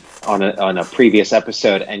 On a previous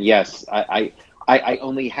episode, and yes, I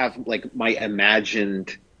only have like my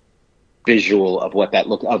imagined visual of what that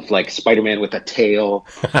looked of, like Spider-Man with a tail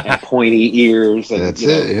and pointy ears and that's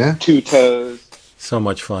it, yeah, 2 toes. So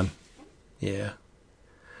much fun. Yeah.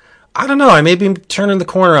 I don't know. I may be turning the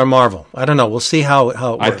corner on Marvel. I don't know. We'll see how it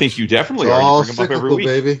works. I think you definitely it's are. All you bring them up every week,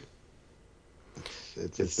 baby.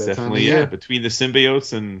 It's definitely between the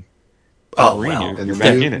symbiotes and Wolverine, you're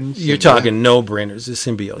back in it. You're talking no-brainers. The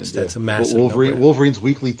symbiotes. That's a massive Wolverine's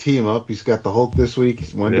weekly team up. He's got the Hulk this week.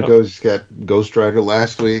 He's got Ghost Rider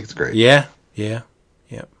last week. It's great. Yeah.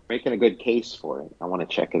 Making a good case for it. I want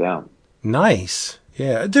to check it out. Nice.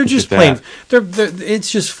 Yeah, they're just plain. They're it's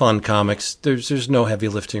just fun comics. There's no heavy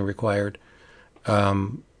lifting required.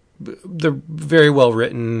 They're very well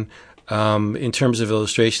written. In terms of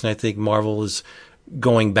illustration, I think Marvel is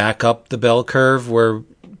going back up the bell curve where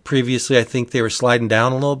previously I think they were sliding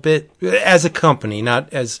down a little bit as a company,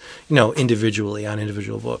 not as individually on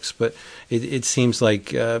individual books. But it seems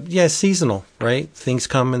like seasonal, right? Things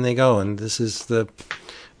come and they go, and this is the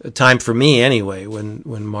time for me anyway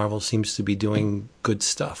when Marvel seems to be doing good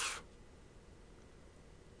stuff.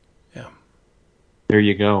 Yeah. There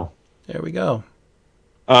you go. There we go.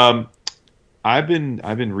 I've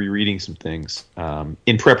been rereading some things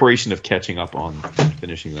in preparation of catching up on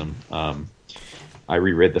finishing them. I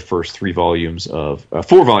reread the first 4 volumes of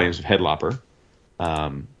Headlopper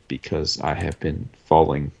because I had been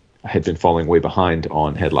falling way behind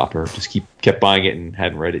on Headlopper. Just kept buying it and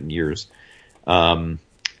hadn't read it in years.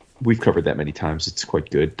 We've covered that many times. It's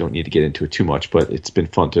quite good. Don't need to get into it too much, but it's been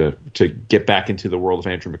fun to get back into the world of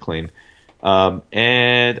Andrew MacLean.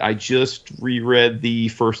 And I just reread the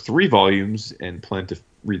first 3 volumes and plan to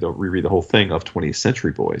reread the whole thing of 20th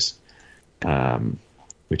Century Boys,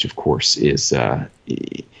 which of course is, and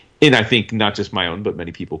I think not just my own, but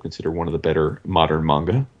many people consider one of the better modern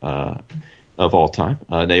manga of all time,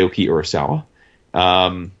 Naoki Urasawa.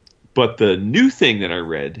 But the new thing that I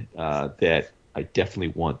read that I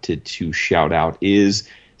definitely wanted to shout out is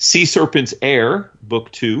Sea Serpent's Heir, Book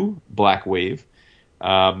 2, Black Wave.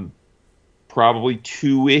 Probably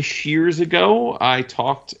 2-ish years ago, I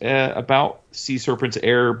talked about Sea Serpent's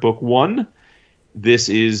Heir, Book 1. This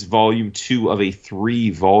is Volume 2 of a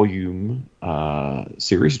 3-volume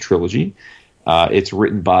series, trilogy. It's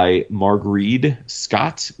written by Marguerite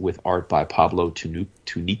Scott with art by Pablo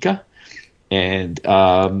Tunica. And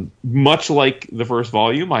much like the first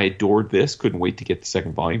volume, I adored this. Couldn't wait to get the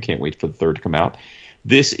second volume. Can't wait for the third to come out.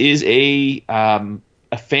 This is a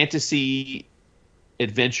fantasy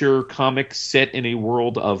adventure comic set in a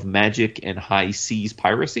world of magic and high seas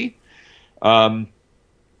piracy.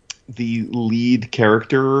 The lead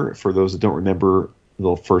character, for those that don't remember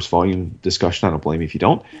the first volume discussion, I don't blame you if you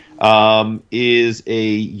don't, is a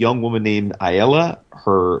young woman named Ayala.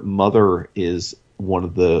 Her mother is one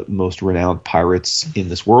of the most renowned pirates in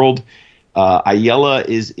this world. Ayala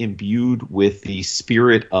is imbued with the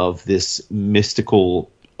spirit of this mystical,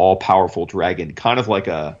 all-powerful dragon, kind of like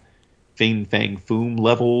a Fang Fang Foom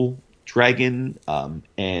level dragon,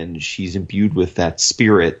 and she's imbued with that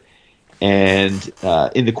spirit. And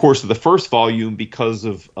in the course of the first volume, because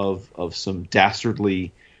of some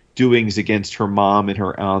dastardly doings against her mom and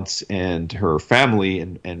her aunts and her family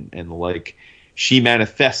and the like, she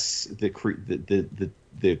manifests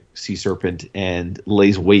the sea serpent and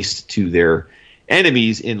lays waste to their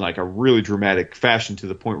enemies in like a really dramatic fashion, to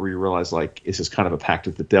the point where you realize like this is kind of a pact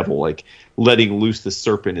with the devil. Like letting loose the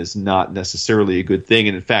serpent is not necessarily a good thing,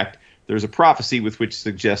 and in fact, there's a prophecy with which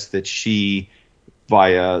suggests that she,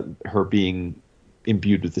 via her being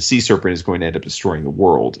imbued with the sea serpent, is going to end up destroying the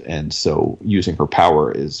world, and so using her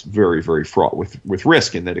power is very, very fraught with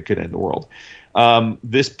risk in that it could end the world.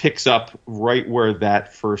 This picks up right where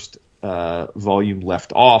that first volume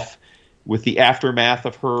left off, with the aftermath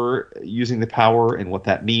of her using the power and what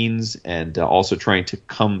that means, and also trying to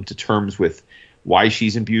come to terms with why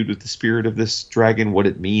she's imbued with the spirit of this dragon, what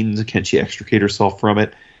it means, can she extricate herself from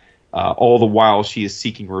it. All the while, she is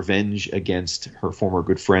seeking revenge against her former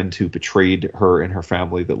good friend who betrayed her and her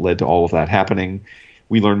family, that led to all of that happening.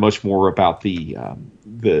 We learn much more about the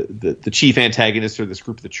chief antagonist, or this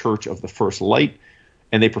group, the Church of the First Light,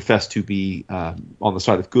 and they profess to be on the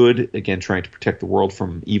side of good, again trying to protect the world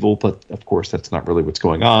from evil. But of course, that's not really what's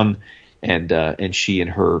going on. And she and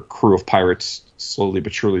her crew of pirates slowly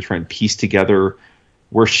but surely try and piece together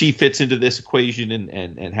where she fits into this equation,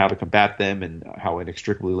 and how to combat them, and how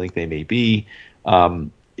inextricably linked they may be.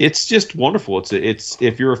 It's just wonderful. It's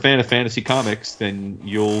if you're a fan of fantasy comics, then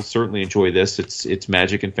you'll certainly enjoy this. It's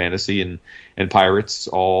magic and fantasy and pirates,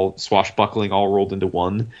 all swashbuckling, all rolled into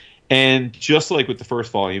one. And just like with the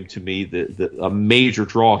first volume, to me, a major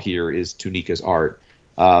draw here is Tunika's art.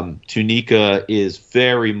 Tunika is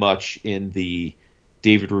very much in the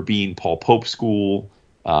David Rabin, Paul Pope school.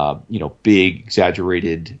 Big,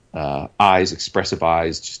 exaggerated eyes, expressive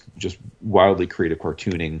eyes, just wildly creative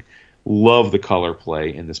cartooning. Love the color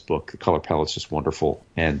play in this book. The color palette's just wonderful.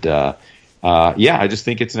 And I just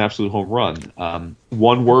think it's an absolute home run.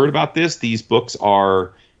 One word about this: these books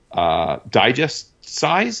are digest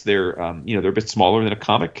size. They're they're a bit smaller than a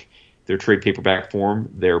comic. They're trade paperback form.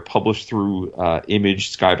 They're published through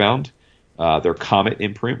Image Skybound. They're Comet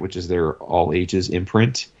imprint, which is their all ages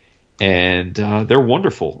imprint. And they're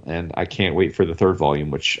wonderful, and I can't wait for the third volume,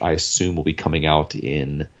 which I assume will be coming out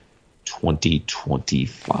in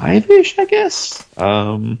 2025-ish, I guess.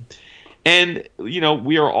 And,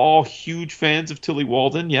 we are all huge fans of Tilly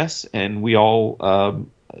Walden, yes, and we all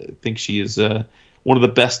think she is one of the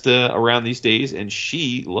best around these days, and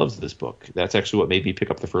she loves this book. That's actually what made me pick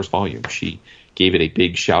up the first volume. She gave it a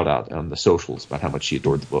big shout-out on the socials about how much she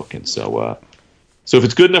adored the book, and so if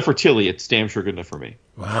it's good enough for Tilly, it's damn sure good enough for me.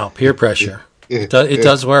 Wow, peer pressure. It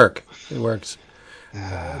does work. It works.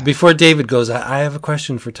 Before David goes, I have a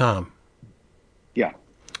question for Tom. Yeah.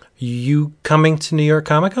 You coming to New York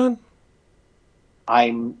Comic Con?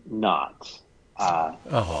 I'm not.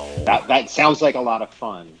 That sounds like a lot of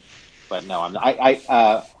fun, but no, I'm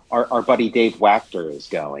not. Our buddy Dave Wachter is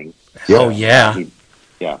going. Yeah. Oh, yeah.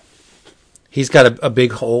 Yeah. He's got a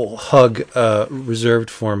big whole hug reserved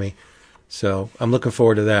for me. So I'm looking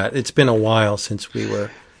forward to that. It's been a while since we were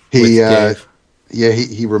with Dave.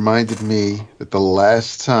 He reminded me that the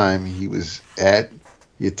last time he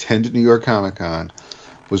attended New York Comic Con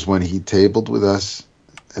was when he tabled with us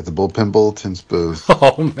at the Bullpen Bulletins booth.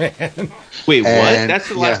 Oh, man. Wait, what? That's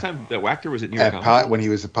the last time that Wachter was at New York Comic Con? When he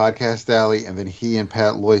was at Podcast Alley, and then he and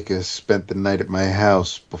Pat Loikas spent the night at my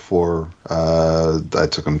house before I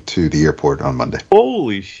took him to the airport on Monday.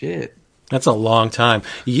 Holy shit. That's a long time.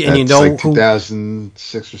 And you know like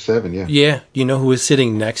 2006 or 7, yeah. Yeah. You know who was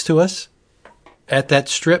sitting next to us at that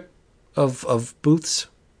strip of booths?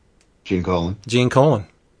 Gene Colan.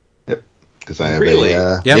 Yep. Because I have really?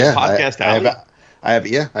 Podcast Alley? I have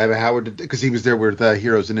a Howard, because he was there with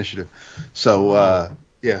Heroes Initiative. So,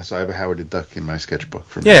 so I have a Howard Duck in my sketchbook.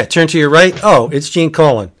 Yeah, turn to your right. Oh, it's Gene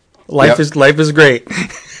Colan. Life is great.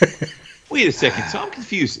 Wait a second. So I'm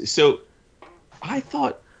confused. So I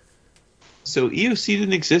thought... So EOC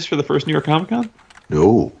didn't exist for the first New York Comic Con?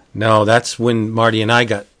 No, that's when Marty and I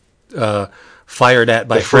got fired at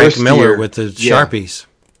by Frank Miller with the Sharpies.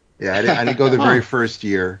 Yeah, I didn't go the very first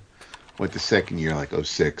year. Went the second year, like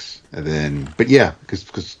 06. And then, but yeah,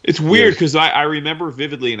 because it's weird, because I remember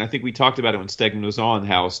vividly, and I think we talked about it when Stegman was on,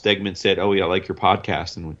 how Stegman said, "Oh yeah, I like your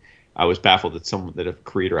podcast," and I was baffled that a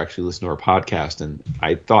creator actually listened to our podcast, and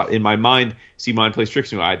I thought in my mind, see, Mind Plays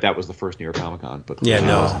Tricks, that was the first New York Comic Con. But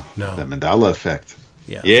no, that Mandela effect.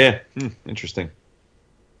 Yeah, interesting.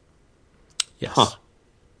 Yes. Huh.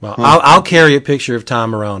 Well, I'll carry a picture of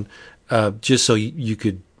Tom around, just so you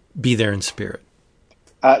could be there in spirit.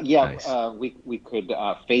 Nice. We could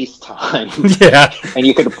FaceTime. Yeah, and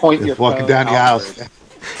you could point your walking phone down the house.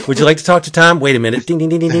 Would you like to talk to Tom? Wait a minute. Ding, ding,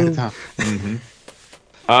 ding, ding, ding. Mm-hmm.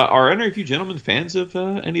 Are any of you gentlemen fans of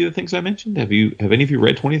any of the things I mentioned? Have any of you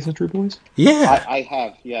read 20th Century Boys? Yeah, I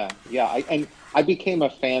have. Yeah. I became a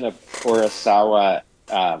fan of Kurosawa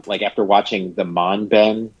like after watching the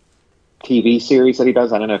Monben TV series that he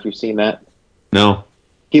does. I don't know if you've seen that. No.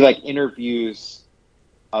 He like interviews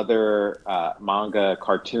other manga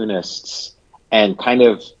cartoonists and kind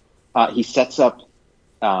of he sets up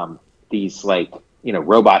these like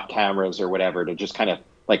robot cameras or whatever to just kind of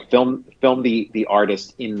like film the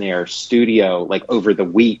artist in their studio like over the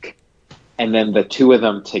week, and then the two of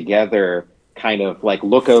them together kind of like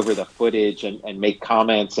look over the footage and make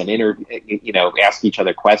comments and ask each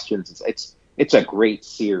other questions. It's a great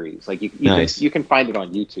series. Like Nice. you can find it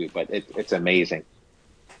on YouTube, but it's amazing.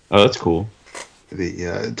 Oh, that's cool.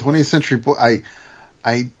 The 20th Century Boy.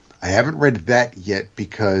 I haven't read that yet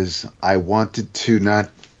because I wanted to,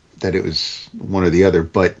 not that it was one or the other,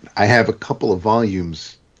 but I have a couple of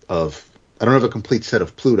volumes of. I don't have a complete set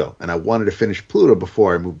of Pluto, and I wanted to finish Pluto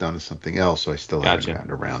before I moved on to something else, so I still haven't gotten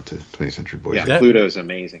around to 20th Century Boys. Yeah, Pluto's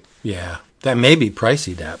amazing. Yeah, that may be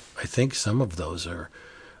pricey, Dap. I think some of those are.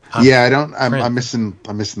 Yeah, I don't. I'm missing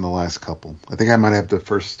the last couple. I think I might have the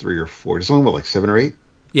first 3 or 4. There's only like 7 or 8.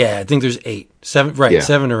 Yeah, I think there's 8, 7. Right, Yeah.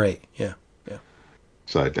 7 or 8. Yeah.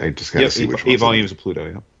 So I just got to see which 8 ones. volumes of Pluto.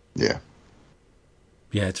 Yeah. Yeah.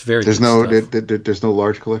 Yeah, it's very. There's good stuff. there's no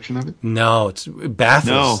large collection of it. No, it's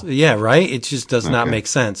baffles. No. Yeah, right. It just does not Okay. make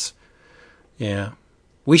sense. Yeah,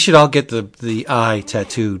 we should all get the eye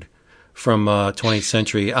tattooed from 20th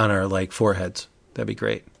century on our like foreheads. That'd be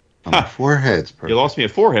great. On my foreheads. Perfect. You lost me a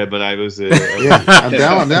forehead, but I was. Yeah, I'm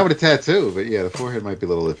down with a tattoo, but yeah, the forehead might be a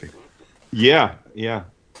little iffy. Yeah.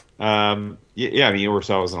 I mean,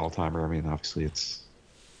 Urasawa's an all-timer. I mean, obviously,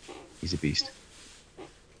 he's a beast.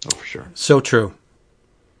 Oh, for sure. So true.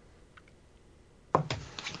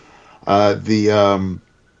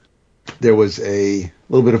 There was a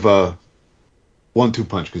little bit of a 1-2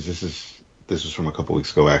 punch because this was from a couple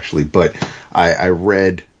weeks ago actually, but I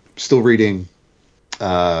still reading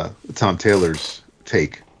Tom Taylor's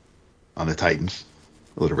take on the Titans,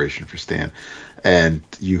 alliteration for Stan, and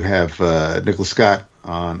you have Nicholas Scott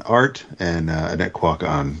on art and Annette Kwok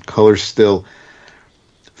on colors. Still,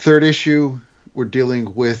 3rd issue, we're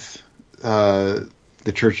dealing with the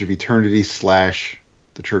Church of Eternity /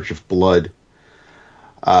 the Church of Blood,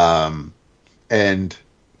 and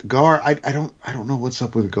Gar. I don't know what's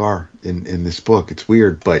up with Gar in this book. It's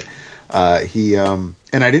weird, but he and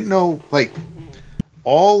I didn't know, like,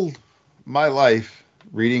 all my life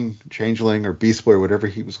reading Changeling or Beast Boy or whatever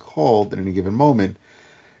he was called at any given moment,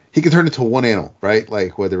 he can turn into one animal, right?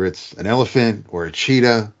 Like whether it's an elephant or a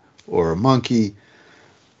cheetah or a monkey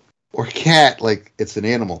or a cat, like it's an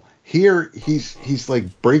animal. Here he's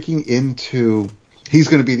like breaking into. He's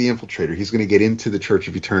going to be the infiltrator. He's going to get into the Church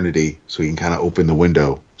of Eternity so he can kind of open the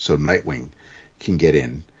window so Nightwing can get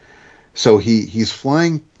in. So he's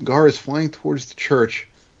flying. Gar is flying towards the church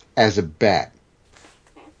as a bat,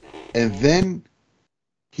 and then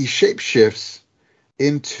he shapeshifts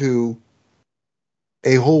into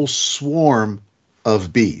a whole swarm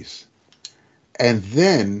of bees, and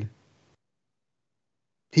then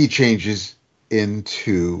he changes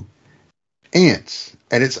into ants.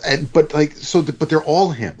 But they're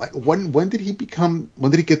all him. Like when did he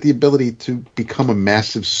get the ability to become a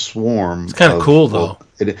massive swarm? It's kind of cool though.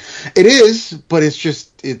 It is, but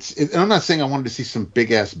and I'm not saying I wanted to see some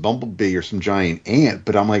big ass bumblebee or some giant ant,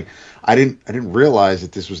 but I'm like, I didn't realize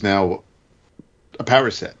that this was now a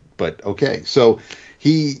power set. But okay, so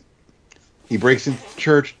he breaks into the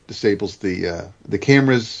church, disables the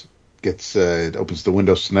cameras, opens the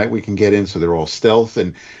windows tonight we can get in, so they're all stealth,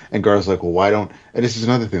 and Gar's like, well, why don't, and this is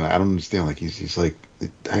another thing, like, I don't understand, like he's like,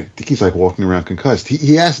 I think he's like walking around concussed.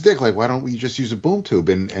 He asked Dick, like, why don't we just use a boom tube,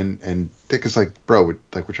 and Dick is like, bro,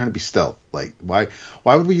 we're trying to be stealth, like why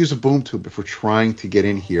would we use a boom tube if we're trying to get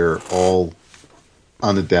in here all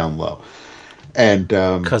on the down low? And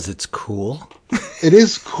because it's cool. It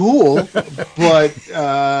is cool, but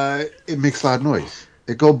it makes a lot of noise.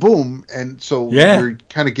 It go boom, and so you're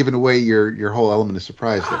kind of giving away your whole element of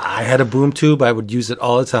surprise there. I had a boom tube. I would use it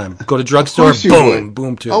all the time. Go to drugstore,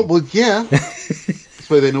 boom tube. Oh, well, yeah. That's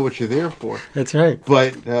why they know what you're there for. That's right.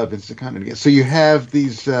 But Vincent Condon again. So you have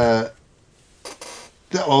these, you have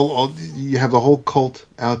the whole cult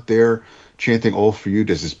out there chanting "All for you."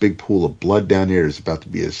 There's this big pool of blood down there. There's about to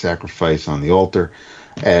be a sacrifice on the altar,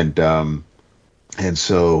 and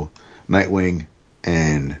so Nightwing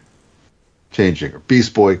and Changeling or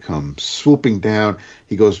Beast Boy come swooping down.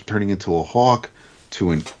 He goes turning into a hawk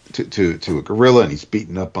to a gorilla, and he's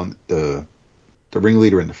beating up on the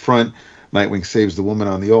ringleader in the front. Nightwing saves the woman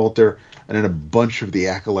on the altar, and then a bunch of the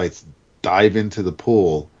acolytes dive into the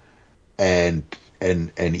pool and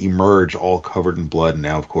emerge all covered in blood. And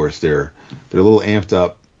now, of course, they're a little amped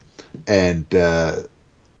up. And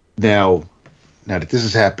now that this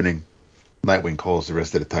is happening, Nightwing calls the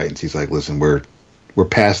rest of the Titans. He's like, listen, we're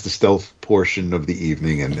past the stealth portion of the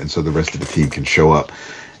evening, and so the rest of the team can show up.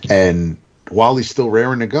 And Wally's still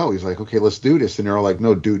raring to go. He's like, okay, let's do this. And they're all like,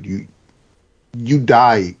 no, dude, you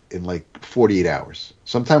die in like 48 hours.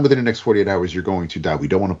 Sometime within the next 48 hours, you're going to die. We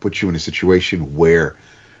don't want to put you in a situation where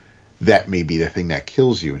that may be the thing that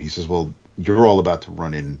kills you. And he says, well, you're all about to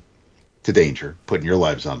run into danger, putting your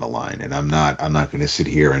lives on the line. And I'm not going to sit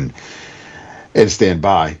here and stand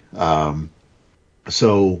by.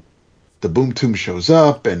 So the Boom Tomb shows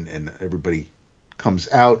up, and everybody comes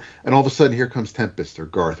out, and all of a sudden here comes Tempest, or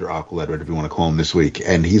Garth, or Aqualad, whatever you want to call him this week.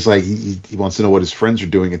 And he's like, he wants to know what his friends are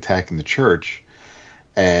doing attacking the church.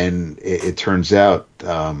 And it turns out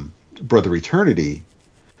Brother Eternity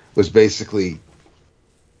was basically,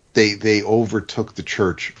 they overtook the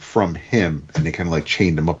church from him, and they kind of like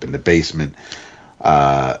chained him up in the basement.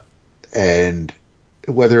 And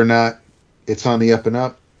whether or not it's on the up and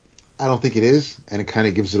up, I don't think it is, and it kind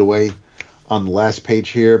of gives it away on the last page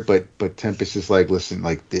here. But Tempest is like, listen,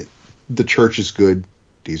 like the church is good.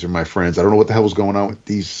 These are my friends. I don't know what the hell was going on with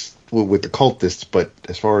the cultists, but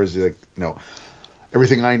as far as like,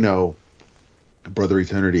 everything I know, Brother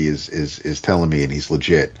Eternity is telling me, and he's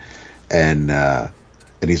legit. And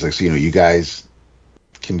he's like, so you guys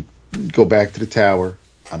can go back to the tower.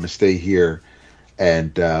 I'm gonna stay here.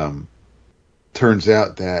 And turns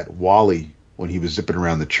out that Wally, when he was zipping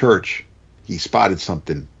around the church, he spotted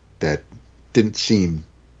something that didn't seem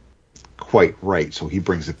quite right. So he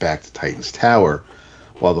brings it back to Titan's Tower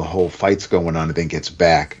while the whole fight's going on, and then gets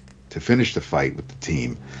back to finish the fight with the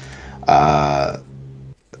team.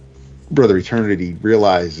 Brother Eternity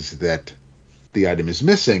realizes that the item is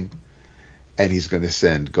missing, and he's going to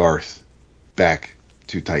send Garth back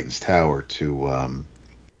to Titan's Tower to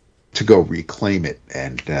go reclaim it.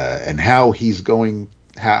 And how he's going,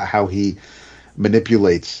 how he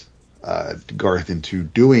manipulates Garth into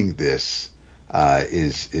doing this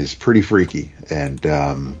is pretty freaky, and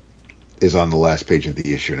is on the last page of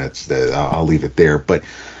the issue. And I'll leave it there. But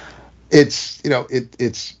it's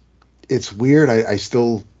it's weird. I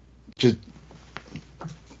still just,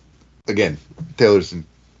 again, Taylor's a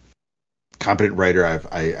competent writer.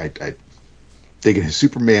 I dig in his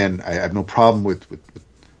Superman. I have no problem with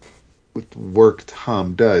work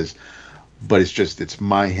Tom does, but it's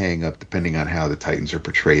my hang up depending on how the Titans are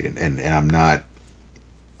portrayed, and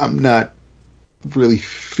I'm not really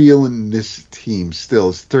feeling this team still.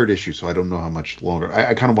 It's the third issue, so I don't know how much longer.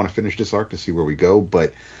 I kind of want to finish this arc to see where we go,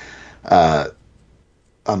 but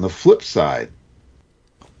on the flip side,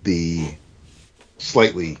 the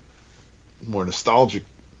slightly more nostalgic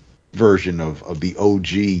version of the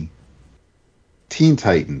OG Teen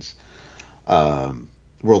Titans,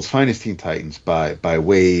 World's Finest Teen Titans by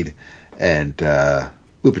Wade and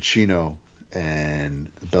Lupacchino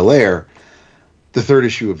and Belair. The third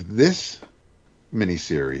issue of this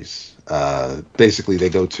miniseries, basically they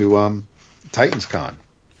go to Titans Con,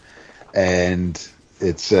 and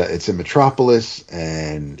it's in Metropolis,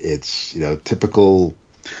 and it's typical.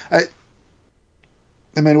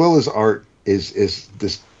 Emanuela's art is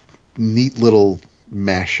this neat little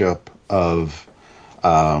mashup of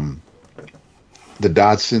the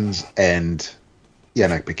Dodsons and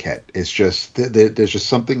Yannick Paquette. It's just there's just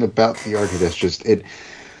something about the art that's just it.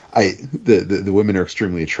 The women are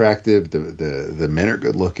extremely attractive. The men are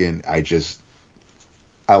good looking.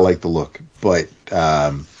 I like the look, but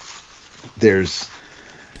there's,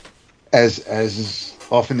 as is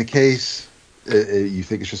often the case, you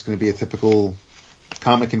think it's just going to be a typical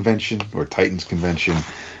comic convention or Titans convention,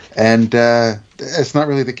 and it's not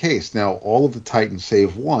really the case. Now, all of the Titans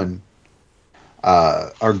save one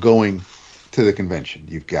are going to the convention.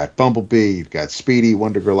 You've got Bumblebee, you've got Speedy,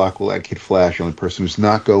 Wonder Girl, Aqualad, Kid Flash. The only person who's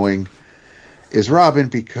not going is Robin,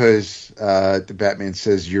 because the Batman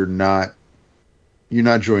says you're not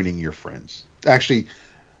joining your friends. Actually,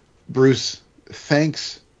 Bruce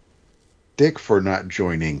thanks Dick for not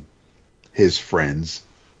joining his friends,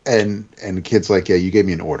 and the kid's like, yeah, you gave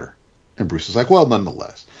me an order. And Bruce is like, well,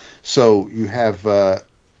 nonetheless. So you have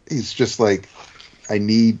he's just like, I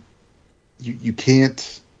need you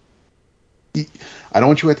can't. I don't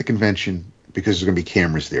want you at the convention because there's going to be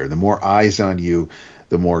cameras there. The more eyes on you,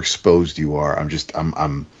 the more exposed you are.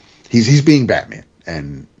 He's being Batman,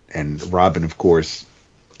 and Robin, of course,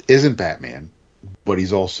 isn't Batman, but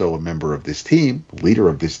he's also a member of this team, leader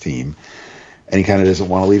of this team, and he kind of doesn't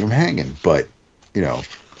want to leave him hanging. But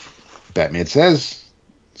Batman says,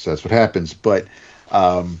 so that's what happens. But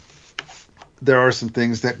there are some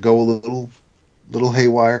things that go a little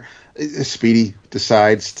haywire. Speedy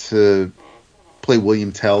decides to play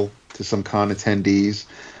William Tell to some con attendees,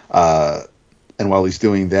 and while he's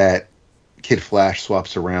doing that, Kid Flash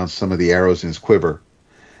swaps around some of the arrows in his quiver,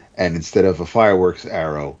 and instead of a fireworks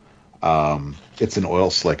arrow, it's an oil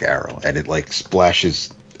slick arrow, and it like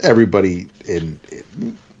splashes everybody in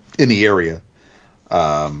the area,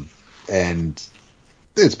 and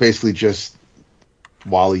it's basically just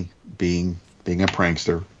Wally being a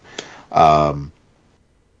prankster.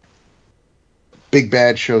 Big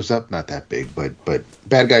Bad shows up, not that big, but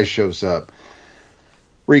bad guy shows up,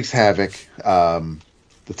 wreaks havoc.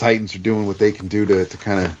 The Titans are doing what they can do to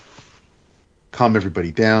kind of calm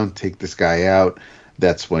everybody down, take this guy out.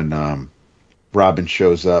 That's when Robin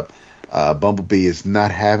shows up. Bumblebee is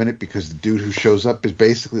not having it because the dude who shows up is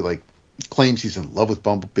basically like claims he's in love with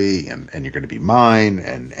Bumblebee and you're going to be mine,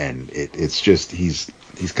 and it's just he's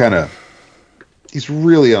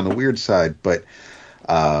really on the weird side. But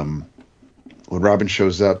when Robin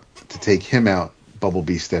shows up to take him out,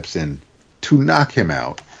 Bumblebee steps in to knock him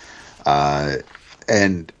out.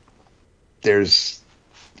 And there's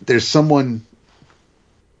someone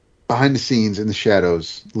behind the scenes in the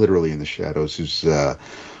shadows, literally in the shadows,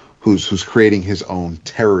 who's creating his own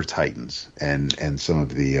Terror Titans and some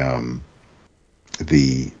of the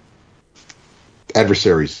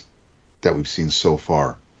adversaries that we've seen so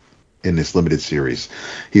far in this limited series.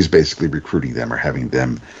 He's basically recruiting them or having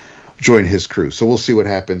them join his crew. So we'll see what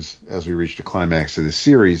happens as we reach the climax of this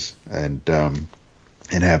series and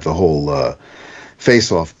have the whole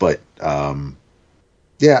face off. But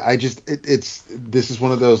this is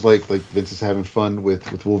one of those like Vince is having fun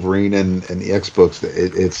with Wolverine and the X books.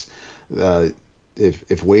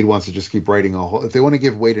 If Wade wants to just keep writing if they want to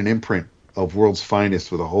give Wade an imprint of World's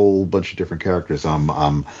Finest with a whole bunch of different characters,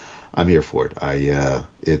 I'm here for it.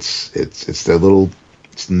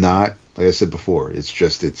 It's not, like I said before,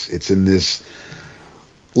 it's in this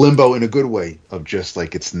limbo in a good way of just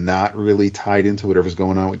like it's not really tied into whatever's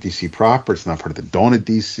going on with DC proper. It's not part of the dawn of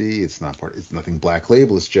DC. It's nothing Black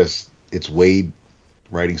Label. It's Wade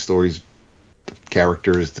writing stories,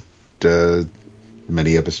 characters that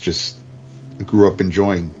many of us just grew up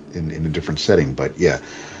enjoying in a different setting. But yeah,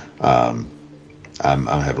 I'm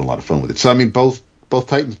having a lot of fun with it. So I mean, both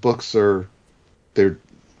Titans books they're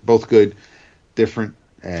both good, different,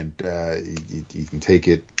 and you can take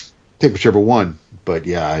whichever one. But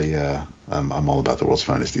yeah, I'm all about the World's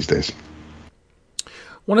Finest these days.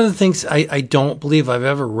 One of the things I don't believe I've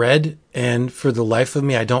ever read, and for the life of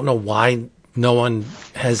me, I don't know why no one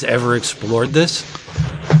has ever explored this.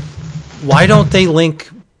 Why don't they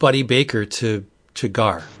link Buddy Baker to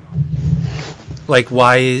Gar? Like,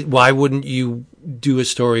 why wouldn't you do a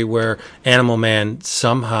story where Animal Man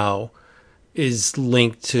somehow is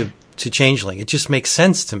linked to Changeling? It just makes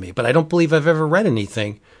sense to me, but I don't believe I've ever read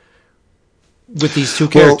anything with these two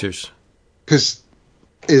characters. Because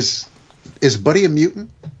is Buddy a mutant?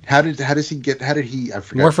 How did he I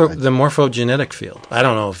forgot. The morphogenetic field. I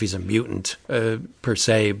don't know if he's a mutant per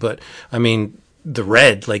se, but I mean the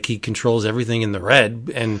red, like he controls everything in the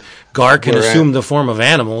red, and Gar can assume the form of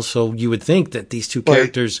animals, so you would think that these two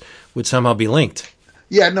characters would somehow be linked.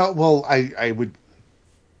 Yeah, no, well, I would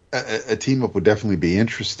a team up would definitely be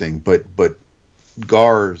interesting, but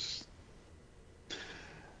Gar's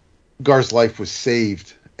life was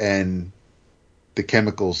saved, and the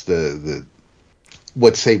chemicals, the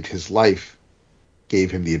what saved his life, gave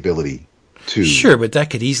him the ability to. Sure, but that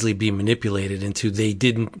could easily be manipulated into they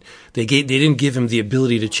didn't give him the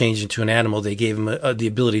ability to change into an animal. They gave him the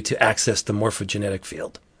ability to access the morphogenetic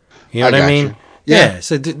field. You know what I mean? You. Yeah.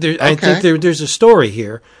 So I think there's a story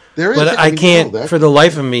here, but I can't for the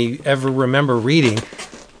life of me ever remember reading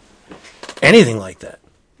anything like that.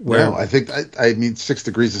 No, I think I mean 6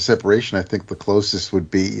 Degrees of Separation. I think the closest would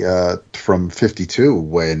be from 52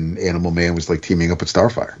 when Animal Man was like teaming up with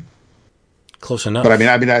Starfire. Close enough. But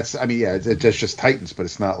it's just Titans, but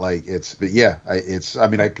it's not like it's. But yeah, I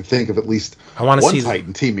could think of at least one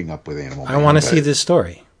Titan teaming up with Animal Man. I want to see this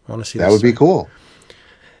story. I want to see that would be cool.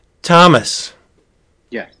 Thomas.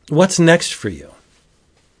 Yeah. What's next for you?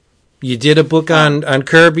 You did a book on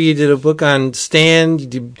Kirby. You did a book on Stan.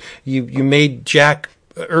 You made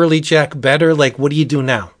early Jack better. Like, what do you do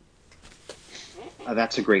now?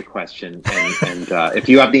 That's a great question, and if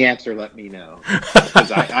you have the answer, let me know.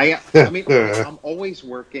 Because I mean, I'm always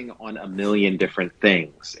working on a million different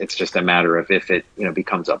things. It's just a matter of if it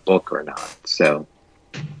becomes a book or not. So,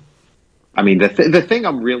 I mean, the thing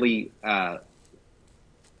I'm really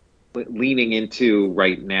leaning into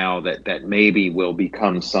right now that maybe will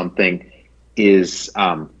become something is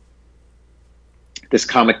this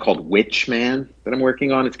comic called Witchman that I'm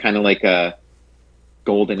working on. It's kind of like a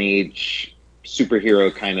golden age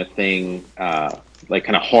superhero kind of thing, like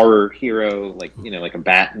kind of horror hero, like like a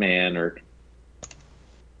Batman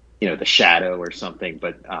the Shadow or something,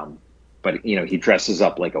 but he dresses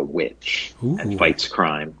up like a witch and fights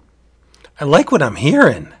crime. I like what I'm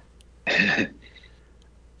hearing.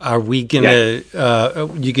 Are we gonna?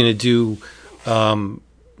 You gonna do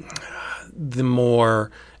the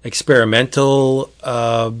more experimental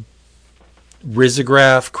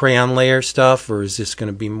risograph crayon layer stuff, or is this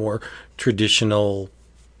going to be more traditional,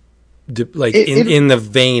 in the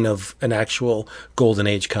vein of an actual Golden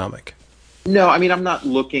Age comic? No, I mean, I'm not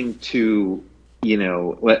looking to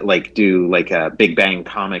do like a Big Bang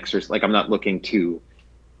Comics, or like I'm not looking to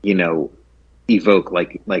evoke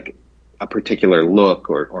like a particular look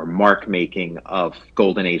or mark making of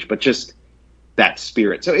Golden Age, but just that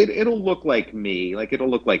spirit. So it'll look like me, like it'll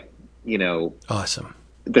look like awesome,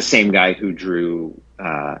 the same guy who drew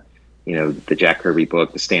the Jack Kirby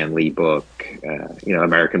book, the Stan Lee book,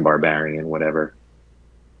 American Barbarian, whatever.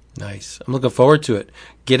 Nice. I'm looking forward to it.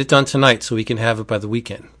 Get it done tonight so we can have it by the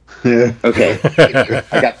weekend. Okay.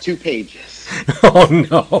 I got 2 pages. Oh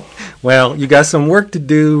no. Well, you got some work to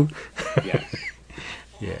do. Yes.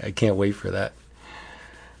 Yeah, I can't wait for that.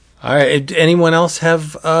 All right. Anyone else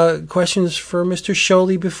have questions for Mr.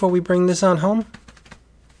 Scioli before we bring this on home?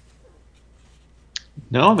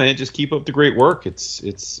 No, man, just keep up the great work. It's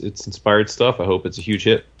inspired stuff. I hope it's a huge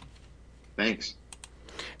hit. Thanks.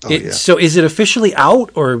 So is it officially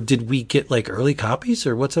out, or did we get like early copies,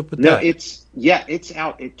 or what's up with that? No, it's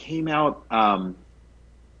out. It came out I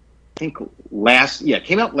think it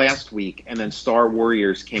came out last week, and then Star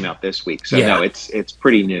Warriors came out this week. So no, it's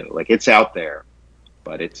pretty new. Like, it's out there,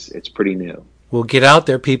 but it's pretty new. Well, get out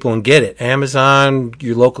there, people, and get it. Amazon,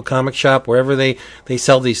 your local comic shop, wherever they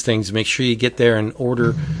sell these things, make sure you get there and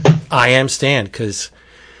order I Am Stan, because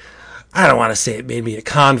I don't want to say it made me a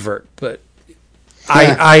convert, but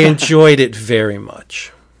I enjoyed it very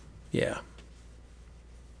much. Yeah.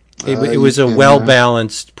 It was a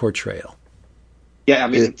well-balanced portrayal. Yeah, I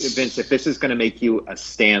mean, Vince, if this is going to make you a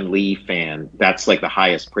Stan Lee fan, that's like the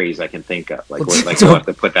highest praise I can think of. Like, we'll have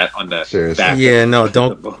to put that on the back. Yeah, no,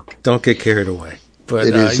 don't get carried away. But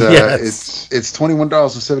it is. Yes. It's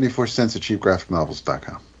 $21.74 at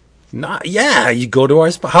cheapgraphicnovels.com. You go to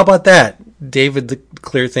our. How about that, David, the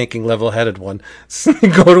clear thinking, level headed one?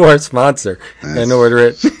 Go to our sponsor and order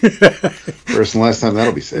it. First and last time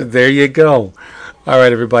that'll be said. There you go. All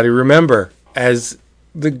right, everybody. Remember, as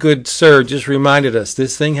the good sir just reminded us,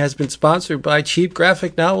 this thing has been sponsored by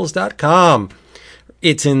cheapgraphicnovels.com.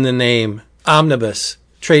 It's in the name. Omnibus,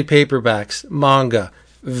 trade paperbacks, manga,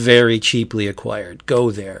 very cheaply acquired.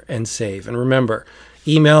 Go there and save. And remember,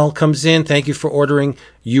 email comes in. Thank you for ordering.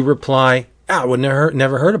 You reply, I would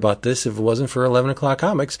never heard about this if it wasn't for 11 O'Clock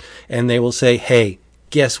Comics. And they will say, hey,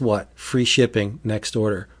 guess what? Free shipping next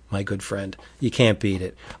order, my good friend. You can't beat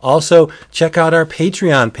it. Also, check out our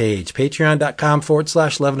Patreon page,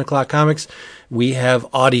 patreon.com/11 O'Clock Comics. We have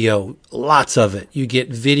audio, lots of it. You get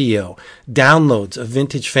video, downloads of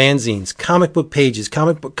vintage fanzines, comic book pages,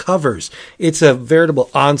 comic book covers. It's a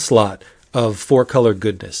veritable onslaught of 4-color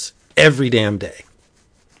goodness every damn day.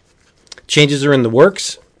 Changes are in the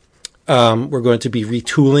works. We're going to be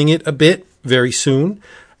retooling it a bit very soon.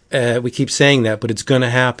 We keep saying that, but it's going to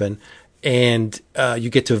happen. And you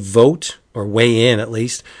get to vote, or weigh in at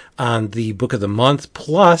least, on the book of the month.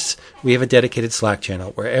 Plus, we have a dedicated Slack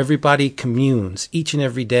channel where everybody communes each and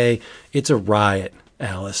every day. It's a riot,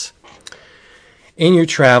 Alice. In your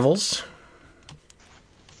travels,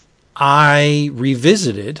 I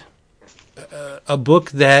revisited a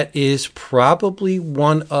book that is probably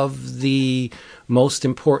one of the most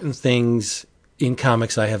important things in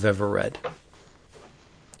comics I have ever read.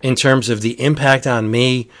 In terms of the impact on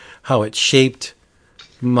me, how it shaped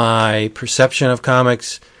my perception of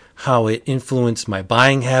comics, how it influenced my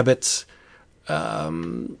buying habits.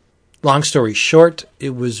 Long story short,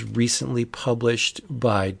 it was recently published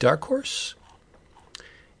by Dark Horse.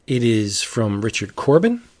 It is from Richard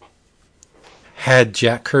Corbin. Had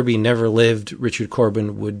Jack Kirby never lived, Richard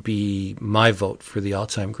Corbin would be my vote for the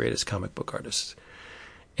all-time greatest comic book artist.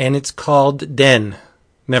 And it's called Den,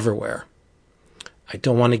 Neverwhere. I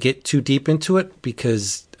don't want to get too deep into it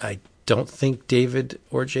because I don't think David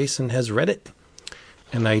or Jason has read it.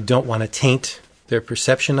 And I don't want to taint their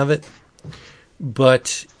perception of it.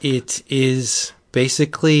 But it is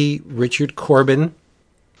basically Richard Corbin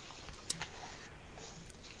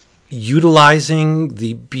utilizing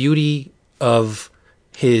the beauty of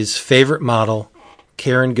his favorite model,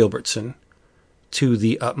 Karen Gilbertson, to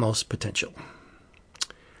the utmost potential.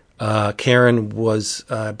 Karen was,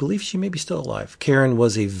 I believe she may be still alive. Karen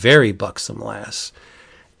was a very buxom lass.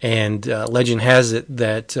 And legend has it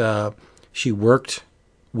that she worked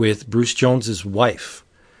with Bruce Jones's wife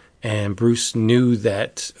And Bruce knew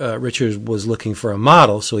that Richard was looking for a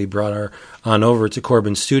model, so he brought her on over to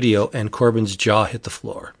Corbin's studio, and Corbin's jaw hit the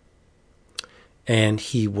floor. And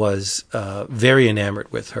he was very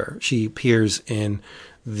enamored with her. She appears in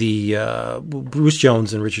Bruce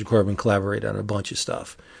Jones and Richard Corbin collaborate on a bunch of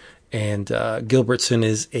stuff. And Gilbertson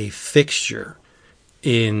is a fixture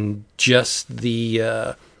in just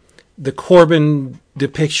the Corbin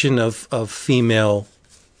depiction of female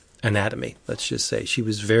anatomy. Let's just say she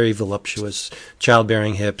was very voluptuous,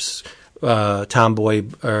 childbearing hips, tomboy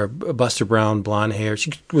or Buster Brown blonde hair.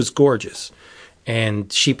 She was gorgeous,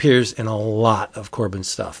 and she appears in a lot of Corbin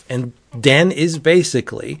stuff. And Den is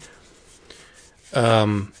basically a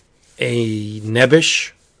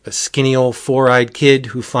nebbish, a skinny old four-eyed kid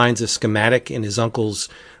who finds a schematic in his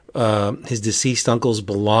deceased uncle's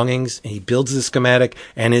belongings, and he builds the schematic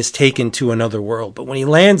and is taken to another world. But when he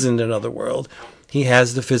lands in another world, he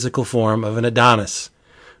has the physical form of an Adonis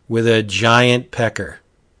with a giant pecker.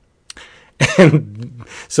 And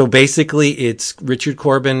so basically it's Richard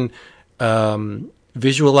Corbin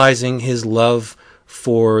visualizing his love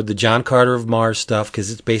for the John Carter of Mars stuff,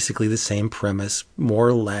 because it's basically the same premise, more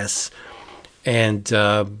or less. And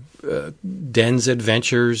Den's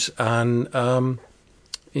adventures on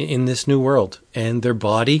in this new world. And they're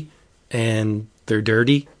bawdy, and they're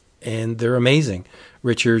dirty, and they're amazing.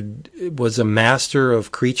 Richard was a master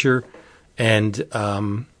of creature and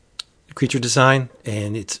creature design,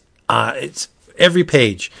 and it's every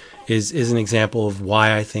page is an example of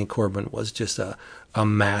why I think Corbin was just a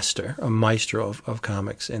maestro of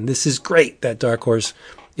comics. And this is great that Dark Horse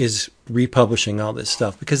is republishing all this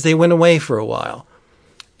stuff, because they went away for a while,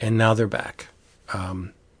 and now they're back. I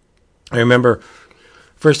remember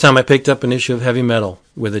first time I picked up an issue of Heavy Metal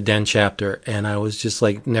with a Den chapter, and I was just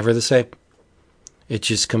like, never the same. It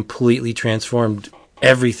just completely transformed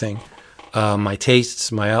everything. My tastes,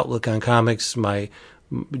 my outlook on comics,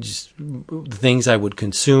 just the things I would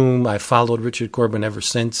consume. I followed Richard Corbin ever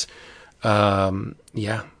since. And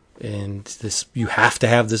this, you have to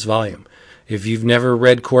have this volume. If you've never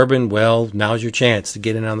read Corbin, well, now's your chance to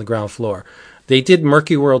get in on the ground floor. They did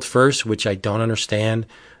Murky World first, which I don't understand.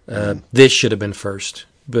 This should have been first,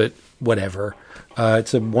 but whatever.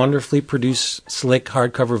 It's a wonderfully produced, slick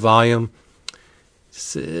hardcover volume.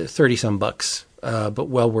 It's 30-some bucks, but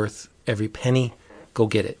well worth every penny. Go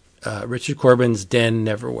get it. Richard Corbin's Den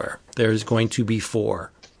Neverwhere. There's going to be 4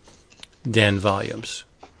 Den volumes,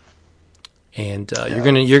 and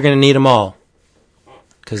you're gonna need them all,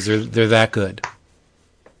 because they're that good.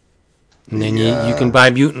 And then you can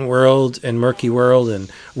buy Mutant World and Murky World and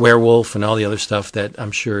Werewolf and all the other stuff that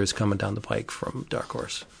I'm sure is coming down the pike from Dark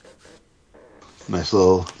Horse. Nice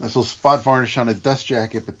little spot varnish on a dust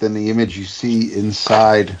jacket, but then the image you see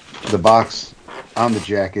inside the box on the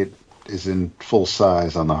jacket is in full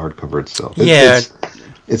size on the hardcover itself.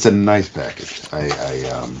 It's a nice package.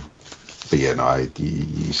 But yeah,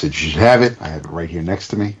 you said you should have it. I have it right here next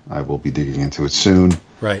to me. I will be digging into it soon.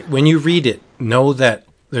 Right. When you read it, know that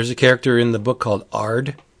there's a character in the book called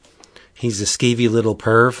Ard. He's a skeevy little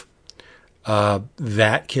perv.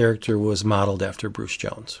 That character was modeled after Bruce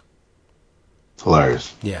Jones.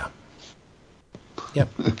 Hilarious. Yeah. Yep.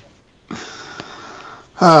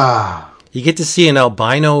 Ah. You get to see an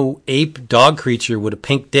albino ape dog creature with a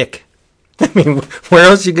pink dick. I mean, where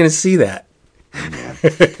else are you going to see that? Man.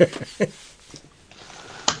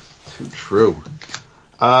 Too true.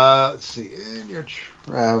 Let's see. In your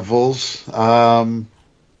travels. Yeah,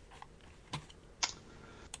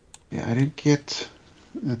 I didn't get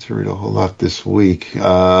to read a whole lot this week.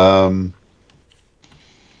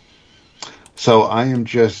 So I am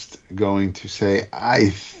just going to say, I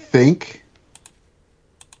think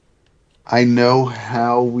I know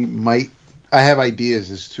how we might. I have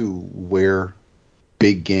ideas as to where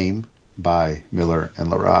Big Game by Miller and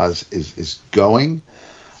Larraz is going,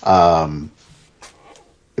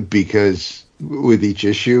 because with each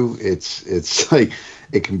issue, it's like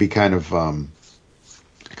it can be kind of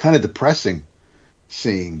depressing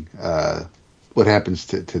seeing what happens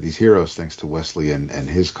to these heroes thanks to Wesley and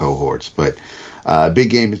his cohorts. But Big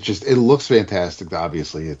Game is just, it looks fantastic.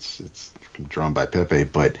 Obviously, it's drawn by Pepe,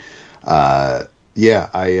 but yeah,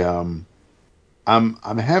 I'm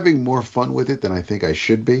having more fun with it than I think I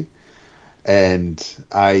should be, and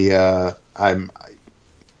I'm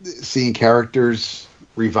seeing characters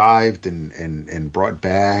revived and brought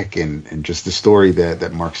back, and just the story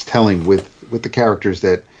that Mark's telling with the characters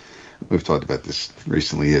that we've talked about this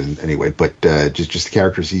recently anyway, but just the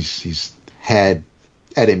characters he's had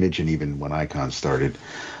at Image and even when Icon started,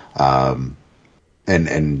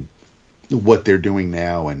 and what they're doing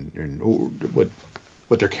now, and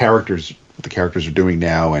what their characters what the characters are doing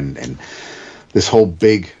now, and this whole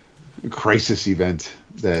big crisis event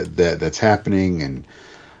that's happening, and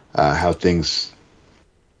how things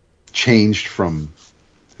changed from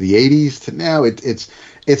the 80s to now.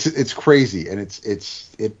 It's crazy, and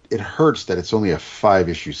it hurts that it's only a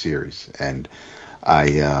 5-issue series. And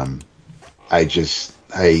the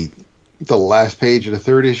last page of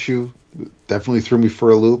the 3rd issue definitely threw me for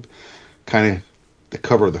a loop. Kind of the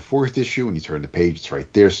cover of the 4th issue, when you turn the page, it's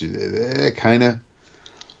right there. So it kind of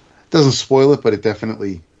doesn't spoil it, but it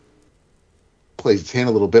definitely plays its hand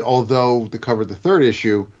a little bit. Although the cover of the 3rd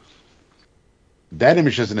issue, that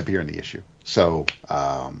image doesn't appear in the issue. So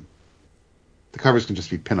the covers can just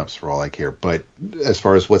be pinups for all I care. But as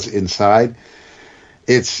far as what's inside,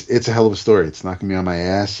 it's a hell of a story. It's knocking me on my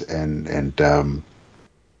ass, and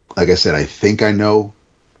like I said, I think I know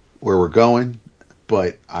where we're going,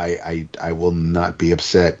 but I will not be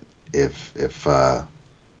upset if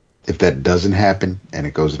that doesn't happen and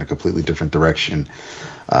it goes in a completely different direction.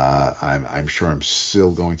 I'm sure I'm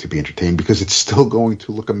still going to be entertained because it's still going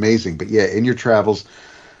to look amazing. But yeah, in your travels,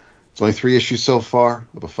 it's only 3 issues so far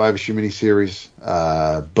of a 5-issue miniseries.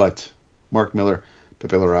 But Mark Millar,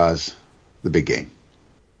 Pepe Larraz, The Big Game.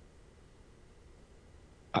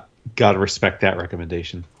 Gotta respect that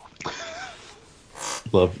recommendation.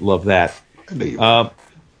 Love that.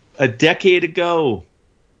 A decade ago,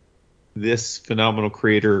 this phenomenal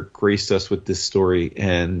creator graced us with this story,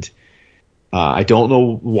 and I don't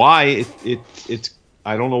know why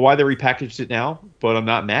I don't know why they repackaged it now, but I'm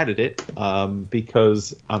not mad at it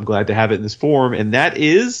because I'm glad to have it in this form, and that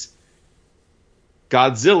is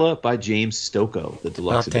Godzilla by James Stokoe, the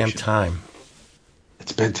deluxe edition. About damn time.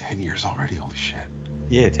 It's been 10 years already. Holy shit.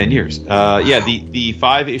 Yeah, 10 years. The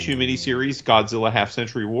 5-issue miniseries Godzilla Half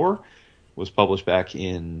Century War was published back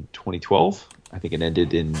in 2012. I think it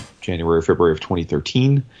ended in January or February of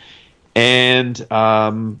 2013. And as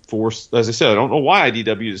I said, I don't know why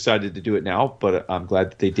IDW decided to do it now, but I'm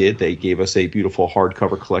glad that they did. They gave us a beautiful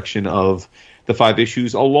hardcover collection of the 5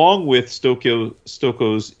 issues, along with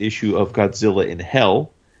Stokoe's issue of Godzilla in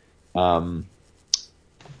Hell.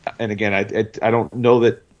 And again, I don't know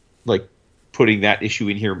that like putting that issue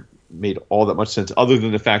in here made all that much sense, other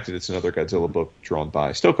than the fact that it's another Godzilla book drawn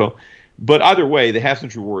by Stokoe. But either way, the Half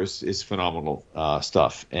Century War is phenomenal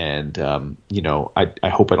stuff, and I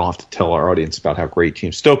hope I don't have to tell our audience about how great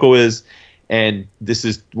James Stokoe is. And this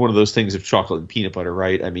is one of those things of chocolate and peanut butter,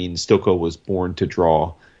 right? I mean, Stokoe was born to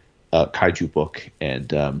draw a kaiju book, and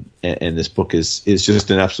this book is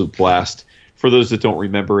just an absolute blast. For those that don't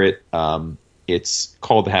remember it, it's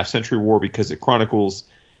called the Half Century War because it chronicles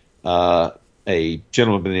a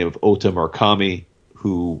gentleman by the name of Ota Murakami,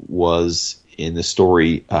 who was in the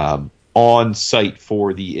story on site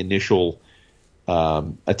for the initial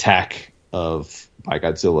attack by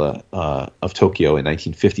Godzilla of Tokyo in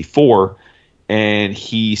 1954, and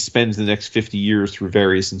he spends the next 50 years through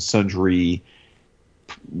various and sundry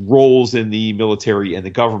roles in the military and the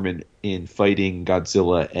government in fighting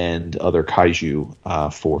Godzilla and other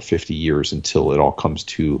kaiju for 50 years until it all comes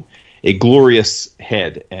to a glorious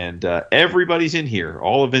head. And everybody's in here,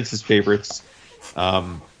 all of Vince's favorites.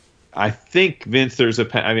 I think, Vince,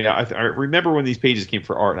 I remember when these pages came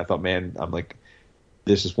for art, and I thought, man, I'm like,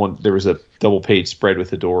 this is one. There was a double page spread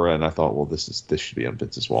with Hedorah, and I thought, well, this should be on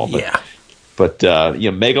Vince's wall. But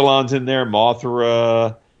Megalon's in there,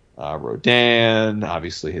 Mothra, Rodan,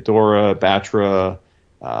 obviously Hedorah, Batra.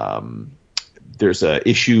 There's a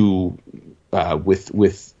issue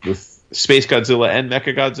with Space Godzilla and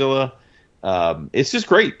Mecha Godzilla. It's just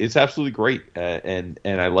great. It's absolutely great, and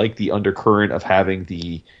I like the undercurrent of having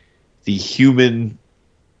the human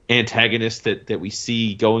antagonist that we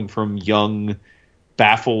see going from young,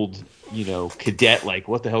 baffled, cadet, like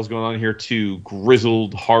what the hell's going on here, to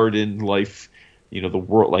grizzled, hardened life, the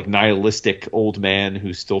world, like nihilistic old man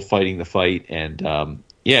who's still fighting the fight. And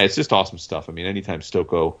it's just awesome stuff. I mean, anytime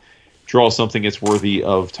Stokoe draws something, it's worthy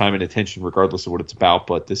of time and attention, regardless of what it's about.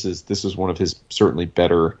 But this is one of his certainly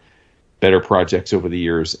better projects over the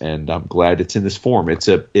years, and I'm glad it's in this form.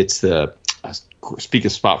 Speak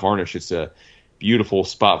of spot varnish, it's a beautiful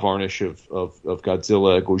spot varnish of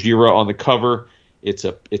Godzilla Gojira on the cover. It's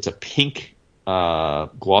a pink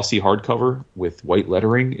glossy hardcover with white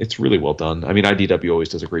lettering. It's really well done. I mean, IDW always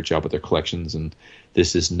does a great job with their collections, and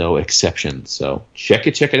this is no exception. So check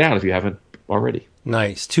it out if you haven't already.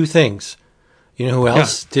 Nice. 2 things. You know who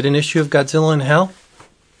else did an issue of Godzilla in Hell?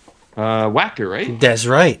 Wachter, right? That's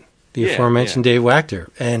right. The aforementioned Dave Wachter.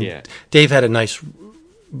 And Dave had a nice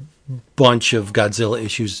bunch of Godzilla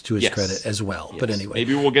issues to his credit as well. Yes. But anyway.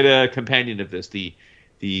 Maybe we'll get a companion of this, the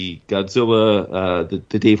the Godzilla,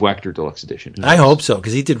 the Dave Wachter Deluxe Edition. I hope so,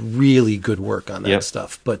 because he did really good work on that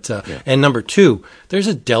stuff. But and number two, there's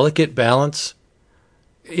a delicate balance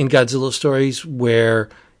in Godzilla stories where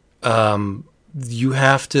you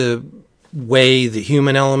have to weigh the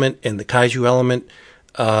human element and the kaiju element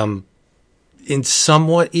in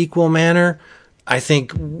somewhat equal manner. I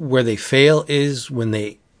think where they fail is when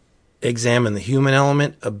they examine the human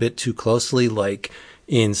element a bit too closely, like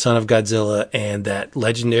in Son of Godzilla and that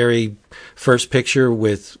legendary first picture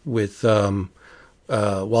with Walter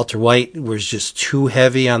White was just too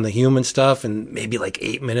heavy on the human stuff and maybe like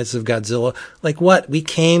 8 minutes of Godzilla. Like what? We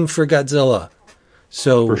came for Godzilla.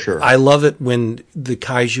 So For sure. I love it when the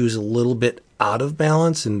kaiju is a little bit out of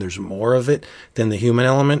balance and there's more of it than the human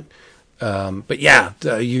element. But yeah,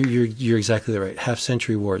 you're exactly right. Half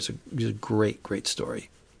Century War is a great, great story.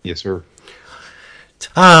 Yes, sir.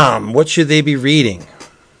 Tom, what should they be reading?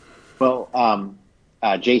 Well,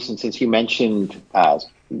 Jason, since you mentioned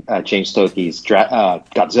James Stokoe's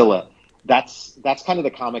Godzilla, that's kind of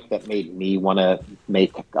the comic that made me want to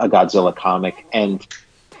make a Godzilla comic. And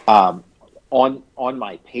on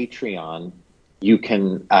my Patreon, you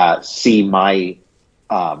can see my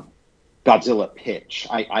Godzilla pitch.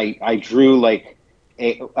 I drew like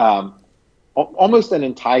almost an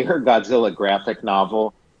entire Godzilla graphic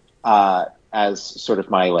novel as sort of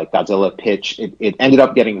my like Godzilla pitch. It ended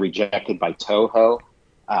up getting rejected by Toho.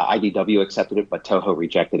 IDW accepted it, but Toho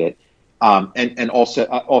rejected it. And also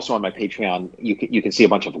on my Patreon, you can see a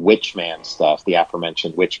bunch of Witchman stuff. The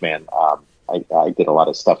aforementioned Witchman. I did a lot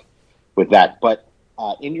of stuff with that. But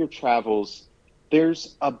in your travels,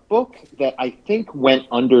 there's a book that I think went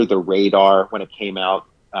under the radar when it came out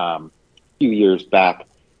a few years back,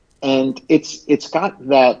 and it's got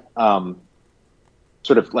that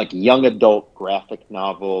sort of like young adult graphic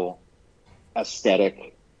novel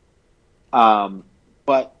aesthetic,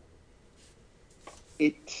 but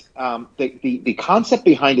it the concept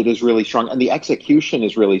behind it is really strong, and the execution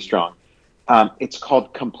is really strong. It's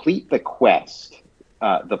called Complete the Quest,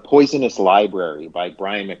 The Poisonous Library by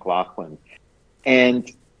Brian McLaughlin.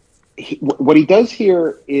 And what he does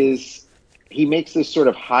here is he makes this sort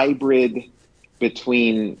of hybrid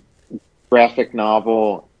between graphic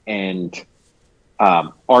novel and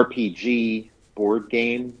RPG board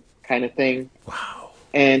game kind of thing. Wow.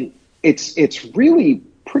 And it's really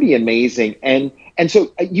pretty amazing. And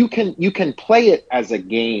so you can play it as a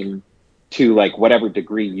game to like whatever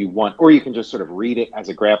degree you want, or you can just sort of read it as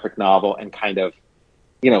a graphic novel and kind of,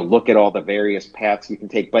 look at all the various paths you can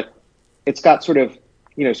take. But it's got sort of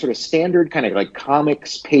standard kind of like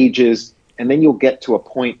comics pages, and then you'll get to a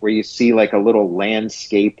point where you see like a little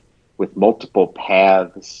landscape with multiple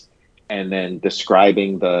paths, and then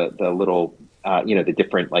describing the little, the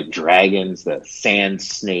different like dragons, the sand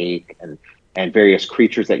snake, and various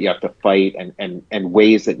creatures that you have to fight, and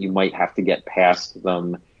ways that you might have to get past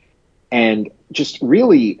them. And just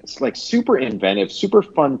really, it's like super inventive, super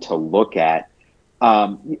fun to look at.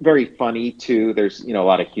 Very funny too. There's a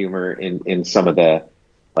lot of humor in some of the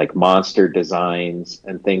like monster designs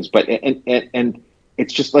and things, but and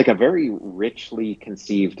it's just like a very richly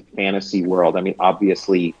conceived fantasy world. I mean,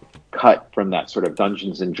 obviously cut from that sort of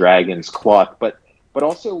Dungeons and Dragons cloth, but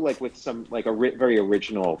also like with some like very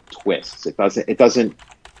original twists. It doesn't.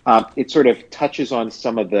 It sort of touches on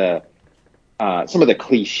some of the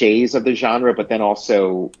cliches of the genre, but then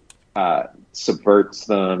also subverts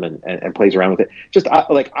them and plays around with it. Just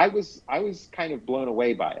I was kind of blown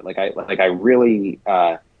away by it. I really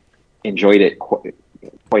enjoyed it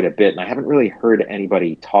quite a bit, and I haven't really heard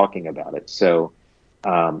anybody talking about it. So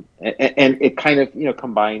and it kind of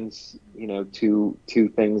combines two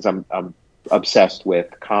things I'm obsessed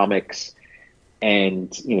with: comics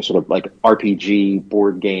and sort of like RPG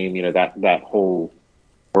board game. That whole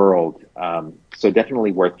world. So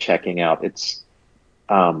definitely worth checking out. It's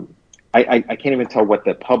I can't even tell what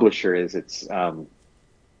the publisher is. It's I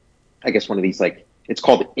guess one of these it's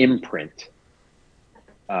called Imprint.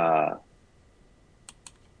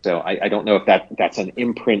 So I don't know if that's an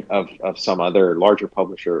imprint of some other larger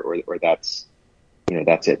publisher or that's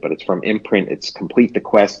that's it. But it's from Imprint. It's Complete the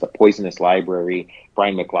Quest, The Poisonous Library,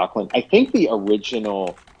 Brian McLaughlin. I think the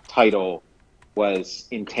original title was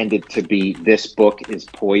intended to be This Book is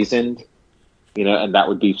Poisoned. And that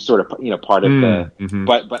would be sort of part of the. Mm-hmm.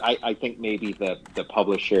 But I think maybe the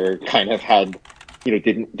publisher kind of had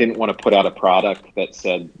didn't want to put out a product that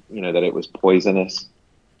said that it was poisonous.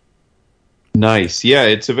 Nice. Yeah,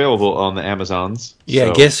 it's available on the Amazons. Yeah,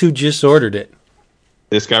 so. Guess who just ordered it?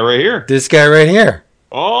 This guy right here. This guy right here.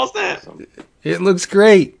 Oh, snap. It looks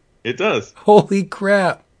great. It does. Holy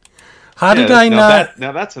crap. How did I not?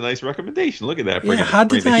 Now that's a nice recommendation. Look at that. Yeah, how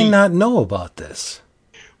did I not know about this?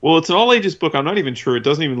 Well, it's an all ages book. I'm not even sure. It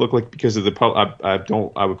doesn't even look like because of the.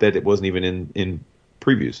 I would bet it wasn't even in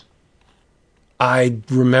previews. I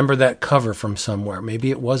remember that cover from somewhere.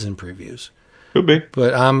 Maybe it was in previews. Could be.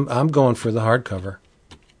 But I'm going for the hardcover.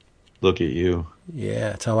 Look at you. Yeah,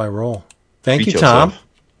 that's how I roll. Thank you, yourself. Tom.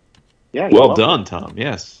 Yeah. Well done, Tom.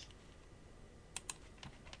 Yes.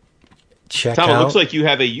 Check Tom, out. it looks like you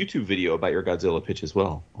have a YouTube video about your Godzilla pitch as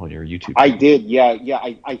well on your YouTube. I did. Yeah.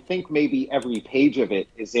 I think maybe every page of it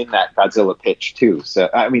is in that Godzilla pitch too. So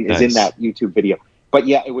I mean, is in that YouTube video. But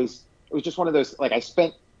yeah, it was just one of those. Like I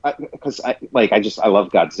spent because I love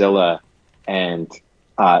Godzilla, and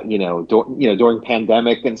during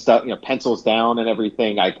pandemic and stuff, pencils down and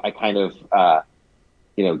everything. I kind of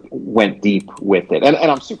went deep with it, and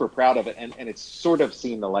I'm super proud of it. And it's sort of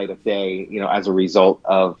seen the light of day, as a result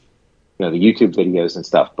of the YouTube videos and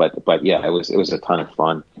stuff. But yeah, it was a ton of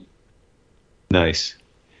fun. Nice.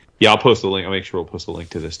 Yeah, I'll post a link. I'll make sure we'll post a link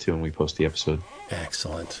to this too when we post the episode.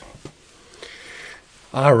 Excellent.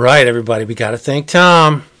 All right, everybody, we got to thank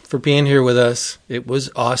Tom for being here with us. It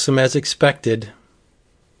was awesome as expected.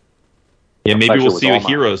 Yeah, maybe we'll see you at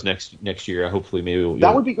Heroes next year. Hopefully, maybe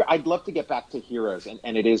that would be great. I'd love to get back to Heroes,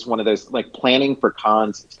 and it is one of those, like, planning for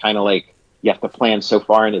cons. It's kind of like you have to plan so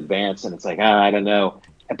far in advance, and it's like, I don't know.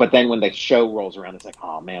 But then when the show rolls around, it's like,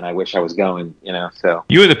 oh man, I wish I was going. So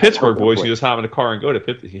you and the Pittsburgh boys can just hop in a car and go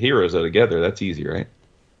to Heroes together. That's easy, right?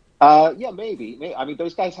 Yeah, maybe. I mean,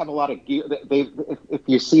 those guys have a lot of gear. If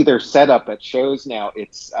you see their setup at shows now,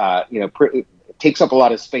 it's it takes up a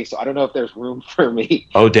lot of space. So I don't know if there's room for me.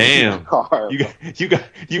 Oh damn! Car. You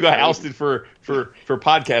got ousted for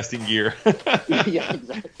podcasting gear. Yeah,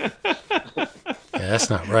 exactly. Yeah, that's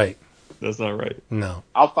not right. That's not right. No.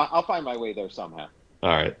 I'll find my way there somehow. All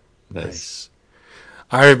right. Nice.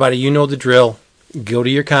 All right, everybody, you know the drill. Go to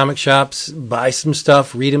your comic shops, buy some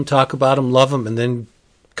stuff, read them, talk about them, love them, and then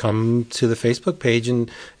come to the Facebook page and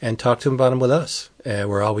talk to them about them with us.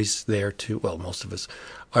 We're always there to, well, most of us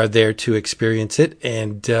are there to experience it.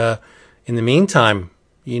 And in the meantime,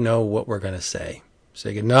 you know what we're going to say.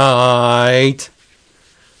 Say good night.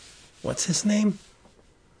 What's his name?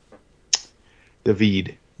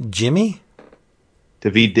 David. Jimmy?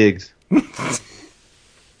 David Diggs.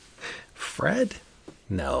 Fred?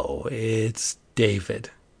 No, it's David.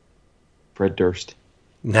 Fred Durst.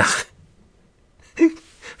 Nah.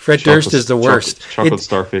 Fred Durst is the worst. Chocolate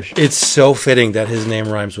starfish. It's so fitting that his name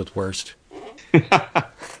rhymes with worst.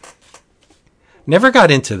 Never got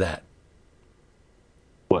into that.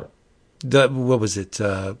 What? What was it?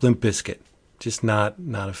 Limp Bizkit. Just not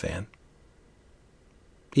a fan.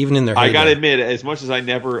 Even in their heyday. I gotta admit, as much as I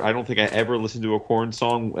don't think I ever listened to a Korn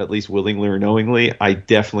song, at least willingly or knowingly, I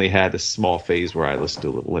definitely had a small phase where I listened to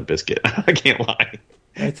a little Limp Bizkit. I can't lie.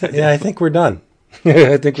 I think we're done.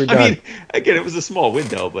 I think we're done. I mean, again, it was a small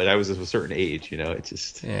window, but I was of a certain age, it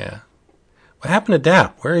just... Yeah. What happened to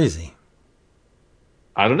Dap? Where is he?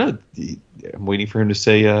 I don't know. I'm waiting for him to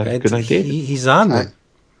say good night, David. He's on there.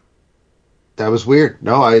 That was weird.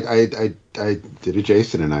 No, I did a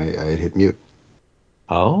Jason and I hit mute.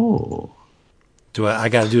 Oh. Do I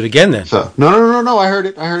got to do it again then? So no. I heard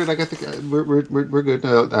it. I got the. We're good.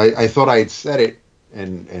 No, I thought I had said it,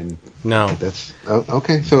 and no. That's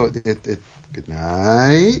okay. So it good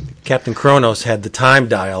night. Captain Kronos had the time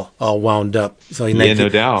dial all wound up, so no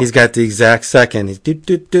doubt. He's got the exact second. He's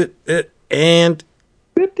and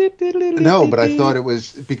no, but I thought it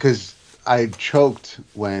was because I choked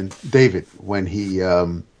when he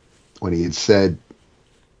had said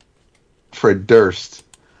Fred Durst.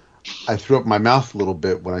 I threw up my mouth a little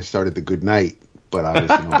bit when I started the good night, but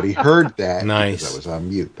obviously nobody heard that. Nice. Because I was on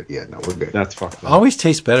mute. But yeah, no, we're good. That's fucked up. Always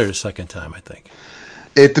tastes better the second time, I think.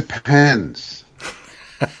 It depends.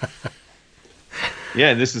 Yeah,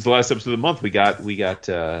 and this is the last episode of the month. We got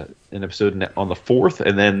an episode on the 4th,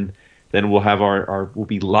 and then we'll have we'll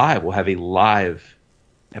be live. We'll have a live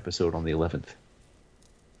episode on the 11th.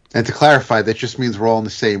 And to clarify, that just means we're all in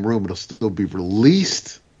the same room. It'll still be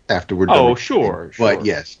released after we're done. Oh, sure. But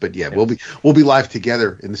yeah, we'll be live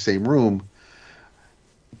together in the same room.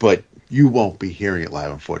 But you won't be hearing it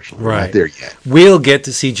live, unfortunately. Right. We're not there yet. We'll get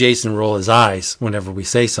to see Jason roll his eyes whenever we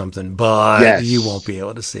say something, but you won't be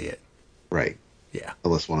able to see it. Right. Yeah.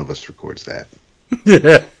 Unless one of us records that.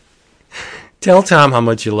 Tell Tom how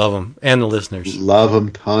much you love him and the listeners. Love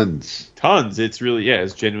him tons. Tons. It's really,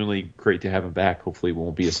 it's genuinely great to have him back. Hopefully it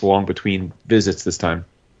won't be as long between visits this time.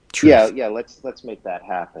 Truth. Yeah. Let's make that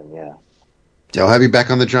happen. Yeah. I'll have you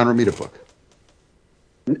back on the John Romita book.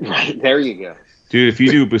 Right there, you go, dude. If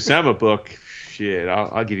you do Buscema book, shit,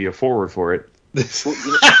 I'll give you a forward for it. Well,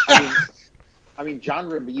 I mean, John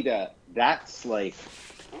Romita, that's like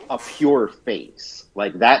a pure face.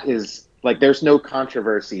 Like that is like there's no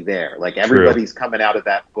controversy there. Like everybody's coming out of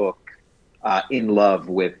that book in love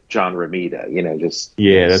with John Romita. Just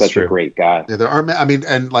that's such true. a great guy. Yeah, there are. I mean,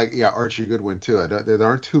 and like Archie Goodwin too. There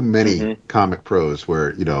aren't too many comic pros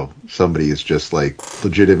where somebody is just like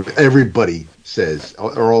legitimate. Everybody says,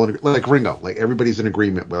 or all like Ringo. Like everybody's in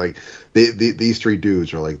agreement. But like these three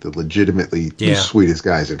dudes are like the legitimately sweetest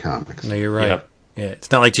guys in comics. No, you're right. Yep. Yeah,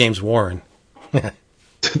 it's not like James Warren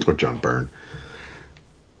or John Byrne.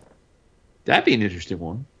 That'd be an interesting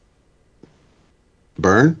one.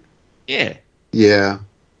 Byrne? Yeah. Yeah.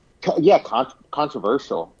 Yeah,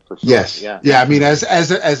 controversial for sure. Yes. Yeah. I mean, as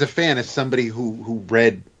a fan, as somebody who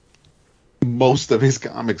read most of his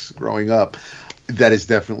comics growing up, that is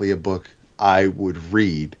definitely a book I would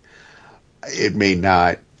read. It may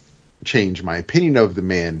not change my opinion of the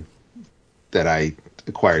man that I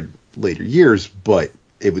acquired later years, but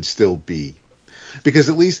it would still be because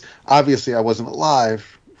at least obviously I wasn't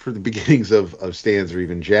alive for the beginnings of Stan's or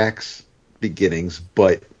even Jack's beginnings,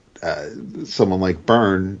 but someone like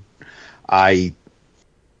Byrne, I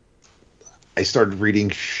started reading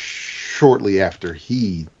shortly after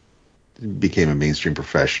he became a mainstream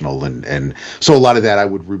professional, and so a lot of that I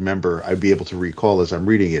would remember. I'd be able to recall as I'm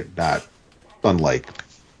reading it, not unlike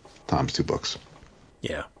Tom's two books.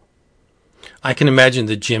 Yeah. I can imagine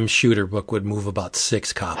the Jim Shooter book would move about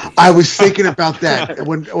 6 copies. I was thinking about that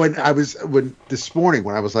when this morning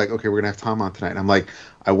when I was like, okay, we're gonna have Tom on tonight, and I'm like,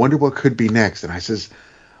 I wonder what could be next, and I says,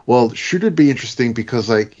 well, Shooter'd be interesting because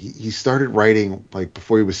like he started writing like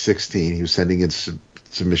before he was 16. He was sending in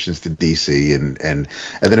submissions to DC, and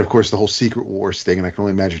then of course the whole Secret Wars thing, and I can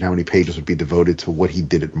only imagine how many pages would be devoted to what he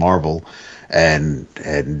did at Marvel, and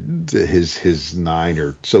his 9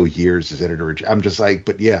 or so years as editor. I'm just like,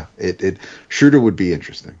 but yeah, it Shooter would be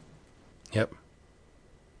interesting. Yep.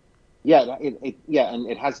 Yeah, and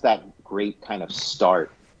it has that great kind of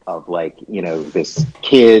start of like this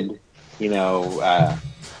kid,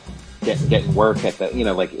 getting work at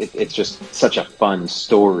the like it's just such a fun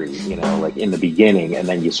story, like in the beginning, and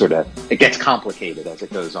then it gets complicated as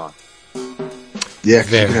it goes on. Yeah,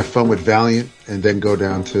 because you can have fun with Valiant and then go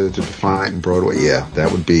down to Defiant and Broadway. Yeah,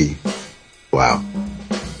 that would be wow.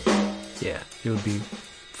 Yeah, it would be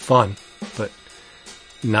fun, but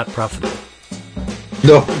not profitable.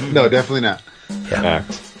 No, definitely not. Yeah.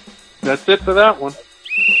 That's it for that one.